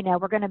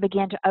going to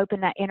begin to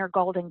open that inner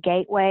golden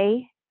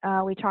gateway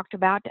we talked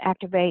about to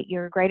activate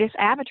your greatest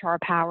avatar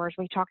powers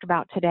we talked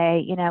about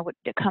today,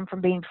 to come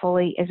from being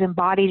fully as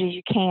embodied as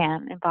you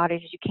can.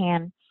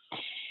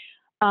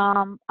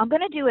 I'm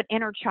going to do an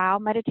inner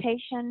child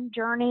meditation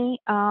journey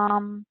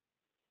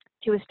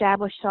to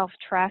establish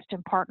self-trust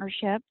and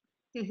partnership.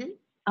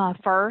 Mm-hmm.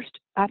 First,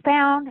 I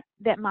found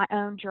that my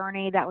own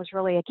journey, that was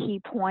really a key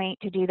point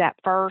to do that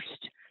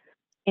first.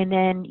 And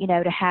then,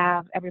 to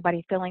have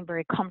everybody feeling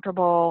very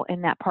comfortable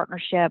in that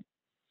partnership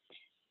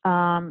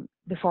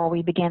before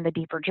we begin the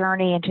deeper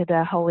journey into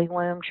the holy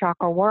womb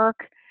chakra work.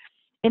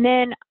 And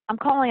then I'm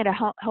calling it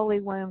a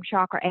holy womb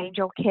chakra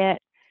angel kit.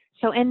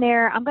 So in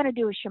there, I'm going to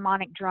do a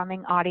shamanic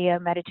drumming audio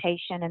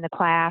meditation in the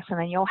class, and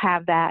then you'll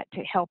have that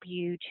to help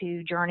you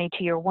to journey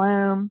to your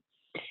womb,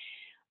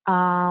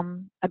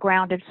 a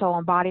grounded soul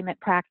embodiment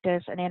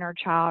practice, an inner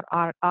child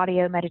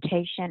audio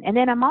meditation. And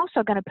then I'm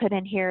also going to put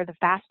in here the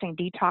fasting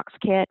detox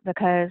kit,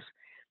 because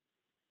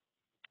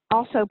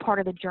also part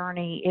of the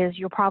journey is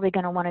you're probably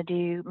going to want to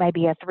do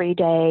maybe a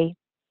 3-day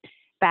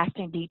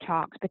fasting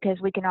detox, because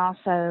we can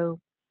also,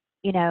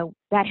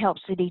 that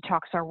helps to detox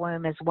our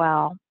womb as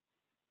well.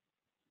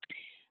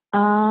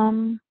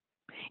 And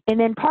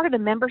then part of the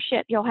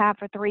membership you'll have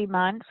for 3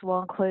 months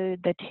will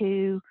include the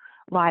 2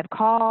 live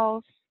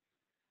calls,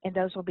 and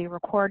those will be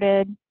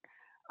recorded.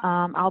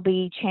 I'll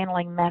be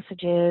channeling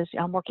messages.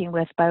 I'm working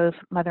with both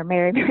Mother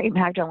Mary, Mary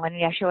Magdalene,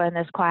 and Yeshua in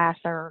this class.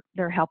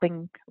 They're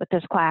helping with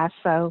this class,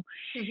 so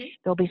Mm-hmm.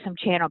 there'll be some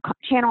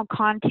channel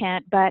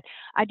content. But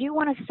I do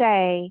want to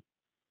say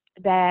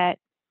that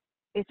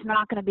it's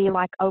not going to be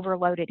like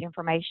overloaded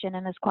information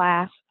in this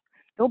class.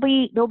 There'll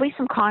be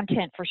some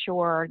content for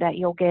sure that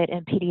you'll get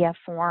in PDF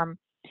form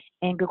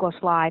and Google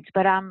Slides.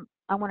 But I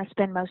want to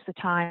spend most of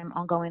the time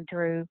on going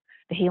through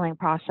the healing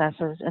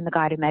processes and the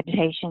guided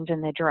meditations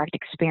and the direct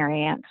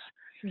experience.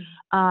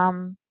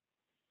 Mm-hmm.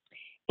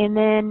 And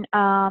then,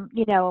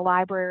 a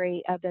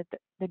library of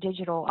the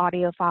digital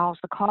audio files,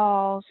 the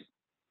calls,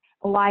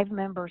 live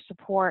member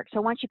support.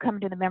 So once you come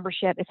to the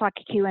membership, it's like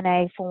a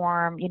Q&A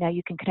form.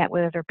 You can connect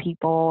with other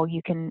people.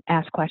 You can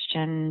ask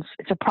questions.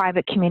 It's a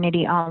private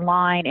community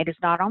online. It is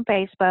not on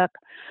Facebook.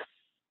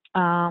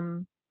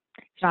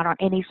 It's not on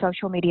any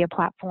social media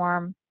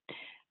platform.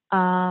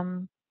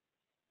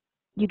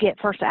 You get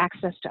first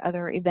access to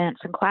other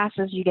events and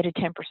classes. You get a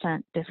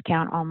 10%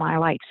 discount on my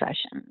light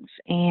sessions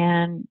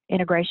and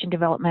integration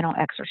developmental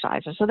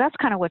exercises. So that's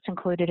kind of what's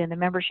included in the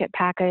membership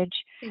package.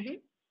 Mm-hmm.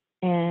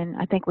 And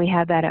I think we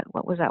have that at,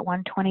 what was that,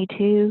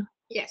 122?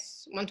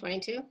 Yes,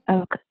 122.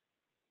 Okay.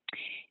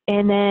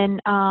 And then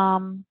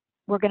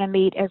we're going to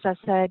meet, as I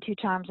said, 2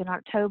 times in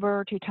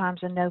October, 2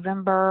 times in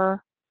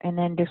November, and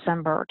then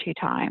December 2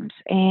 times,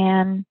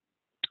 and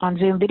on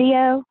Zoom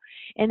video.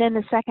 And then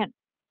the second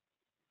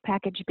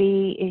package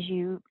B is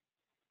you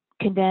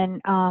can then,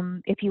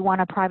 if you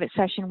want a private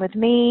session with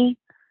me,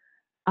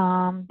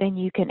 then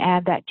you can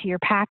add that to your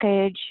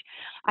package.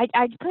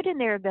 I put in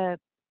there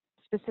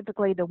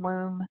specifically the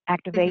womb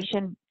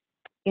activation,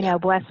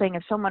 blessing.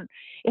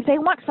 If they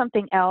want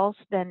something else,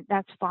 then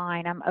that's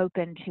fine. I'm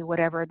open to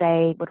whatever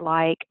they would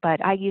like. But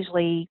I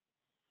usually,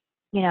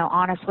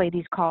 honestly,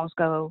 these calls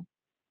go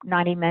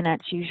 90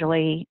 minutes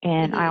usually,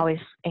 and I always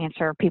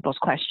answer people's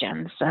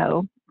questions.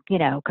 So,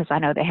 because I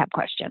know they have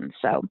questions.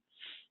 So.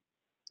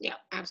 Yeah,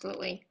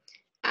 absolutely.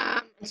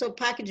 So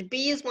package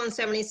B is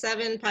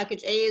 177,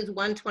 package A is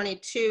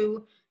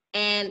 122.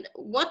 And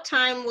what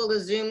time will the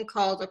Zoom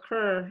calls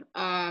occur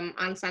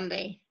on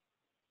Sunday?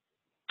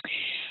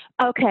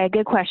 Okay,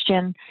 good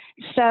question.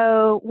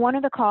 So one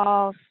of the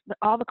calls,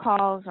 all the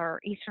calls are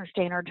Eastern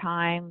Standard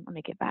Time. Let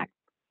me get back.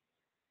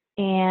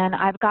 And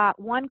I've got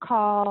one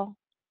call.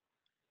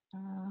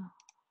 Let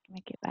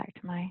me get back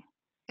to my.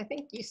 I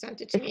think you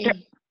sent it to me.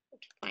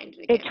 Find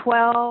it again. It's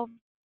 12.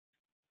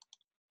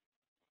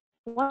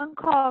 One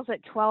call's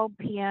at 12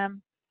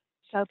 p.m.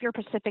 So if you're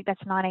Pacific,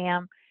 that's 9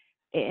 a.m.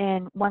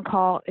 and one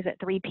call is at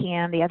 3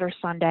 p.m. the other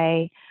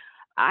Sunday.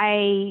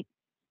 I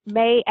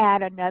may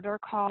add another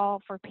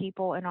call for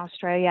people in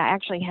Australia. I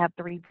actually have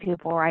 3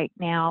 people right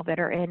now that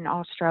are in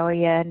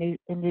Australia, in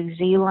New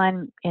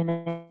Zealand, and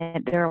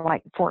they're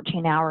like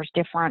 14 hours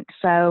different.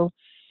 So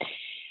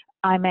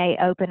I may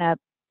open up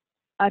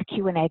a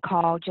Q&A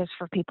call just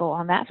for people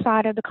on that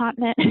side of the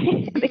continent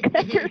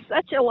because there's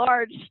such a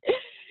large,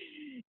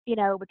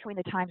 between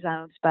the time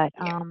zones. But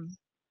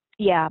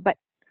but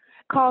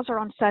calls are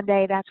on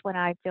Sunday. That's when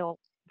I felt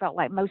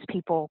like most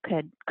people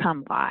could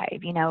come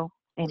live,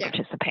 and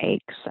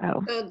participate.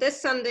 So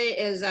this Sunday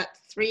is at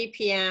 3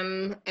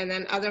 p.m. and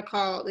then other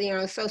call,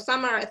 so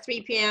some are at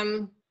 3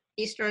 p.m.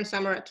 Eastern,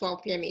 some are at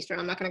 12 p.m. Eastern.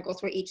 I'm not going to go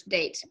through each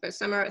date, but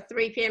some are at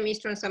 3 p.m.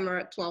 Eastern, some are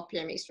at 12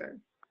 p.m. Eastern.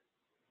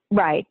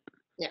 Right.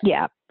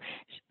 Yeah.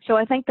 So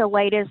I think the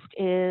latest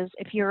is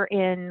if you're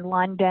in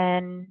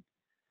London,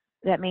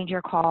 that means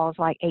your call is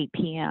like 8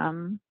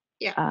 p.m.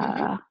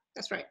 Yeah.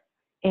 That's right.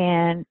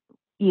 And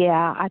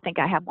I think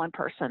I have one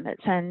person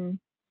that's in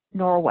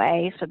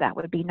Norway, so that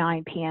would be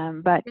 9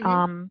 p.m. But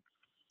Awesome.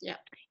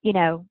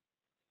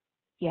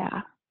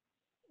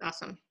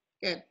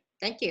 Good.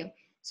 Thank you.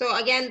 So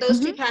again,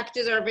 those two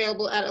packages are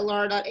available at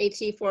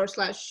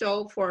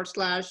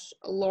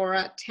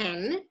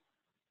Alara.at/show/Laura10.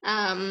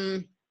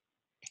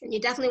 And you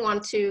definitely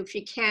want to, if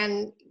you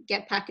can,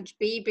 get package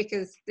B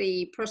because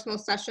the personal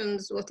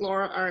sessions with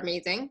Laura are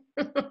amazing.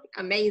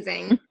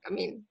 Amazing. I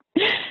mean,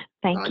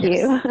 thank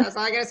you. That's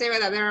all I gotta say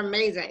about that. They're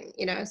amazing,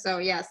 so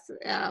yes,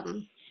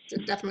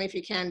 definitely if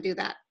you can do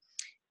that.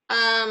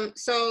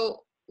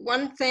 So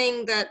one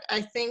thing that I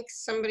think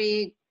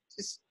somebody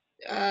just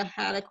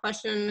had a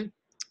question,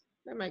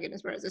 oh my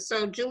goodness, where is this?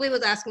 So Julie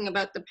was asking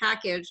about the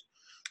package,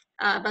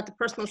 about the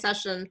personal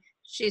session.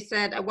 She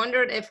said, I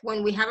wondered if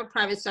when we have a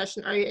private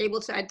session, are you able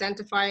to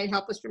identify and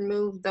help us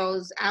remove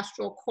those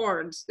astral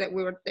cords that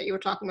you were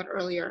talking about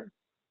earlier?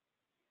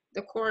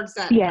 The cords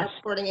that are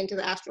porting into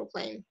the astral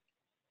plane.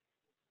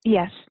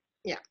 Yes.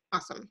 Yeah,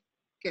 awesome.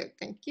 Good,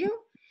 thank you.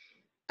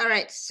 All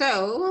right,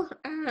 so,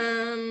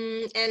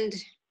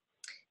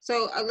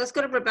 let's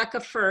go to Rebecca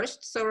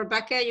first. So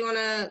Rebecca, you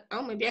wanna,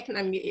 maybe I can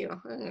unmute you.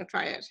 I'm gonna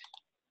try it.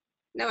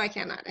 No, I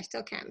cannot, I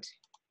still can't.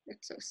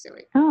 It's so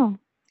silly. Oh.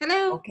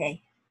 Hello.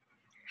 Okay.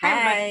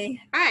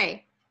 Hi.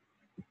 Hi.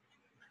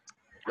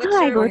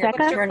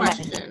 What's your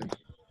question?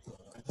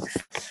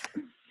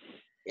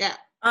 Yeah.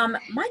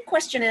 My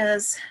question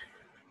is,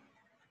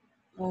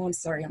 I'm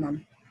sorry, I'm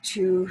on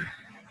two.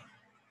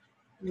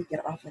 Let me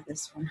get off of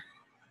this one.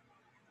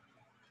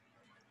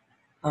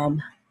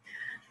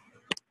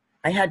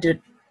 I had to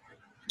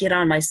get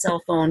on my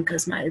cell phone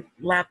because my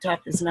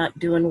laptop is not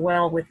doing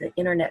well with the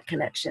internet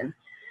connection.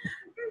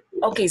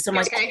 Okay, so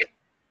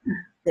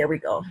there we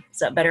go. Is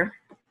that better?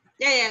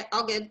 Yeah,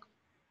 all good.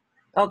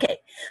 Okay,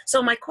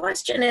 so my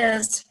question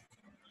is,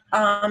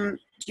 do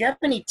you have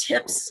any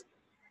tips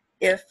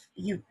if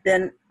you've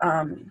been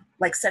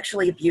like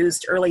sexually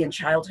abused early in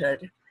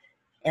childhood?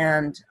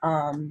 And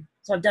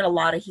so I've done a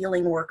lot of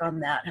healing work on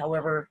that.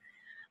 However,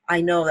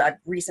 I know that I've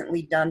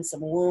recently done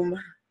some womb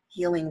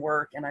healing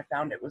work and I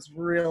found it was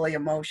really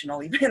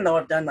emotional, even though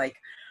I've done like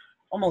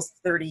almost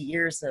 30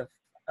 years of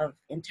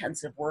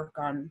intensive work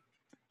on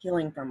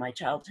healing from my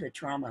childhood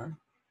trauma.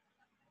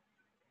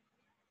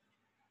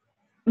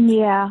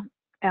 Yeah,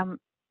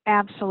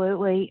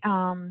 absolutely.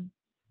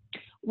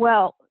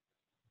 Well,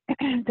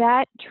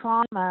 that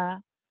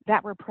trauma,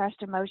 that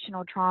repressed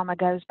emotional trauma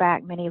goes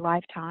back many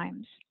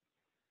lifetimes.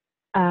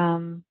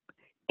 And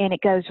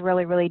it goes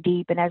really, really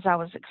deep. And as I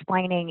was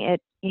explaining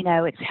it,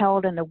 it's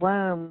held in the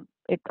womb.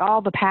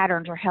 All the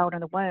patterns are held in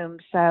the womb.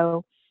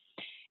 So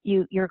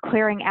you're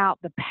clearing out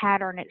the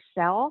pattern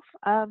itself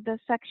of the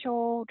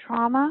sexual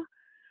trauma.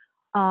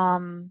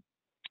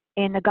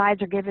 And the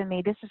guides are giving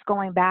me, this is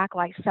going back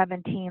like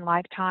 17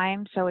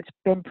 lifetimes, so it's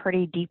been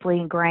pretty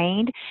deeply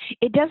ingrained.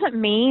 It doesn't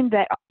mean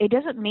at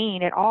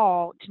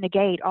all to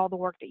negate all the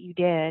work that you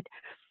did.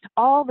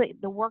 All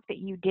the work that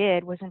you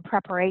did was in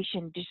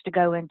preparation just to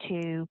go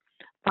into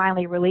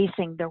finally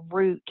releasing the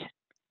root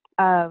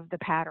of the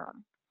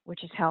pattern,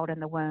 which is held in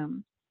the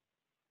womb.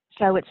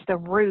 So it's the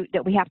root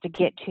that we have to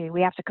get to.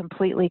 We have to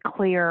completely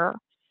clear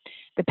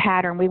the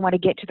pattern. We want to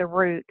get to the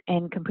root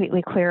and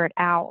completely clear it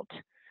out.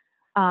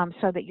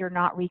 So that you're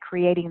not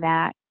recreating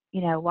that,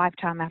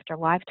 lifetime after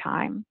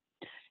lifetime.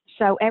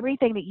 So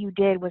everything that you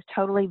did was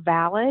totally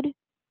valid.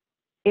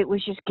 It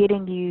was just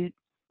getting you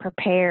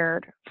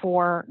prepared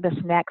for this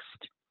next,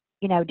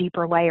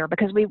 deeper layer,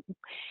 because we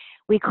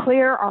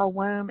clear our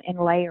womb in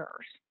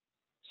layers.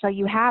 So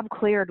you have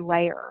cleared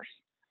layers,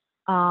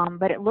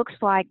 but it looks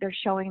like they're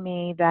showing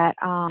me that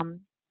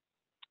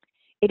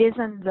it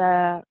isn't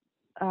the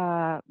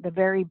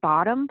very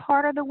bottom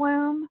part of the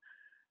womb.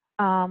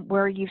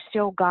 Where you've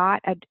still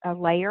got a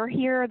layer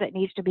here that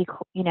needs to be,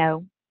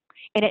 and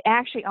it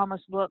actually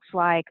almost looks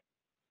like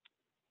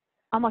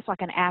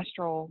an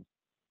astral,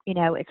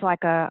 it's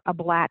like a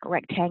black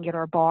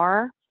rectangular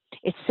bar.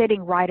 It's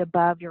sitting right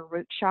above your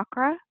root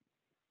chakra.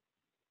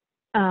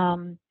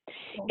 And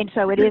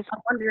so it is,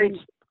 it's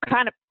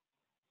kind of,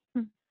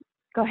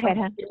 Go ahead,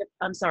 hon.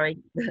 I'm sorry.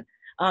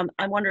 I'm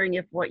wondering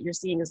if what you're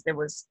seeing is there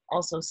was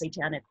also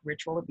satanic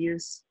ritual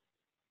abuse.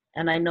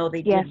 And I know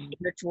they Yes. did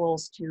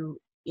rituals to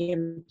Yes.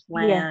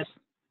 implant,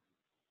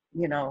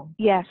 you know.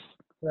 Yes.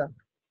 Yeah.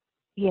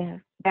 Yeah,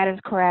 that is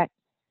correct.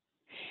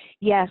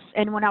 Yes.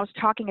 And when I was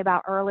talking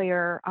about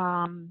earlier,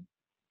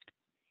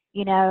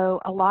 you know,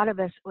 a lot of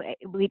us,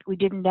 we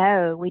didn't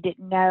know. We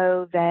didn't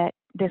know that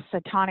this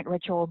satanic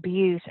ritual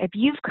abuse, if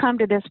you've come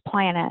to this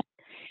planet,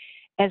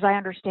 as I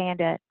understand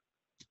it,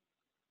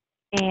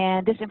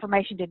 and this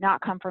information did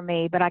not come from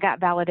me, but I got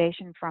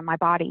validation from my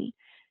body,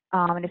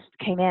 and this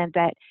came in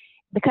that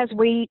because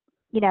we,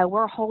 you know,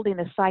 we're holding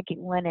the psychic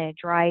lineage,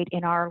 right,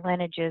 in our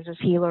lineages as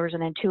healers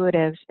and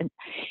intuitives. And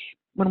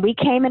when we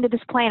came into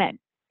this planet,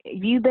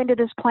 if you've been to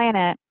this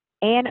planet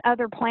and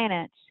other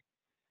planets,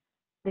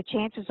 the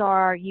chances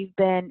are you've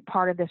been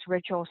part of this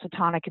ritual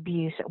satanic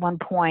abuse at one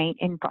point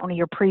in one of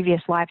your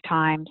previous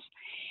lifetimes.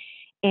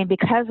 And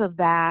because of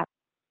that,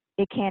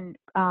 it can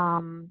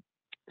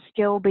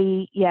still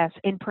be, yes,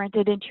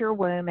 imprinted into your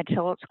womb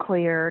until it's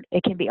cleared.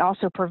 It can be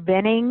also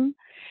preventing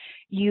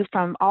you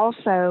from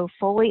also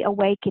fully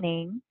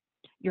awakening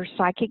your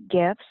psychic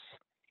gifts.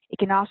 It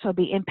can also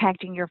be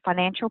impacting your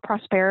financial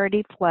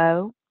prosperity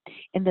flow.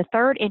 And the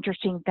third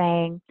interesting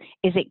thing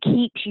is it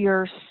keeps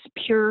your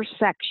pure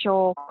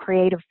sexual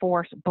creative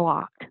force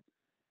blocked.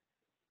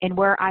 And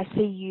where I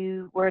see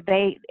you, where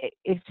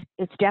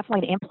it's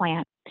definitely an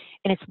implant,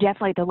 and it's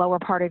definitely the lower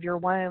part of your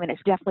womb, and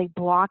it's definitely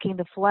blocking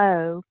the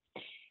flow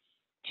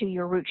to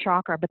your root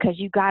chakra, because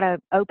you got to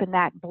open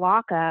that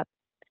block up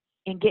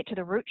and get to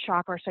the root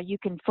chakra so you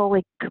can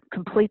fully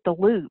complete the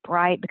loop,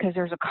 right? Because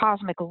there's a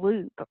cosmic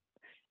loop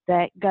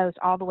that goes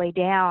all the way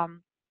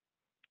down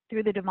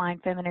through the divine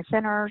feminine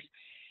centers,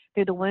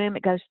 through the womb.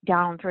 It goes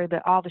down through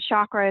all the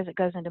chakras. It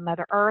goes into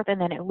Mother Earth,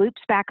 and then it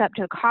loops back up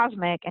to the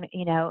cosmic. And,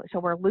 you know, so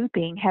we're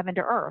looping heaven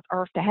to earth,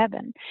 earth to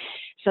heaven.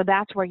 So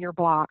that's where you're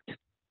blocked.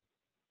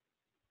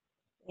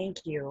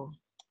 Thank you.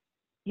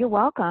 You're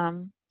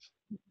welcome.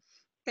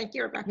 Thank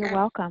you, Rebecca. You're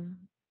welcome.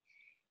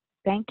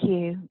 Thank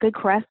you. Good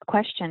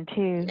question,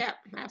 too. Yeah,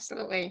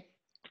 absolutely.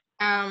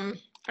 All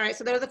right,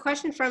 so there was a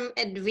question from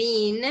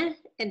Edwin.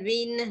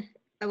 Edwin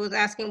was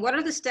asking, what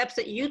are the steps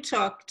that you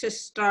took to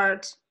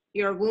start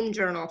your womb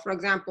journal? For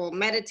example,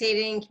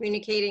 meditating,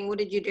 communicating, what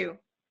did you do?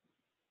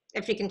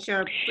 If you can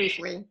share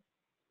briefly.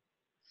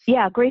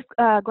 Yeah, great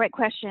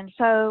question.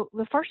 So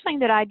the first thing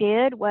that I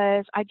did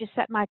was I just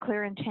set my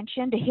clear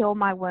intention to heal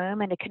my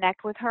womb and to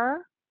connect with her.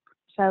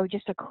 So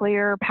just a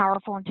clear,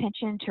 powerful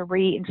intention to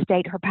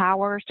reinstate her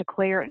powers, to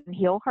clear and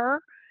heal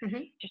her.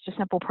 Mm-hmm. Just a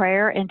simple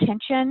prayer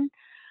intention,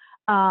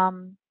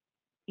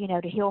 you know,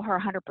 to heal her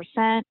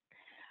 100%.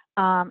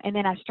 And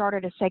then I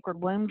started a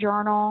sacred womb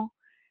journal.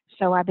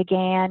 So I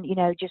began, you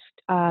know, just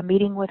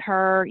meeting with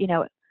her, you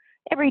know,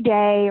 every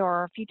day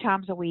or a few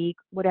times a week,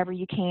 whatever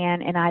you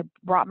can. And I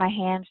brought my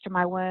hands to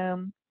my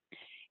womb,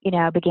 you know,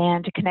 I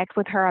began to connect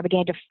with her. I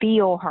began to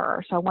feel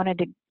her. So I wanted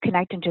to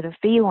connect into the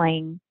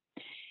feeling,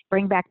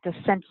 bring back the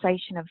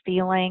sensation of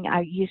feeling.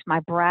 I used my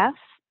breath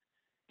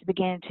to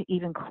begin to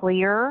even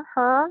clear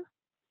her.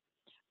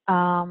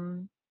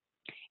 And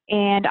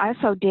I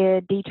also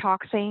did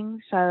detoxing.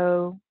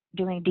 So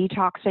doing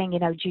detoxing, you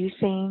know,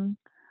 juicing.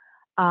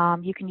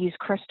 You can use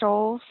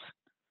crystals.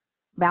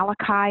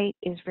 Malachite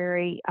is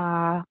very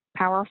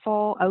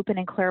powerful. Open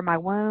and clear my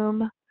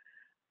womb.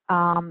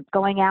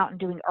 Going out and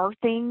doing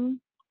earthing.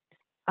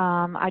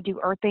 I do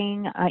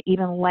earthing,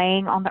 even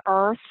laying on the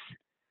earth,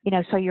 you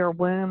know, so your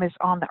womb is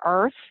on the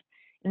earth.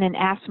 And then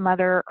ask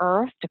Mother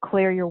Earth to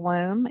clear your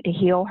womb, to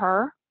heal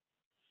her.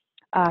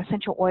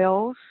 Essential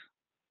oils,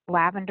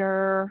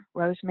 lavender,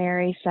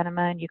 rosemary,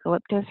 cinnamon,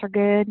 eucalyptus are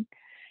good.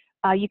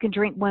 You can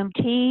drink womb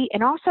tea,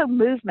 and also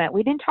movement.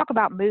 We didn't talk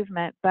about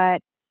movement,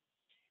 but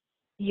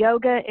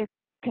yoga, it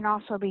can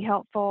also be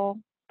helpful.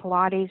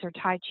 Pilates or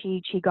Tai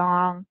Chi,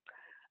 Qigong,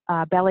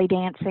 belly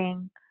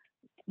dancing,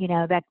 you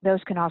know, those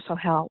can also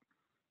help.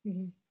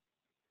 Mm-hmm.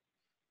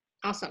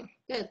 Awesome.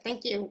 Good.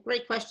 Thank you.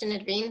 Great question,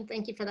 Edwin.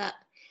 Thank you for that.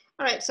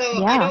 All right. So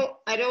yeah.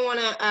 I don't want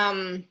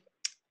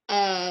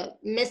to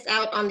miss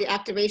out on the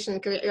activation,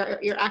 because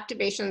your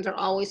activations are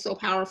always so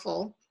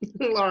powerful,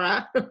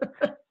 Laura.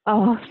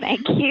 Oh,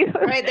 thank you.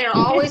 Right. They're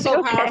always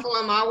so powerful.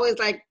 I'm always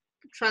like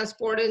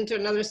transported into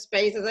another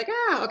space. It's like,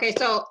 okay.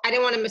 So I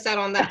didn't want to miss out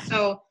on that.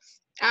 So,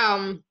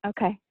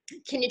 okay.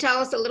 Can you tell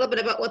us a little bit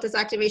about what this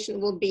activation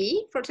will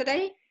be for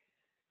today?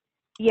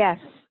 Yes.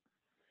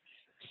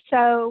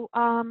 So,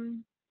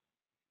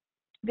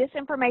 this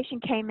information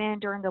came in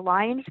during the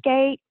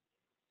Lionsgate,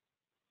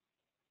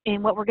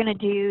 and what we're going to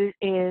do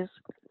is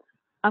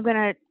I'm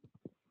going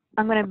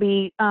to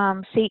be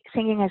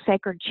singing a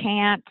sacred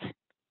chant,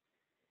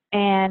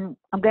 and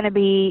I'm going to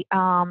be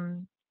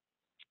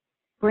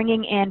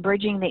bringing in,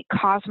 bridging the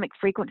cosmic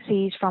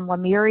frequencies from the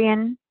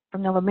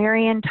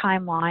Lemurian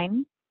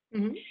timeline.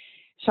 Mm-hmm.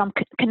 So I'm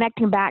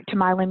connecting back to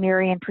my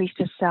Lemurian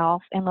priestess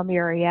self in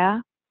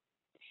Lemuria.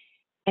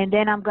 And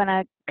then I'm going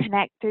to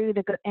connect through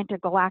the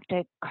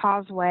intergalactic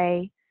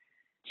causeway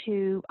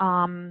to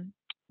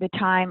the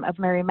time of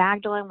Mary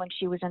Magdalene when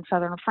she was in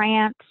southern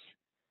France.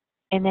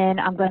 And then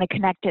I'm going to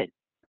connect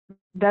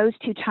those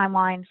two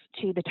timelines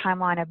to the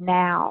timeline of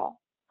now.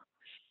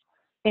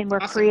 And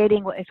we're Awesome.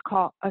 creating what is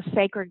called a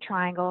sacred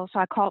triangle. So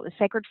I call it the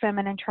Sacred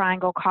Feminine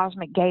Triangle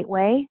Cosmic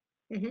Gateway.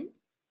 Mm-hmm.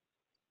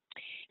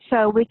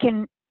 So we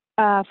can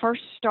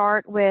first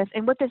start with,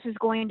 and what this is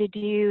going to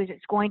do is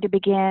it's going to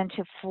begin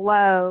to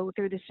flow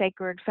through the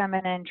Sacred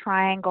Feminine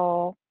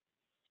Triangle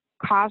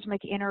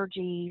cosmic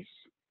energies.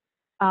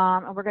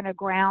 And we're going to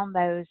ground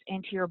those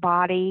into your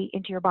body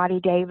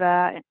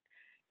Deva,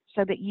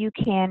 so that you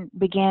can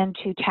begin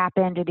to tap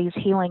into these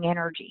healing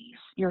energies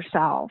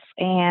yourself.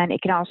 And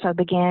it can also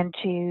begin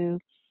to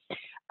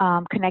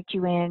connect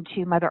you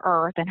into Mother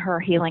Earth and her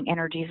healing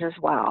energies as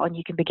well. And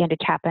you can begin to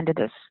tap into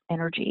this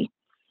energy.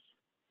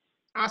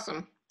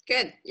 Awesome.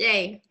 Good.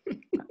 Yay.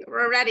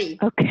 We're ready.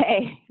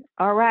 Okay.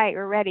 All right.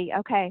 We're ready.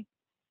 Okay.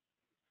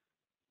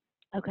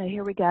 Okay,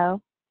 here we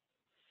go.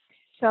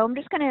 So I'm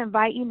just going to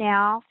invite you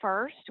now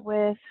first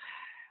with,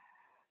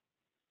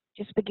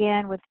 just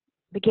begin with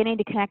beginning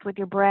to connect with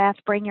your breath.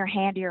 Bring your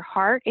hand to your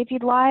heart if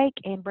you'd like,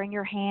 and bring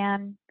your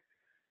hand,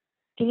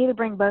 you can either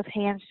bring both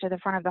hands to the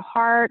front of the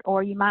heart,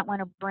 or you might want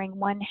to bring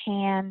one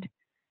hand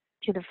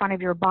to the front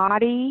of your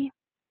body,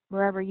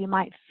 wherever you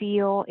might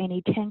feel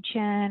any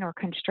tension or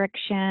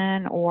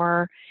constriction,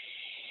 or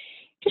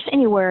just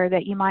anywhere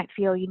that you might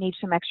feel you need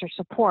some extra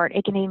support.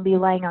 It can even be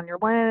laying on your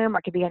womb, or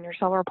it could be on your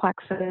solar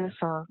plexus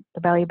or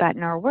the belly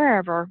button, or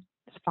wherever.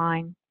 It's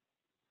fine.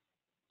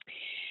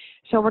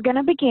 So we're going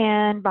to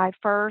begin by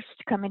first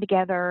coming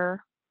together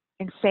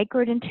in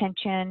sacred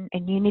intention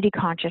and unity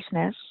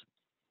consciousness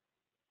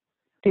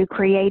through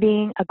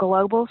creating a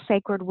global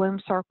sacred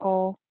womb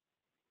circle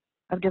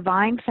of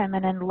divine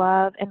feminine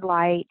love and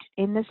light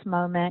in this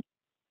moment,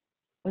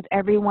 with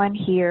everyone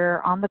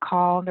here on the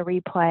call and the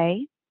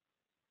replay,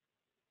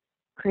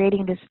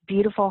 creating this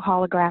beautiful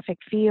holographic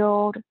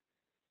field.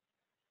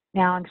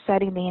 Now I'm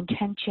setting the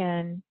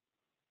intention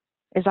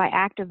as I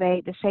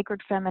activate the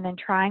Sacred Feminine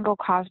Triangle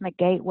Cosmic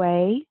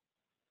Gateway,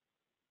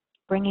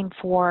 bringing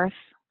forth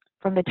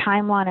from the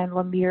timeline in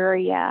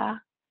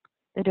Lemuria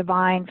the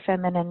divine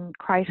feminine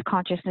Christ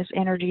consciousness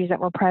energies that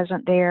were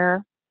present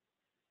there,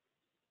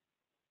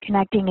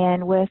 connecting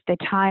in with the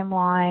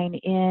timeline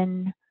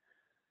in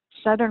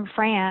southern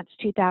France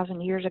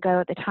 2,000 years ago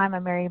at the time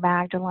of Mary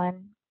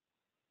Magdalene,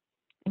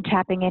 and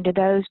tapping into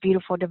those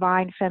beautiful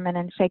divine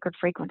feminine sacred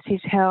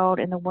frequencies held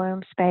in the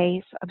womb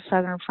space of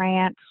southern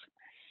France.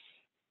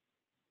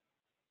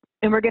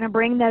 And we're going to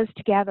bring those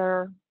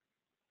together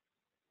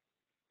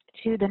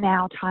to the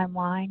now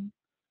timeline.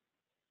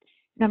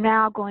 And I'm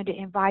now going to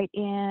invite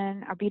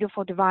in our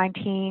beautiful divine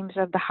teams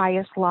of the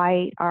highest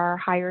light, our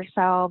higher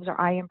selves,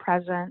 our I am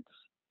presence.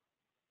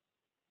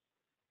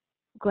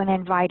 I'm going to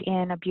invite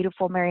in a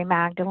beautiful Mary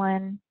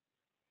Magdalene,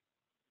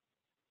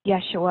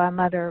 Yeshua,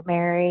 Mother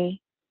Mary,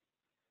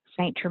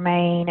 Saint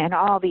Germain, and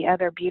all the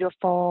other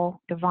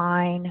beautiful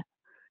divine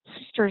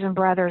sisters and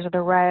brothers of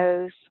the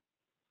rose,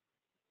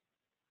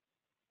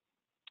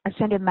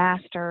 ascended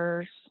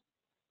masters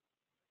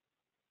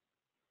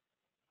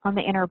on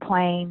the inner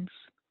planes,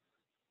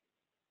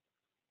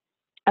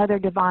 other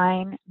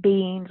divine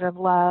beings of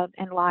love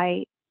and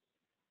light,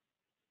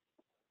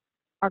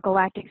 our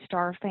galactic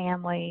star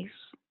families,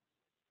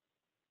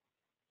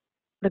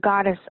 the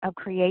goddess of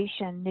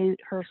creation, Nut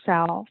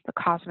herself, the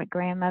cosmic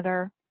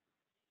grandmother,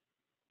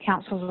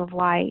 councils of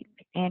light,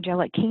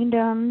 angelic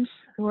kingdoms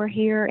who are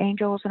here,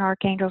 angels and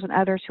archangels and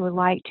others who would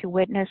like to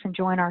witness and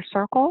join our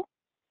circle.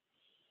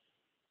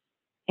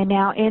 And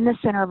now in the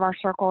center of our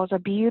circle is a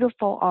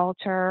beautiful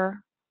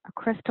altar, a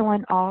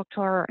crystalline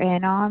altar,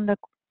 and on the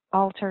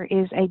altar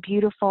is a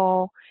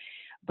beautiful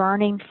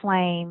burning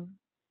flame,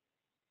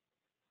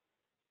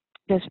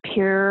 this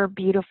pure,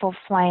 beautiful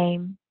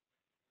flame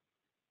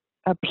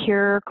of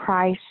pure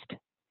Christ,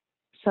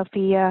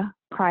 Sophia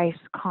Christ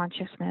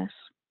consciousness.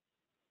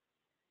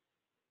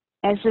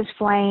 As this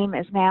flame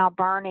is now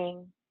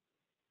burning,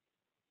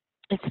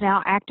 it's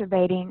now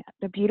activating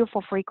the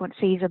beautiful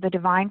frequencies of the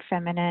divine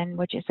feminine,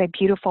 which is a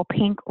beautiful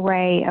pink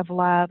ray of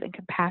love and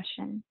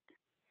compassion.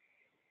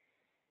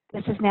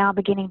 This is now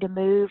beginning to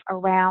move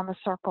around the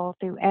circle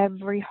through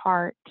every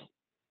heart,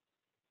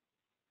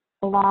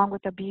 along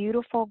with a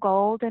beautiful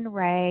golden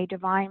ray,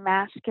 divine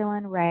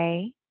masculine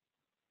ray,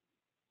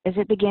 as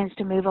it begins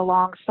to move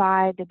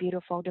alongside the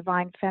beautiful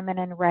divine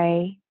feminine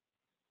ray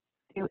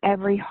through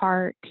every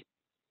heart.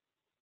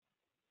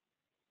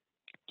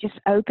 Just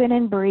open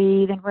and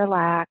breathe and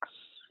relax.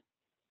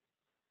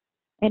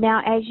 And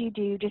now as you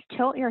do, just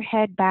tilt your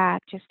head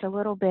back just a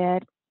little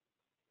bit,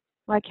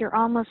 like you're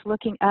almost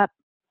looking up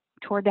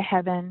toward the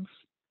heavens,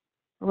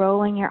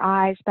 rolling your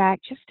eyes back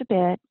just a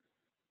bit,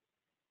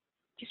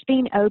 just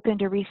being open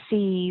to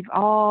receive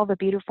all the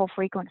beautiful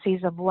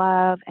frequencies of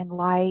love and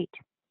light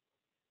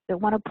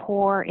that want to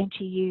pour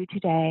into you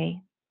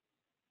today.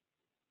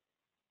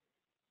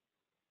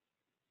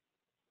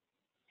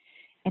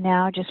 And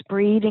now just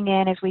breathing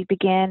in as we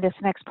begin this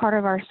next part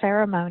of our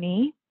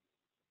ceremony.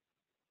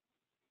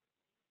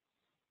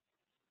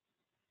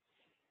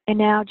 And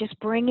now just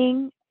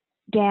bringing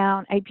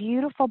down a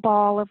beautiful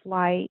ball of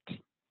light.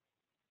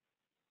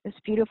 This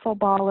beautiful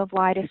ball of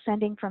light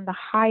ascending from the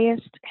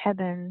highest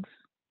heavens.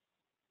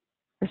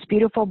 This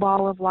beautiful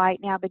ball of light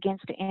now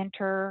begins to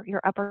enter your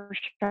upper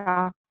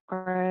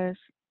chakras,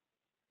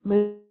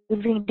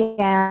 moving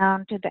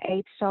down to the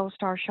 8th soul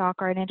star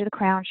chakra and into the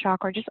crown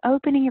chakra, just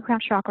opening your crown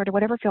chakra to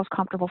whatever feels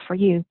comfortable for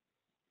you.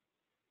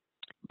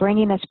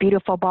 Bringing this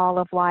beautiful ball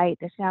of light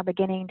that's now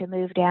beginning to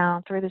move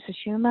down through the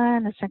sushumna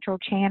and the central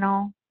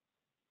channel.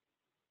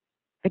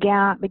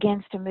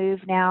 Begins to move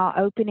now,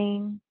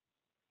 opening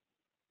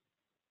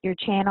your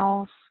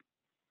channels,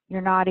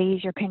 your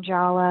nadis, your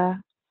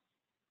pinjala.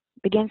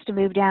 Begins to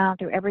move down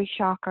through every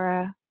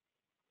chakra.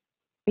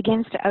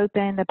 Begins to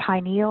open the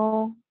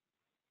pineal,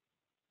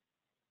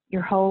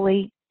 your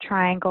holy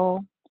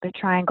triangle, the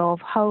triangle of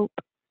hope,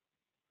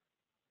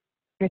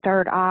 your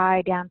third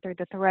eye down through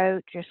the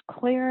throat, just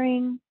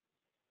clearing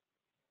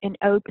and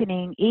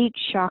opening each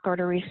chakra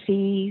to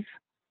receive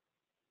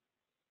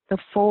the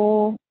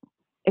full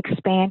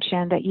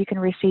expansion that you can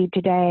receive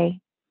today.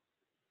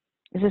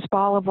 As this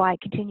ball of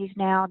light continues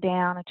now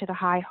down into the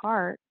high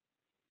heart,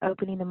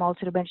 opening the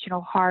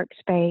multidimensional heart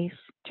space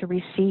to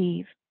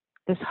receive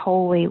this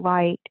holy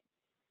light.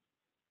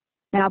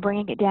 Now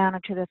bringing it down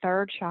into the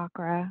 3rd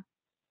chakra,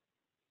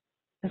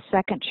 the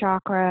 2nd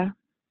chakra,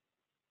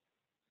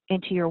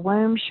 into your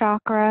womb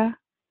chakra,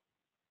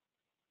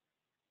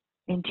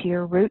 into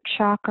your root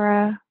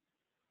chakra,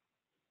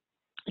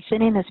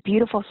 sending this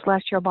beautiful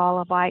celestial ball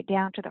of light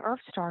down to the earth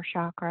star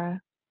chakra,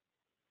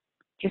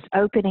 just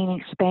opening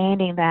and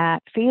expanding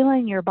that,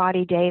 feeling your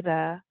body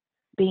deva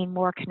being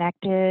more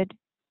connected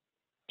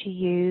to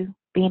you,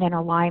 being in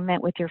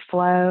alignment with your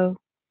flow,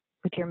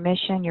 with your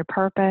mission, your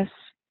purpose.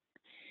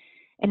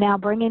 And now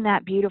bringing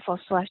that beautiful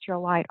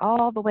celestial light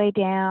all the way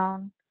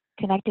down,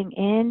 connecting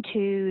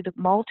into the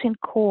molten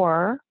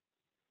core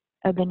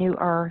of the new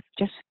earth,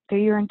 just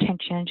through your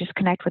intention, just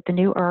connect with the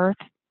new earth.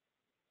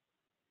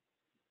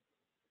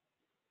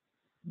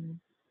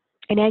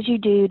 And as you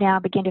do now,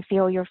 begin to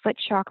feel your foot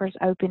chakras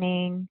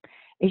opening,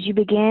 as you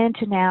begin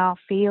to now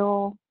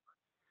feel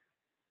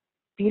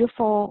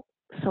beautiful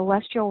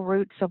celestial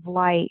roots of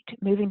light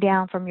moving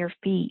down from your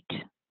feet,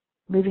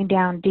 moving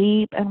down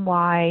deep and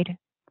wide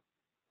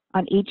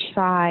on each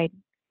side.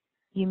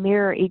 You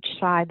mirror each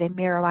side. They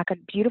mirror like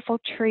a beautiful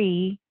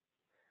tree,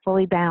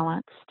 fully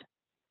balanced.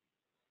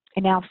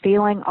 And now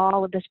feeling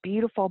all of this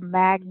beautiful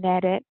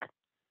magnetic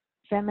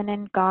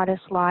feminine goddess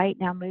light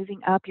now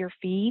moving up your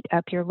feet,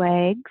 up your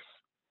legs,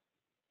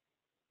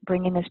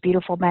 bringing this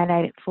beautiful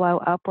magnetic flow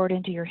upward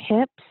into your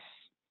hips,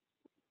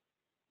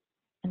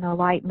 and the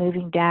light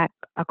moving back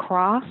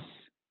across,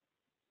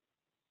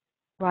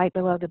 right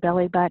below the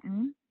belly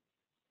button,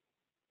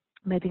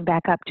 moving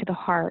back up to the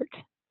heart.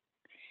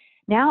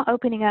 Now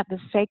opening up the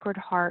sacred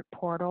heart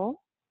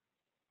portal.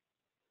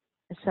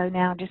 So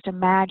now just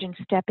imagine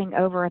stepping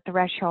over a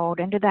threshold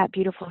into that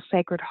beautiful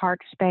sacred heart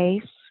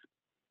space.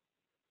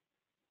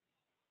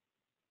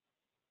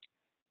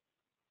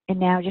 And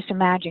now just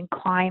imagine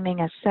climbing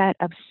a set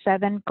of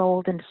 7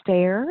 golden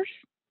stairs.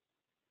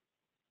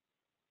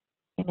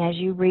 And as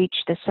you reach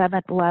the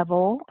 7th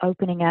level,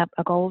 opening up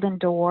a golden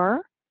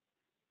door,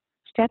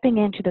 stepping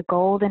into the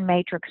golden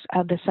matrix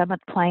of the 7th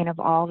plane of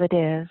all that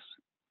is.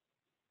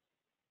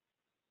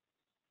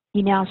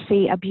 You now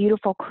see a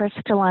beautiful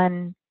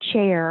crystalline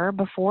chair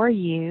before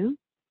you.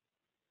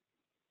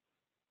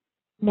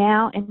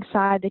 Now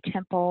inside the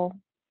temple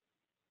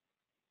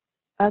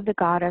of the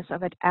goddess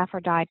of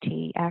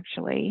Aphrodite,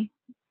 actually,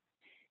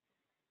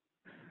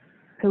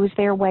 who is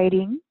there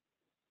waiting.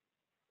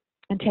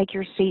 And take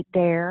your seat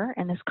there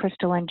in this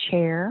crystalline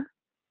chair.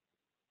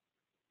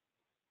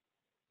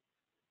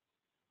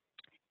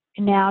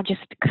 And now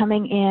just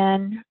coming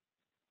in,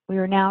 we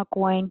are now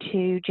going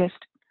to just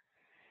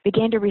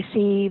begin to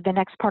receive the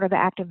next part of the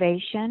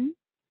activation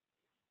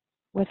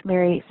with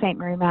St.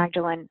 Mary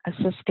Magdalene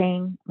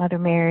assisting Mother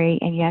Mary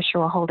and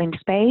Yeshua holding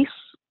space.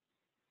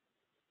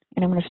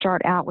 And I'm going to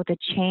start out with a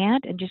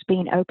chant and just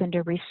being open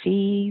to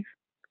receive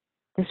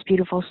this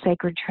beautiful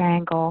sacred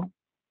triangle.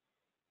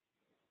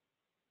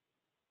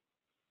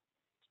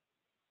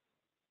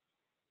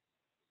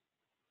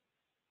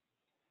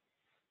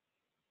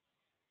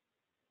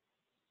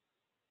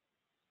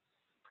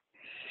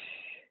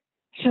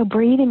 So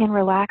breathing and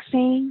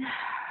relaxing.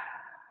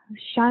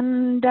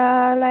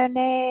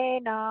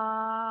 Shandalena,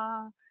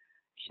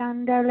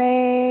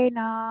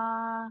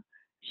 Shandalena,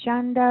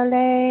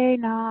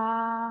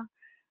 Shandalena,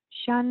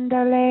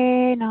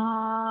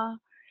 Shandalena,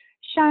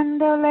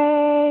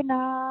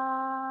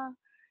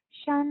 Shandalena,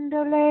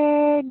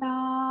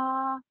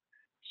 Shandalena,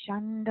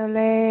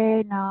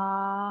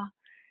 Shandalena,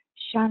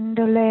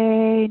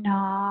 Shandalena,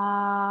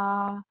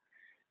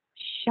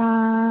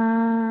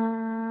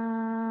 Shan.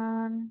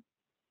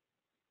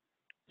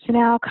 So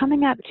now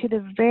coming up to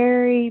the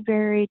very,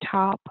 very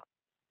top,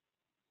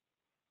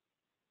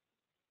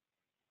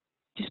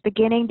 just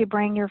beginning to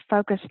bring your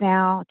focus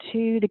now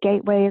to the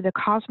gateway of the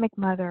Cosmic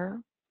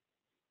Mother.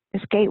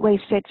 This gateway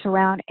sits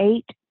around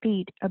 8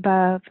 feet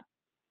above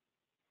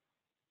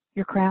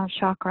your crown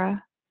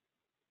chakra.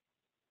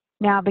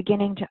 Now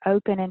beginning to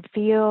open and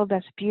feel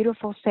this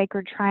beautiful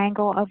sacred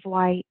triangle of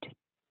light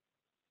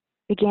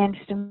begins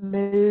to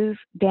move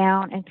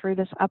down and through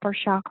this upper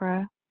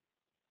chakra.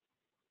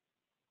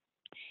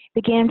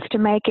 Begins to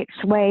make its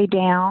way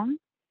down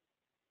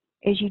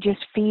as you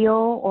just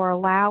feel or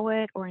allow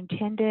it or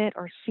intend it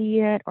or see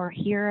it or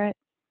hear it,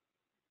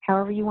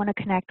 however you want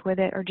to connect with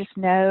it, or just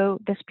know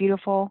this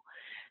beautiful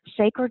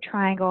sacred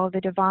triangle of the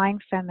divine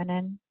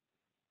feminine.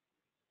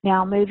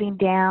 Now moving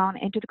down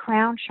into the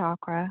crown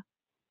chakra.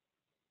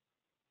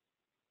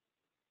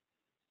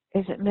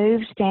 As it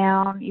moves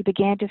down, you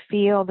begin to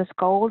feel this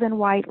golden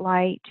white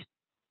light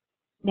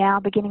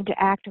now beginning to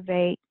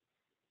activate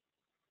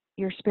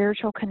your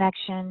spiritual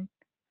connection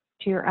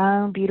to your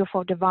own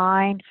beautiful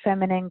divine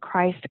feminine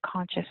Christ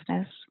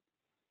consciousness.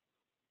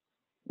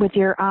 With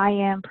your I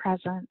am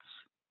presence,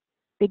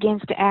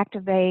 begins to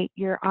activate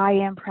your I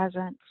am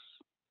presence.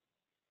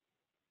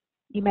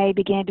 You may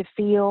begin to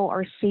feel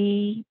or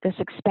see this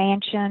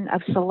expansion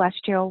of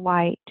celestial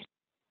light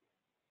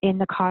in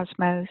the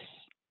cosmos.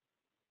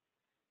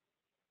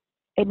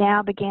 It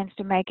now begins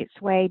to make its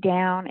way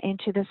down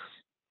into this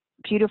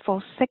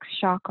beautiful sixth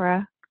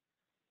chakra,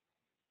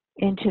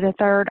 into the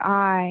third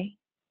eye.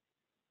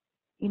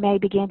 You may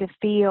begin to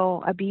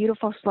feel a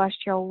beautiful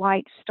celestial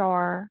light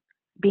star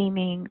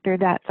beaming through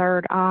that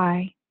third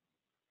eye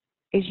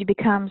as you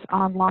becomes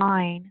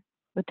online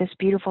with this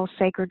beautiful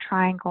sacred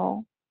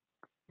triangle,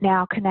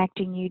 now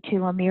connecting you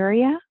to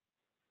Lemuria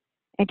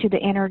and to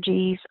the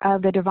energies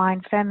of the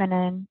divine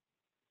feminine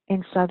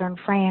in southern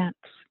France.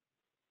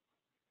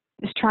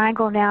 This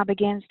triangle now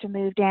begins to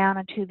move down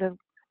into the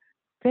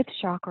fifth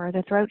chakra,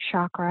 the throat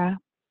chakra.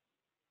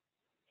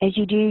 As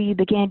you do, you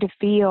begin to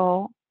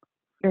feel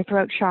your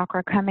throat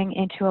chakra coming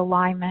into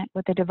alignment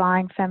with the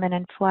divine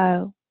feminine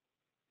flow.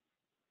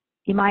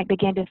 You might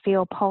begin to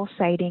feel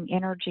pulsating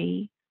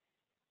energy.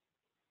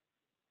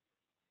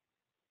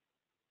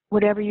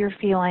 Whatever you're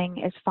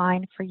feeling is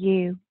fine for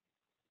you.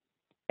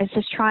 As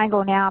this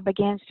triangle now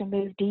begins to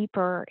move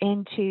deeper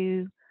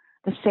into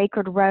the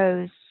sacred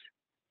rose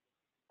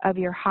of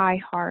your high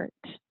heart,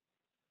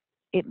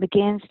 it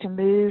begins to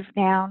move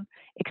down,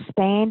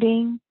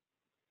 expanding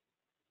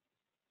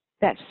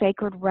that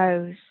sacred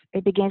rose.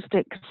 It begins to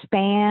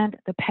expand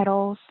the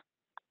petals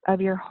of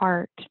your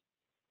heart.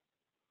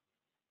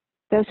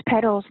 Those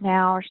petals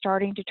now are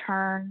starting to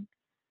turn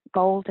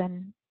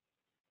golden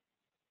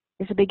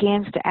as it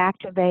begins to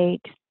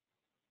activate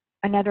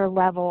another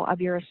level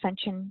of your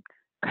ascension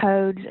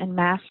codes and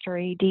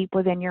mastery deep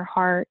within your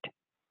heart,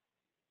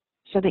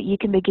 so that you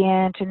can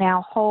begin to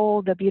now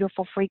hold the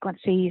beautiful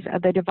frequencies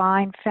of the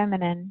divine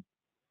feminine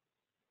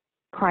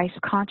Christ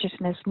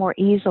consciousness more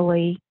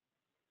easily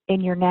in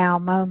your now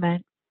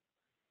moment.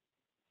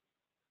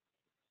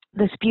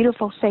 This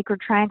beautiful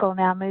sacred triangle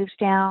now moves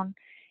down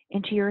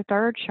into your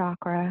third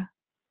chakra.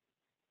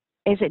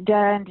 As it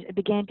does,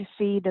 begin to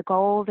see the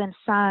golden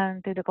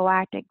sun through the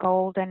galactic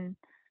golden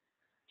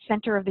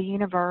center of the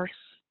universe.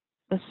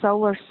 The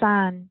solar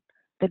sun,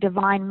 the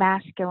divine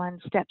masculine,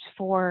 steps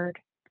forward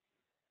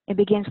and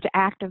begins to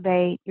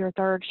activate your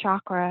third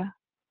chakra,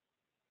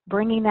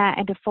 bringing that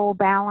into full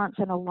balance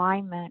and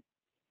alignment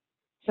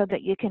so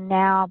that you can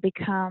now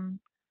become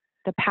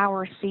the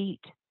power seat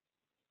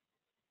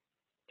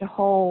to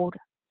hold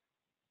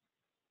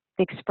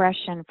the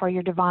expression for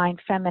your divine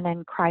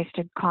feminine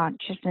Christed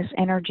consciousness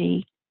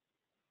energy.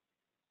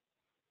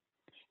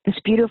 This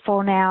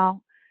beautiful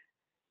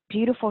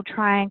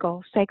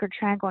triangle, sacred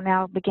triangle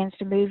now begins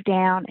to move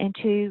down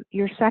into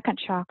your second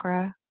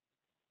chakra.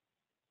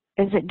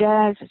 As it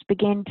does, it's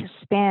begins to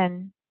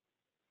spin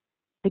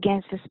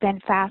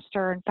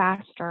faster and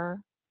faster.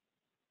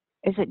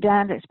 As it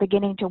does, it's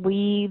beginning to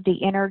weave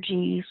the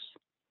energies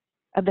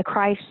of the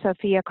Christ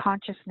Sophia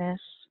consciousness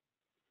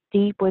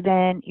deep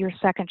within your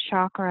second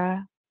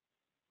chakra.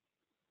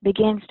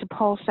 Begins to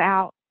pulse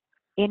out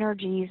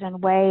energies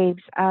and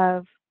waves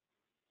of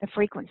the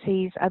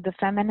frequencies of the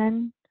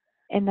feminine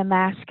and the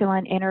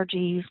masculine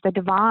energies, the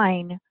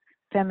divine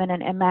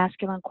feminine and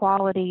masculine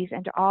qualities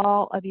into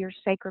all of your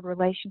sacred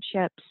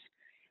relationships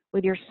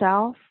with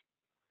yourself,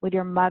 with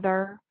your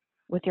mother,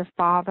 with your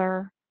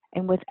father,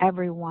 and with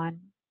everyone.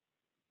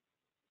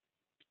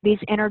 These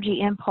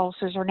energy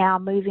impulses are now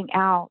moving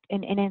out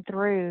and in and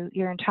through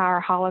your entire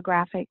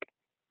holographic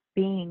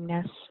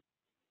beingness.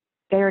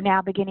 They are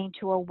now beginning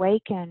to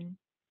awaken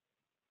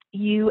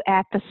you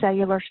at the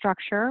cellular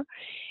structure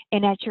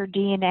and at your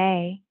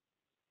DNA.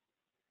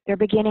 They're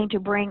beginning to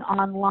bring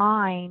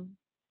online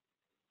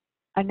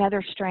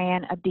another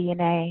strand of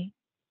DNA.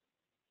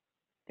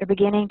 They're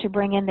beginning to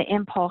bring in the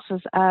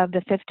impulses of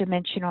the fifth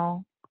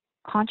dimensional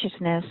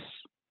consciousness.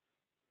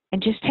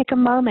 And just take a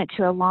moment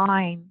to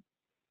align.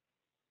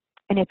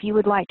 And if you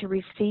would like to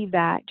receive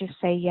that, just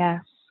say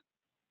yes,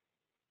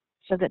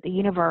 so that the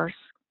universe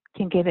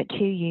can give it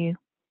to you.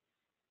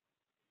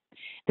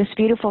 This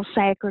beautiful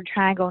sacred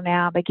triangle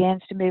now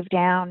begins to move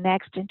down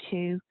next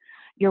into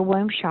your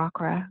womb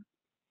chakra.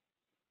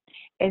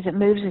 As it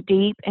moves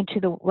deep into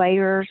the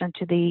layers,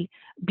 into the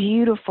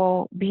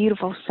beautiful,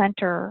 beautiful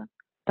center,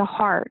 the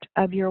heart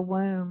of your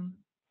womb.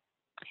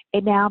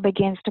 it now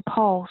begins to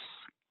pulse.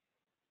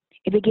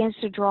 It begins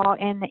to draw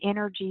in the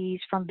energies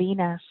from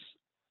Venus,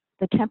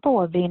 the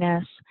temple of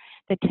Venus,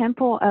 the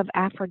temple of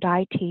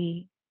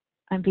Aphrodite,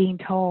 I'm being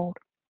told.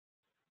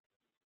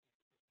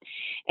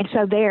 And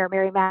so there,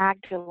 Mary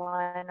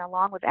Magdalene,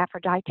 along with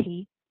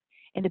Aphrodite,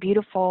 in the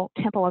beautiful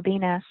temple of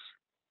Venus,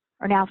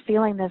 are now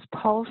feeling this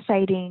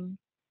pulsating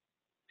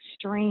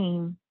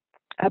stream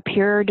of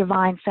pure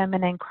divine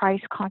feminine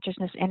Christ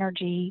consciousness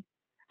energy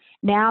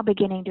now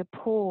beginning to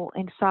pull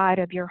inside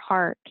of your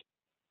heart,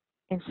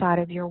 inside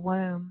of your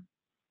womb.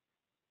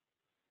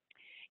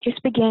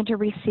 Just begin to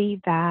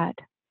receive that.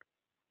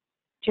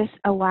 Just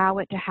allow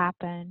it to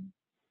happen.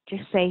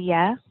 Just say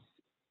yes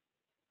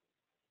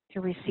to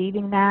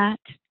receiving that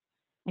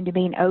and to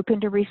being open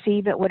to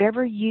receive it,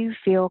 whatever you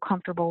feel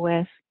comfortable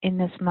with in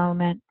this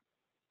moment.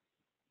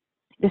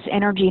 This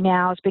energy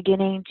now is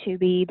beginning to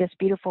be, this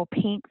beautiful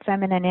pink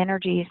feminine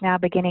energy is now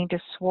beginning to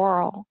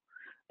swirl.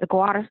 The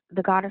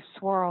goddess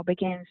swirl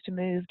begins to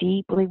move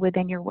deeply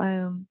within your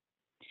womb.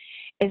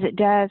 As it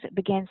does, it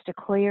begins to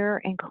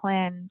clear and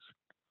cleanse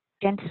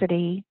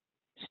density,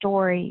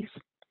 stories,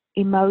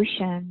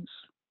 emotions,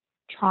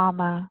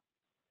 trauma,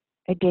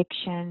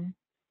 addiction.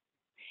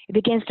 It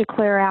begins to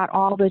clear out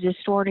all the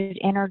distorted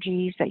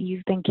energies that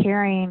you've been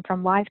carrying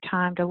from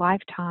lifetime to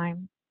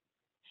lifetime.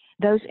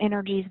 Those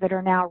energies that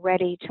are now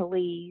ready to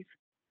leave.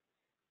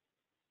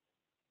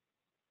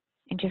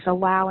 And just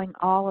allowing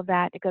all of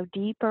that to go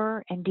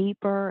deeper and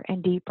deeper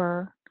and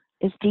deeper,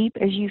 as deep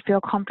as you feel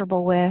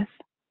comfortable with.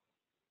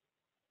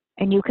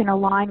 And you can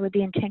align with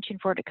the intention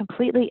for it to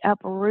completely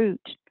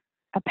uproot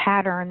a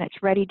pattern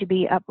that's ready to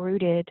be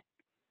uprooted.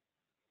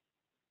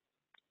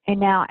 And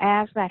now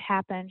as that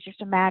happens,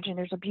 just imagine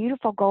there's a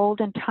beautiful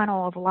golden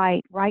tunnel of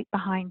light right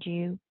behind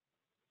you.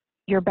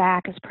 Your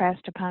back is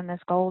pressed upon this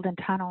golden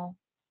tunnel.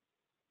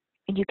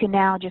 And you can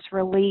now just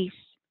release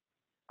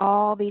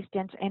all these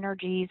dense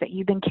energies that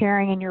you've been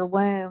carrying in your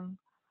womb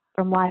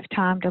from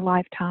lifetime to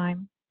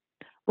lifetime.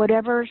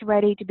 Whatever's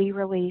ready to be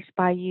released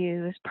by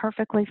you is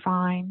perfectly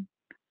fine.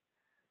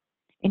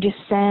 And just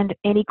send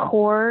any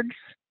cords,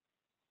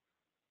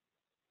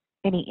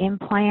 any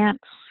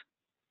implants,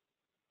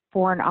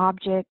 foreign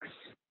objects,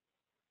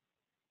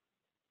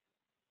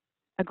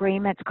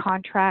 agreements,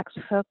 contracts,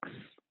 hooks,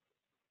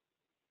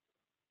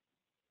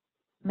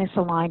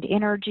 misaligned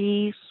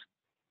energies,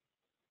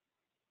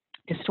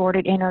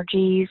 distorted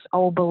energies,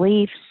 old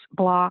beliefs,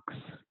 blocks.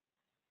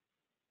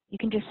 You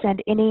can just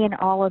send any and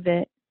all of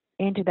it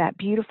into that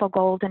beautiful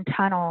golden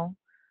tunnel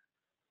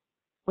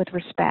with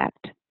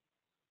respect.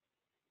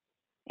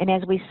 And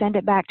as we send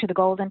it back to the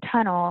golden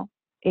tunnel,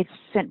 it's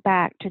sent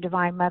back to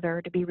Divine Mother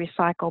to be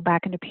recycled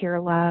back into pure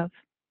love.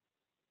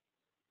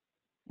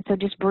 So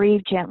just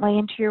breathe gently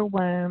into your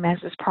womb as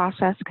this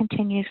process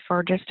continues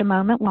for just a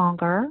moment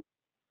longer.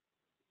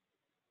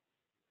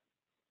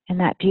 And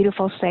that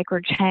beautiful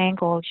sacred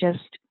triangle just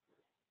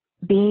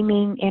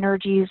beaming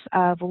energies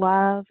of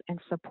love and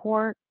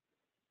support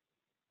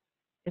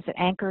as it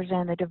anchors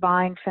in the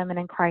divine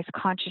feminine Christ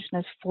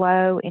consciousness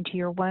flow into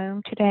your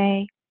womb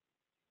today.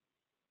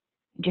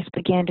 Just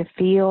begin to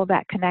feel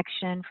that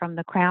connection from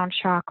the crown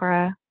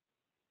chakra,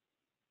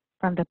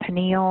 from the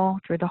pineal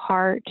through the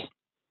heart,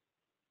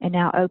 and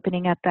now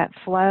opening up that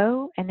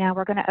flow. And now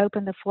we're going to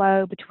open the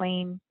flow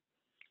between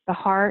the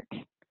heart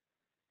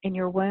and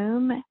your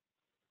womb,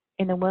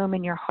 in the womb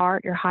and your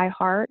heart, your high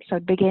heart. So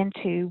begin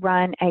to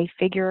run a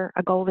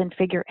golden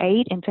figure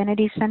 8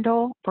 infinity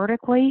symbol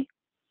vertically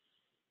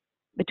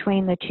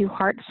between the two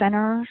heart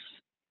centers.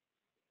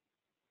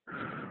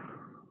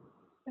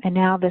 And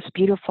now this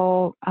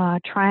beautiful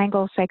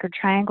triangle, sacred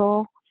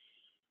triangle,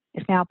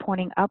 is now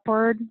pointing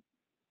upward.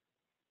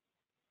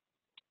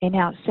 And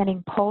now it's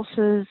sending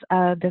pulses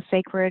of the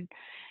sacred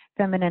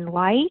feminine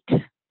light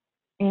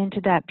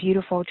into that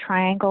beautiful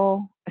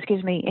triangle,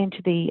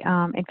 into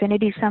the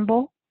infinity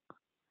symbol,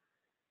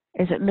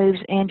 as it moves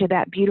into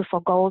that beautiful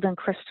golden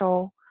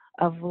crystal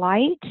of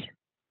light.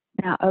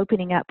 Now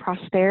opening up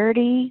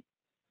prosperity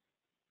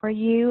for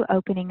you,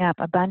 opening up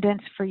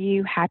abundance for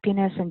you,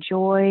 happiness and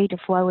joy to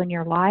flow in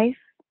your life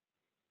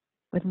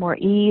with more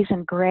ease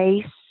and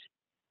grace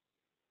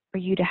for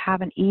you to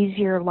have an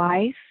easier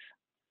life.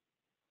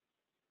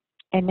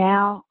 And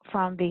now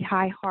from the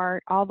high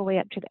heart all the way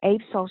up to the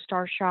 8th soul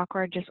star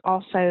chakra, just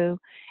also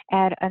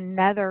add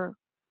another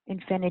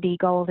infinity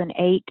golden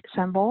 8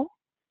 symbol.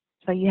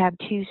 So you have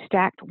two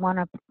stacked, one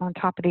up on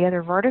top of the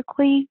other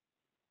vertically.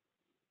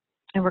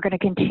 And we're going to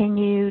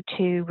continue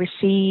to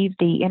receive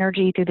the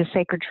energy through the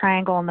sacred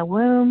triangle in the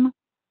womb.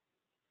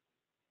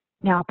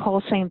 Now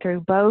pulsing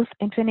through both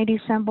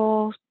infinity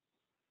symbols.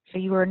 So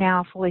you are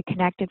now fully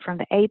connected from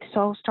the 8th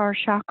soul star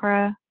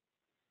chakra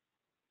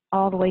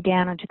all the way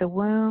down into the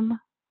womb,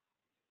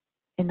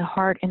 in the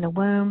heart, in the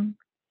womb.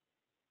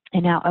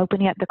 And now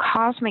opening up the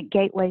cosmic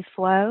gateway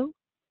flow.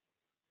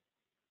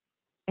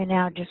 And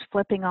now just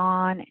flipping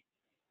on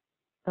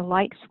the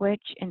light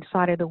switch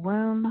inside of the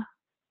womb,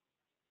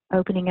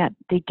 opening up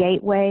the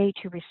gateway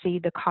to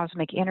receive the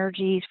cosmic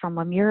energies from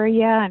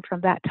Lemuria and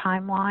from that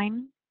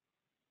timeline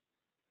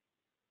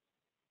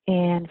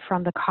and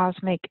from the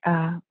cosmic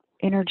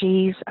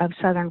energies of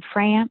southern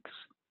France,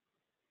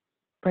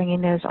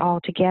 bringing those all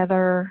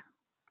together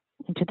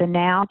into the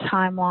now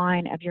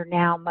timeline of your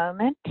now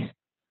moment,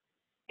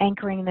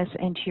 anchoring this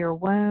into your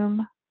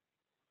womb,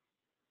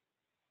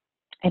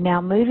 and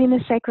now moving the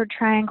sacred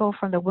triangle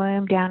from the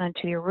womb down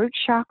into your root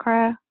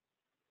chakra,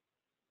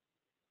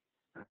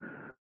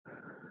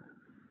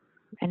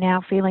 and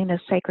now feeling the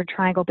sacred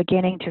triangle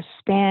beginning to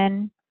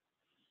spin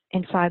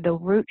inside the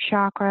root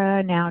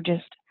chakra, now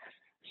just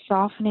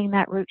softening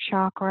that root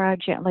chakra,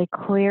 gently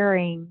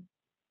clearing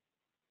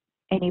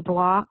any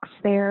blocks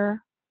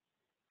there,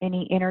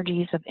 any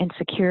energies of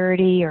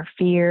insecurity or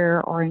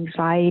fear or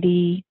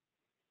anxiety,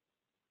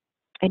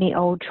 any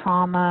old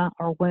trauma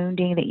or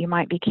wounding that you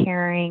might be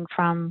carrying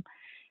from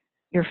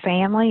your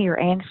family, your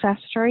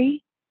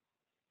ancestry.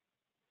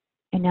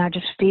 And now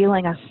just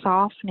feeling a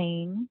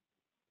softening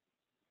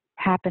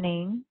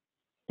happening,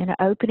 an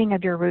opening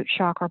of your root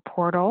chakra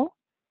portal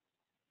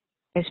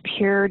as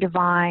pure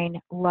divine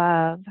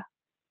love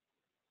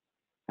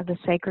of the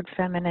sacred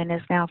feminine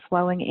is now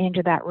flowing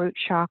into that root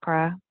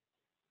chakra.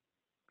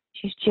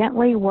 She's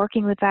gently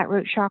working with that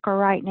root chakra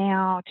right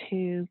now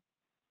to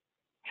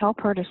help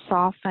her to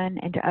soften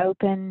and to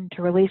open,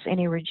 to release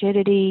any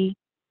rigidity,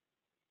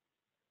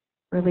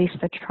 release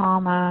the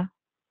trauma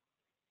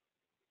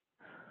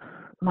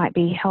might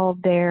be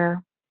held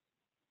there.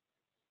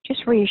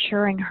 Just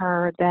reassuring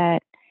her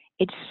that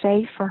it's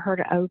safe for her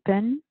to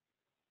open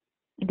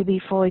and to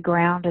be fully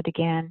grounded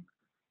again.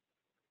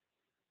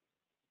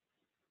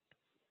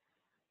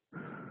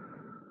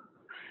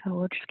 So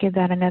we'll just give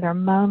that another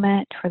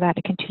moment for that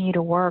to continue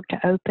to work,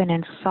 to open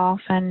and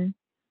soften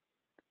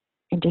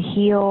and to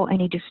heal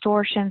any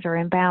distortions or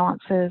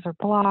imbalances or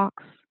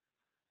blocks,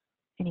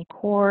 any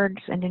cords,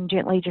 and then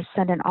gently just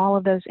sending all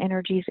of those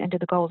energies into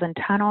the golden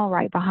tunnel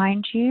right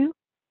behind you.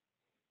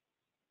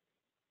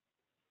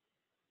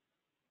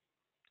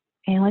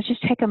 And let's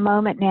just take a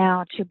moment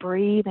now to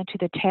breathe into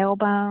the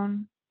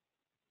tailbone,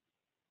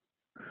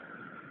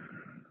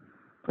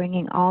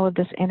 bringing all of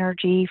this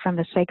energy from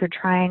the sacred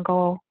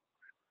triangle,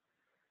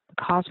 the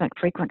cosmic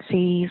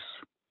frequencies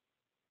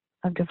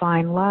of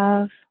divine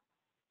love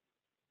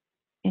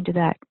into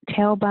that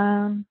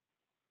tailbone,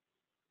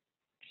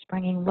 just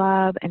bringing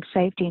love and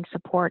safety and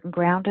support and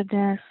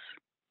groundedness.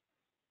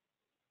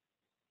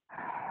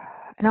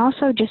 And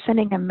also just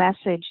sending a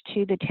message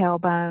to the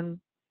tailbone,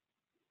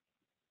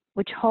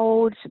 which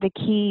holds the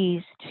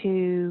keys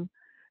to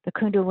the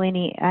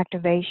Kundalini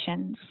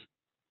activations,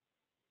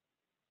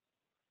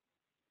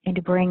 and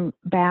to bring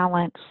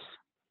balance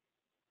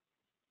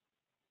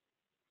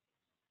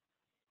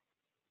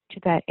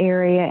to that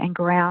area and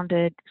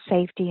grounded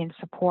safety and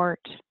support.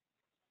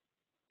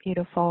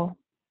 Beautiful.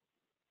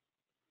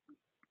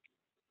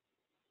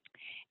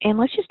 And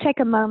let's just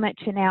take a moment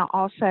to now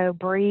also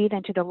breathe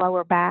into the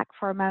lower back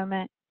for a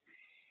moment.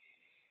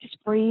 Just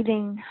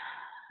breathing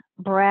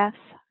breath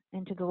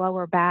into the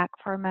lower back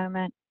for a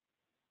moment.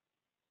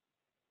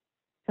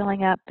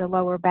 Filling up the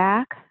lower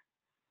back.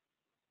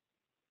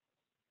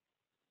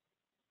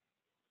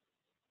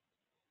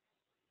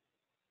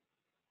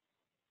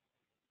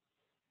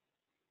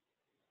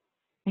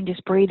 And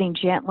just breathing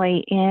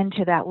gently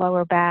into that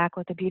lower back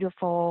with the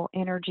beautiful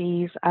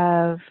energies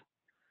of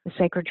the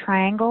sacred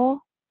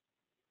triangle.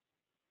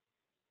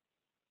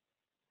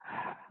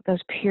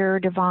 Those pure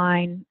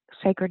divine,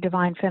 sacred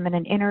divine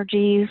feminine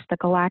energies, the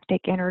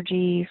galactic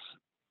energies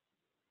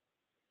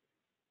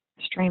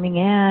streaming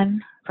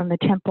in from the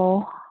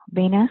temple,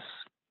 Venus.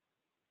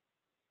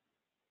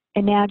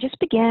 And now just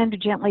begin to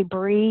gently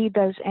breathe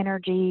those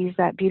energies,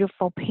 that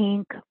beautiful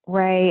pink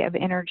ray of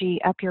energy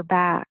up your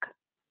back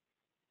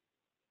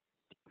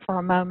for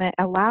a moment,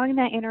 allowing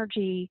that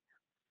energy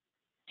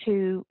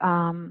to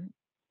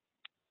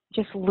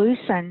just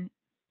loosen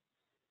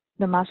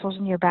the muscles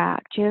in your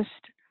back, just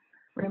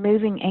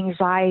removing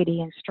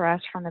anxiety and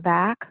stress from the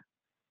back,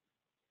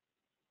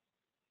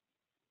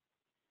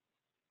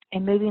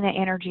 and moving that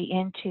energy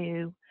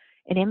into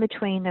and in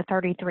between the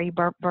 33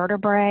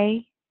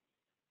 vertebrae.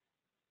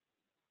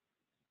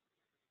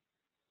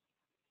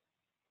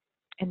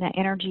 And that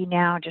energy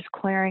now just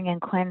clearing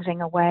and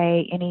cleansing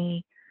away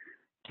any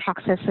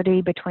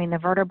toxicity between the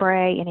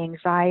vertebrae, any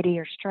anxiety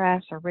or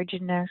stress or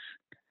rigidness.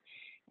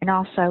 And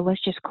also,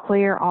 let's just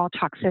clear all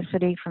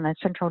toxicity from the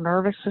central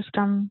nervous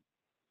system.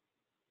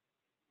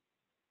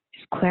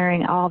 Just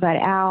clearing all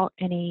that out,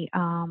 any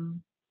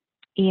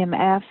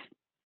EMF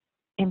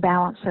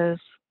imbalances.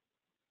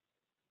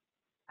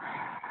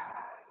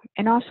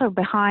 And also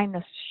behind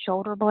the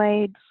shoulder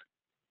blades,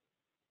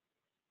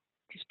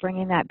 just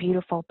bringing that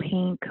beautiful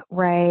pink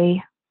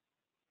ray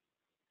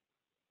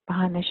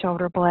behind the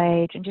shoulder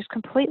blades and just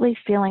completely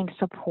feeling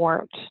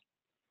support.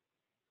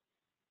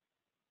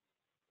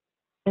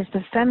 As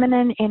the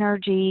feminine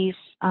energies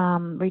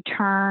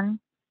return,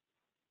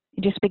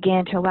 you just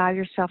begin to allow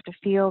yourself to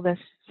feel this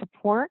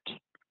support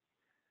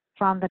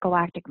from the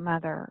Galactic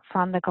Mother,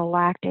 from the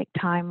galactic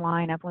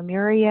timeline of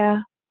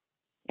Lemuria,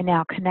 and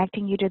now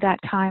connecting you to that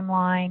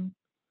timeline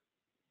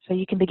so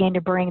you can begin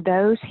to bring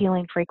those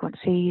healing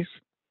frequencies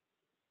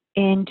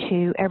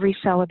into every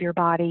cell of your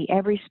body,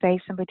 every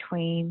space in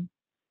between.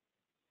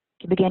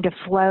 To begin to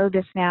flow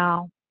this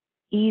now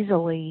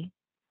easily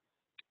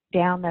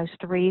down those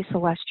 3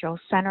 celestial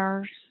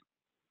centers,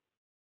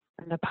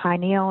 from the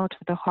pineal to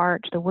the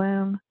heart to the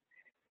womb.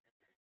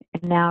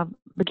 And now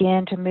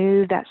begin to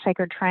move that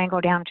sacred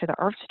triangle down to the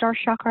Earth Star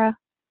chakra,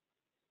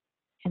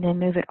 and then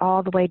move it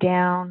all the way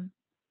down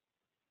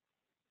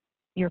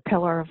your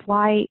pillar of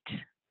light,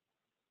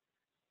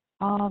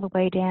 all the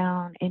way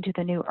down into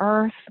the new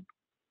earth,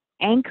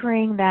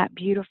 anchoring that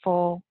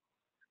beautiful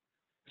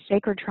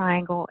sacred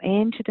triangle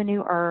into the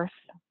new earth,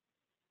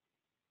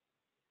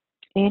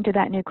 into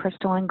that new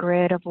crystalline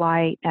grid of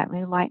light, that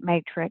new light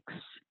matrix.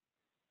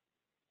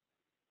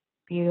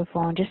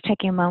 Beautiful. And just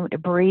taking a moment to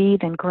breathe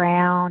and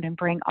ground and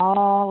bring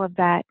all of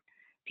that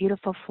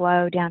beautiful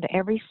flow down to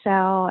every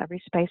cell,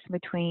 every space in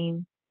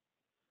between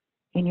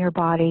in your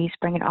bodies.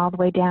 Bring it all the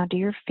way down to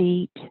your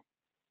feet.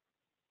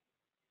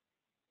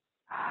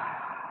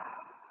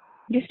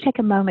 Just take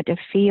a moment to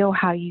feel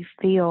how you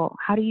feel.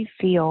 How do you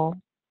feel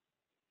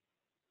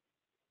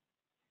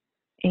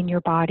in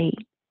your body?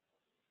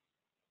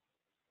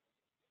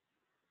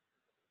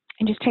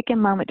 And just take a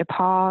moment to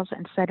pause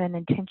and set an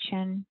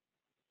intention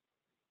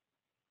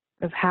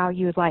of how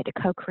you would like to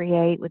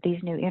co-create with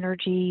these new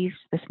energies,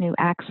 this new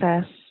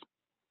access.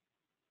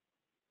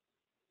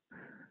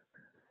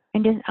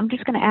 And then I'm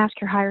just going to ask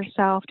your higher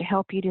self to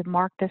help you to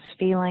mark this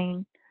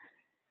feeling,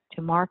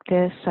 to mark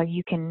this so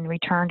you can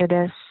return to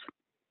this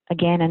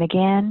again and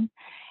again.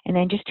 And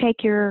then just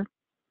take your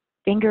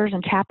fingers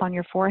and tap on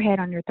your forehead,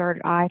 on your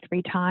third eye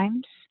 3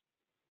 times.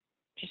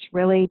 Just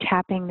really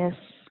tapping this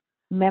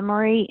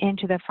memory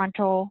into the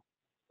frontal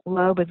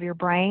lobe of your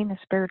brain, the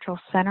spiritual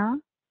center.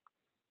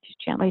 Just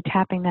gently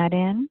tapping that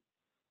in.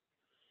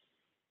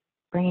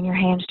 Bringing your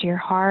hands to your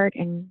heart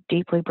and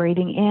deeply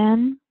breathing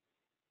in.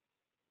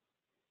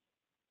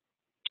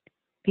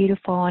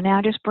 Beautiful. And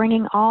now just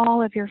bringing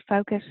all of your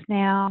focus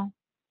now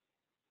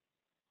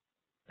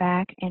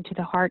back into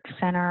the heart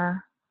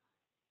center.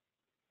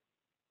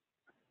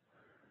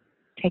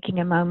 Taking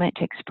a moment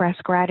to express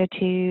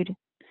gratitude,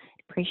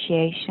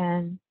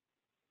 appreciation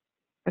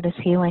for this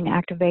healing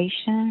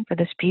activation, for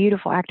this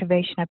beautiful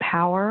activation of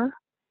power.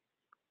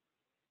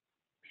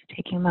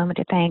 Taking a moment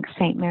to thank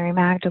Saint Mary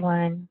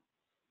Magdalene,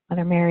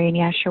 Mother Mary and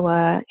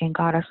Yeshua, and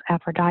Goddess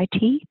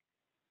Aphrodite,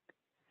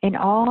 and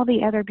all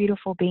the other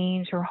beautiful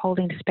beings who are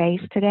holding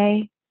space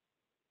today,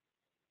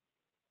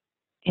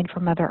 and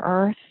for Mother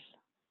Earth,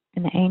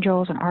 and the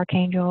angels and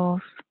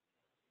archangels.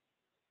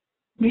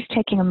 Just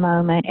taking a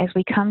moment as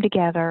we come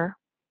together,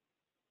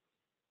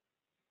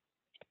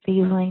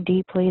 feeling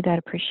deeply that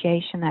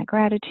appreciation, that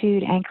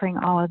gratitude, anchoring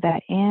all of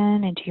that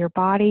in into your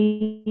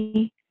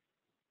body,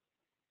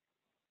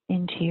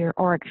 into your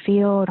auric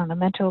field on the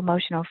mental,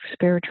 emotional,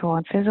 spiritual,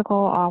 and physical,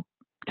 all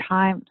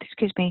time,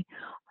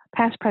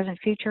 past, present,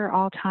 future,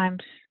 all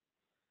times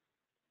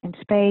and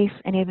space,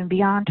 and even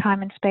beyond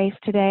time and space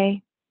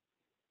today,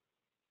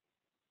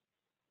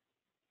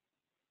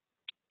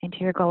 into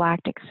your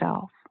galactic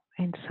self.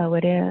 And so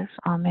it is.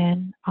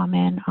 Amen,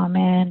 amen,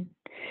 amen.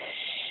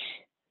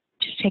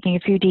 Just taking a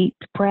few deep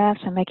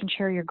breaths and making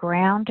sure you're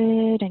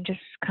grounded, and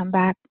just come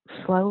back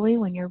slowly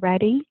when you're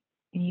ready.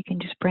 And you can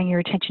just bring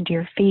your attention to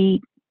your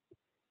feet,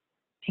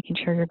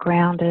 making sure you're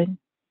grounded.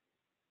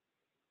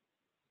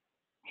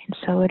 And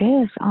so it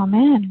is.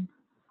 Amen.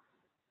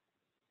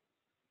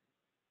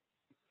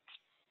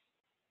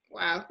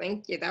 Wow,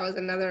 thank you. That was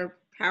another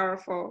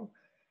powerful,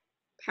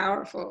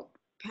 powerful,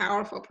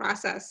 powerful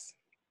process.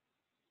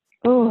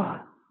 Oh,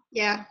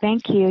 yeah.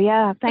 Thank you.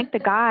 Yeah, thank the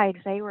guides.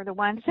 They were the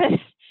ones that.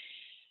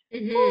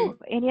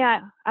 And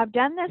yeah, I've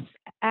done this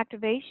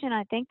activation.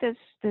 I think this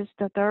is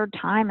the 3rd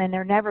time, and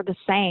they're never the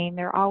same.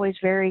 They're always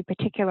very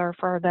particular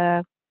for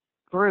the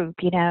group.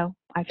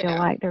 I feel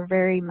like they're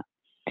very,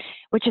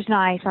 which is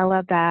nice. I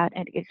love that,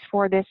 and it's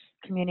for this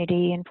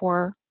community and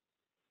for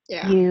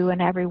you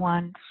and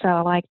everyone. So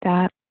I like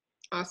that.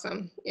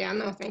 Awesome. Yeah,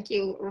 no, thank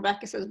you.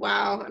 Rebecca says,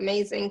 wow,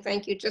 amazing.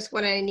 Thank you. Just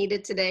what I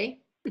needed today.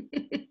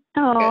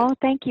 Oh,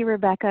 thank you,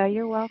 Rebecca.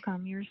 You're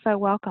welcome. You're so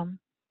welcome.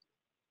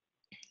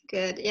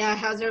 Good. Yeah,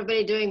 how's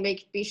everybody doing?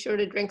 Be sure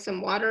to drink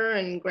some water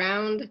and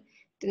ground.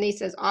 Denise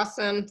says,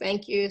 awesome.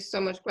 Thank you. So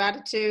much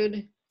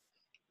gratitude.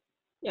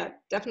 Yeah,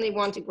 definitely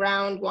want to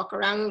ground, walk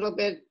around a little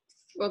bit,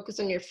 focus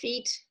on your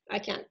feet. I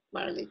can't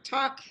hardly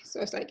talk, so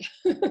it's like.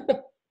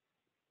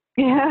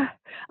 Yeah,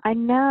 I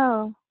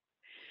know.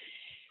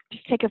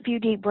 Just take a few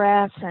deep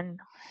breaths and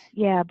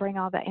bring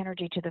all that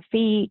energy to the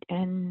feet.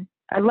 And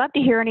I'd love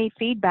to hear any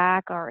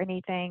feedback or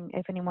anything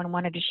if anyone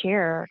wanted to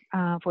share,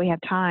 if we have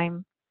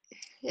time.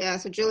 Yeah,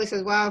 so Julie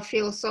says, wow, I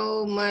feel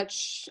so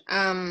much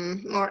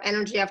more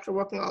energy after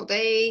working all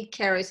day.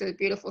 Carrie says,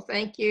 beautiful,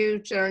 thank you.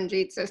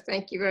 Charanjit says,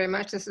 thank you very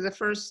much. This is the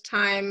first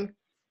time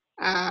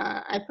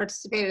I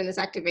participated in this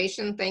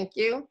activation. Thank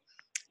you.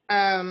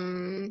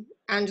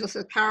 Angela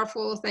says,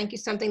 powerful, thank you.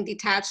 Something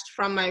detached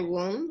from my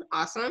womb.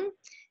 Awesome.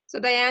 So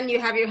Diane, you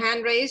have your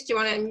hand raised. Do you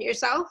want to unmute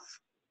yourself?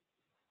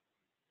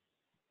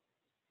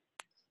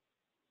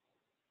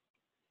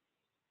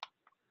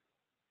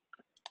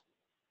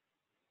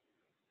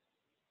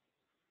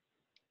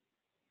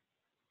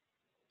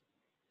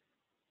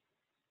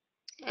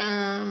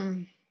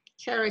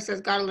 Carrie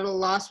says, got a little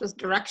lost with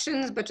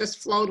directions, but just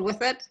flowed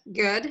with it.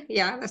 Good.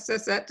 Yeah, that's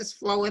just it. Just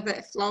flow with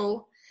it.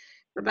 Flow.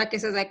 Rebecca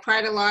says, I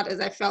cried a lot as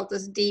I felt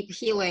this deep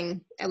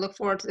healing. I look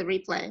forward to the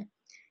replay.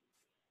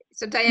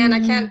 So Diane, I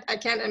can't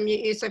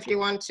unmute you. So if you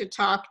want to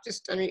talk,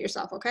 just unmute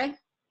yourself, okay?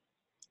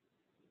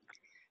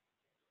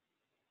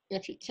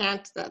 If you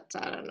can't, that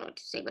I don't know what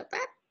to say about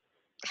that.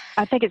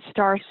 I think it's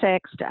 *6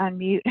 to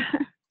unmute.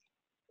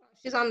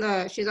 She's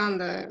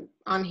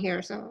on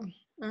here, so.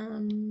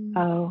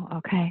 Oh,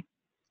 okay.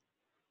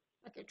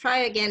 Okay, try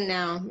again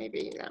now.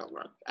 Maybe that'll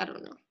work. I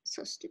don't know.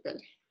 So stupid.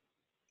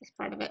 It's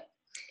part of it.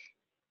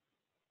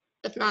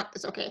 If not,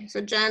 it's okay. So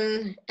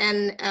Jen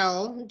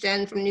NL,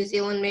 Jen from New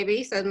Zealand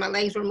maybe, says my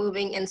legs were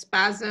moving in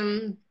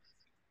spasm.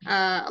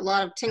 A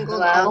lot of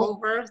tingles all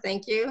over.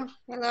 Thank you.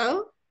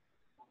 Hello.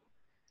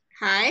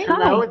 Hi.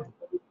 Hello,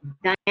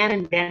 Diane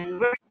in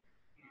Denver.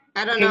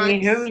 I don't know. Can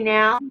you hear me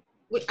now?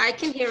 I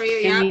can hear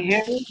you. Can Yeah. you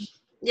hear me?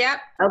 Yep.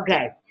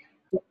 Okay.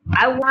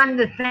 I wanted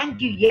to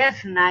thank you.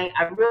 Yes, and I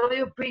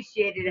really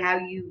appreciated how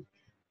you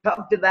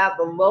talked about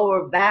the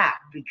lower back,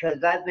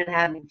 because I've been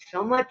having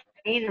so much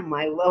pain in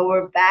my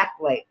lower back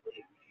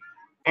lately.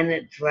 And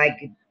it's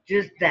like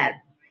just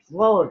that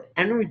flow of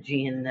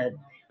energy and the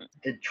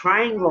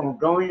triangle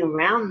going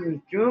around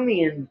and through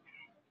me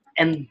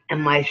and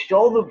my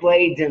shoulder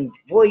blades. And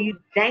boy,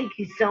 thank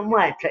you so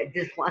much. I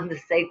just wanted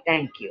to say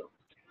thank you.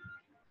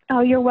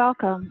 Oh, you're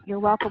welcome. You're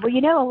welcome. Well, you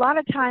know, a lot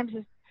of times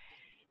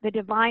the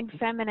divine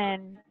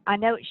feminine, I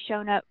know it's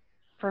shown up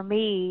for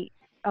me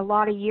a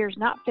lot of years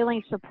not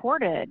feeling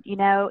supported, you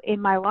know,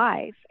 in my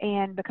life.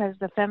 And because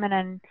the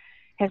feminine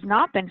has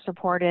not been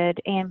supported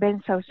and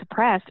been so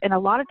suppressed. And a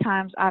lot of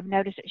times I've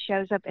noticed it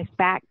shows up as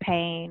back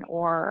pain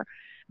or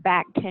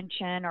back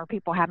tension or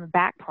people having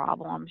back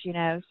problems, you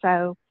know.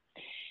 So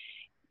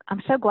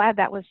I'm so glad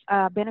that was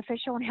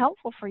beneficial and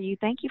helpful for you.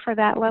 Thank you for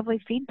that lovely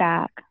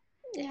feedback.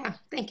 Yeah.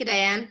 Thank you,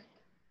 Diane.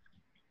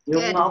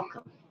 You're Good.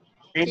 welcome.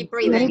 Keep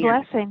breathing. Many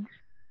blessings.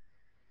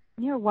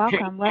 You're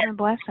welcome. Love and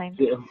blessings. Thank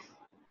you.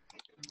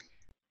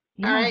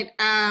 Yeah. All right.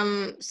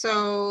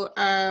 Hold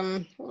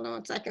on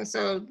 1 second.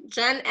 So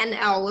Jen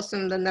NL was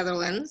from the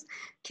Netherlands.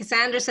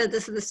 Cassandra said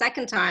this is the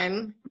second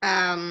time.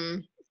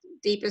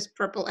 Deepest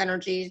purple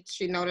energy,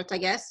 she noted, I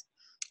guess.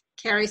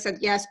 Carrie said,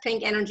 yes,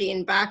 pink energy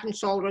in back and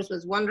shoulders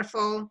was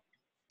wonderful.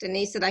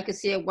 Denise said, I could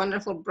see a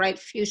wonderful bright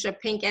fuchsia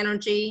pink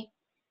energy.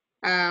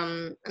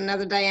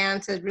 Another Diane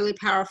said, really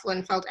powerful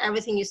and felt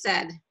everything you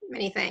said.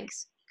 Many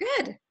thanks.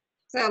 Good.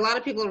 So a lot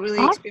of people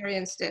really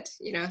experienced it,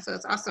 you know, so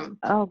it's awesome.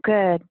 Oh,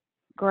 good.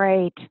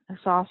 Great.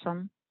 That's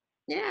awesome.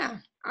 Yeah,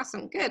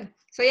 awesome. Good.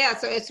 So yeah,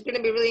 so it's going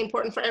to be really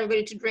important for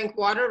everybody to drink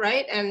water,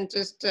 right? And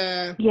just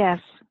yes.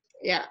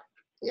 Yeah.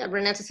 Yeah,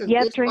 Renetta says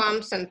yep,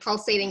 goosebumps and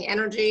pulsating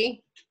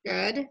energy.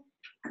 Good.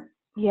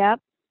 Yep.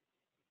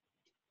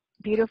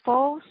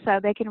 Beautiful. So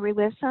they can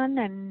re-listen.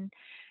 And,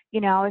 you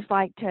know, I always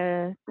like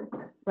to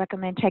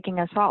recommend taking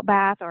a salt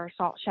bath or a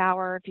salt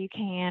shower if you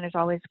can. It's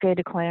always good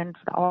to cleanse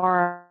the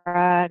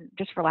aura.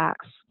 Just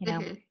relax, you know.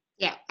 Mm-hmm.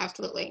 Yeah,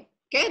 absolutely.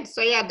 Good.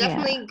 So yeah,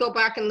 definitely go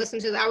back and listen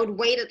to that. I would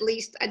wait at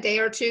least a day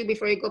or two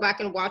before you go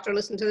back and watch or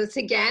listen to this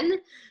again,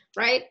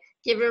 right?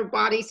 Give your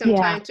body some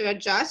time to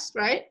adjust,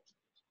 right?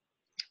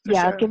 For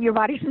sure. Give your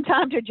body some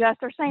time to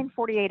adjust. They're saying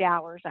 48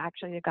 hours.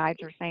 Actually, the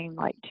guides are saying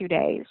like 2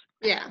 days.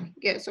 Yeah,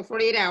 good. So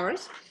 48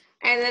 hours.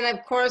 And then,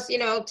 of course, you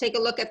know, take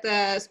a look at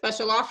the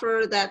special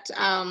offer that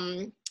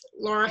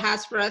Laura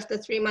has for us. The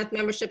 3-month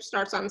membership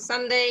starts on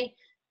Sunday.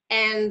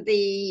 And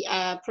the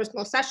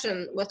personal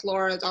session with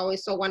Laura is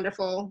always so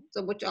wonderful,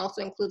 so which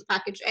also includes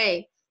package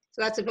A.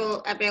 So that's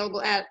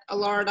available at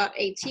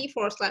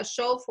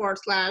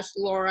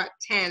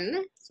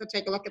alora.at/show/Laura10. So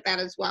take a look at that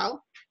as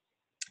well.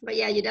 But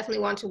yeah, you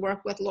definitely want to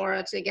work with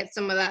Laura to get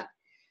some of that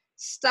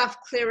stuff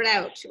cleared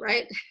out,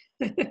 right?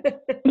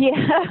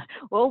 Yeah,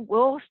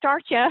 we'll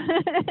start you.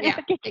 Yeah,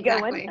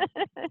 exactly.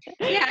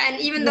 Yeah,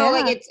 and even though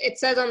like it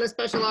says on the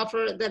special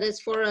offer that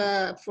it's for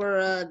a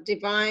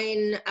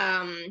divine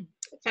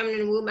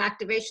feminine womb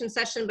activation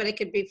session, but it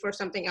could be for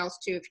something else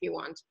too if you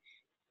want,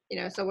 you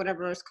know, so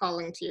whatever is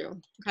calling to you.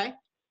 Okay.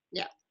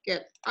 Yeah,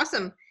 good.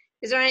 Awesome.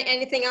 Is there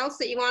anything else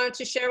that you wanted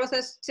to share with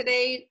us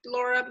today,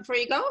 Laura, before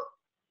you go?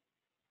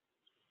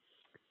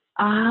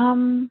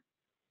 I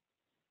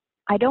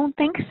don't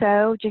think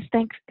so. Just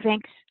thank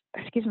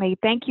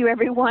you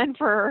everyone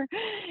for,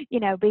 you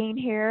know, being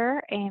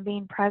here and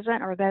being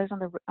present, or those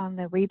on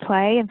the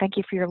replay, and thank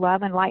you for your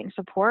love and light and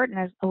support. And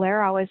as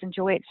Alara, I always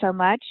enjoy it so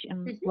much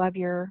and love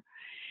your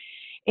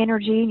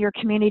energy and your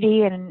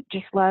community, and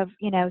just love,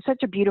 you know,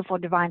 such a beautiful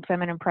divine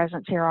feminine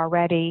presence here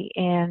already.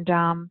 And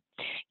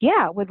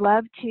would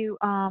love to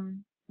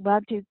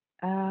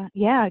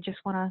just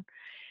want to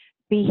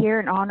be here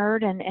and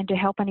honored and to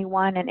help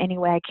anyone in any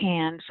way I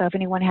can. So if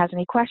anyone has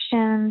any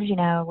questions, you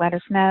know, let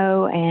us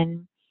know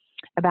and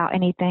about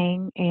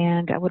anything.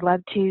 And I would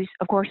love to,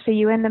 of course, see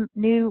you in the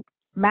new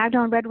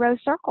Magdalene Red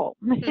Rose Circle.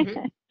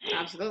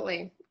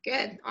 Absolutely.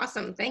 Good.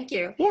 Awesome. Thank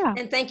you. Yeah.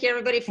 And thank you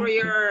everybody for Thank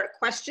you. your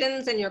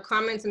questions and your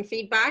comments and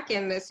feedback.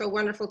 And it's so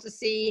wonderful to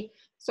see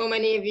so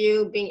many of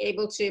you being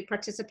able to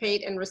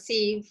participate and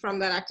receive from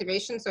that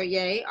activation. So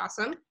yay.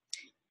 Awesome.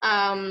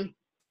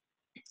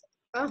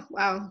 Oh,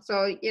 wow.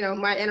 So, you know,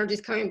 my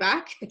energy's coming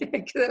back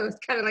because I was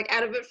kind of like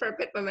out of it for a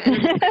bit, but my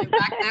energy's coming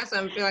back now. So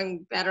I'm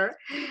feeling better,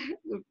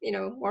 you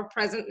know, more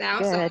present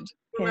now. So Good. just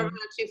remember Good.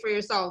 that too for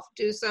yourself.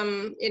 Do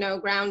some, you know,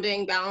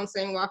 grounding,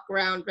 balancing, walk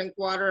around, drink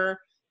water,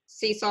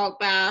 sea salt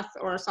bath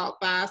or a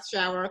salt bath,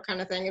 shower kind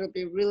of thing. It'll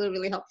be really,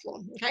 really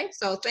helpful. Okay.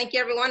 So thank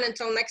you, everyone.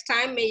 Until next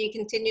time, may you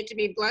continue to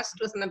be blessed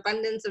with an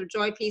abundance of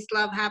joy, peace,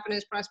 love,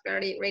 happiness,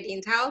 prosperity, and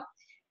radiant health.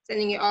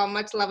 Sending you all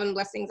much love and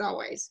blessings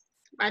always.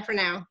 Bye for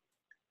now.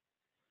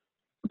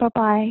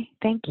 Bye-bye.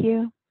 Thank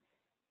you.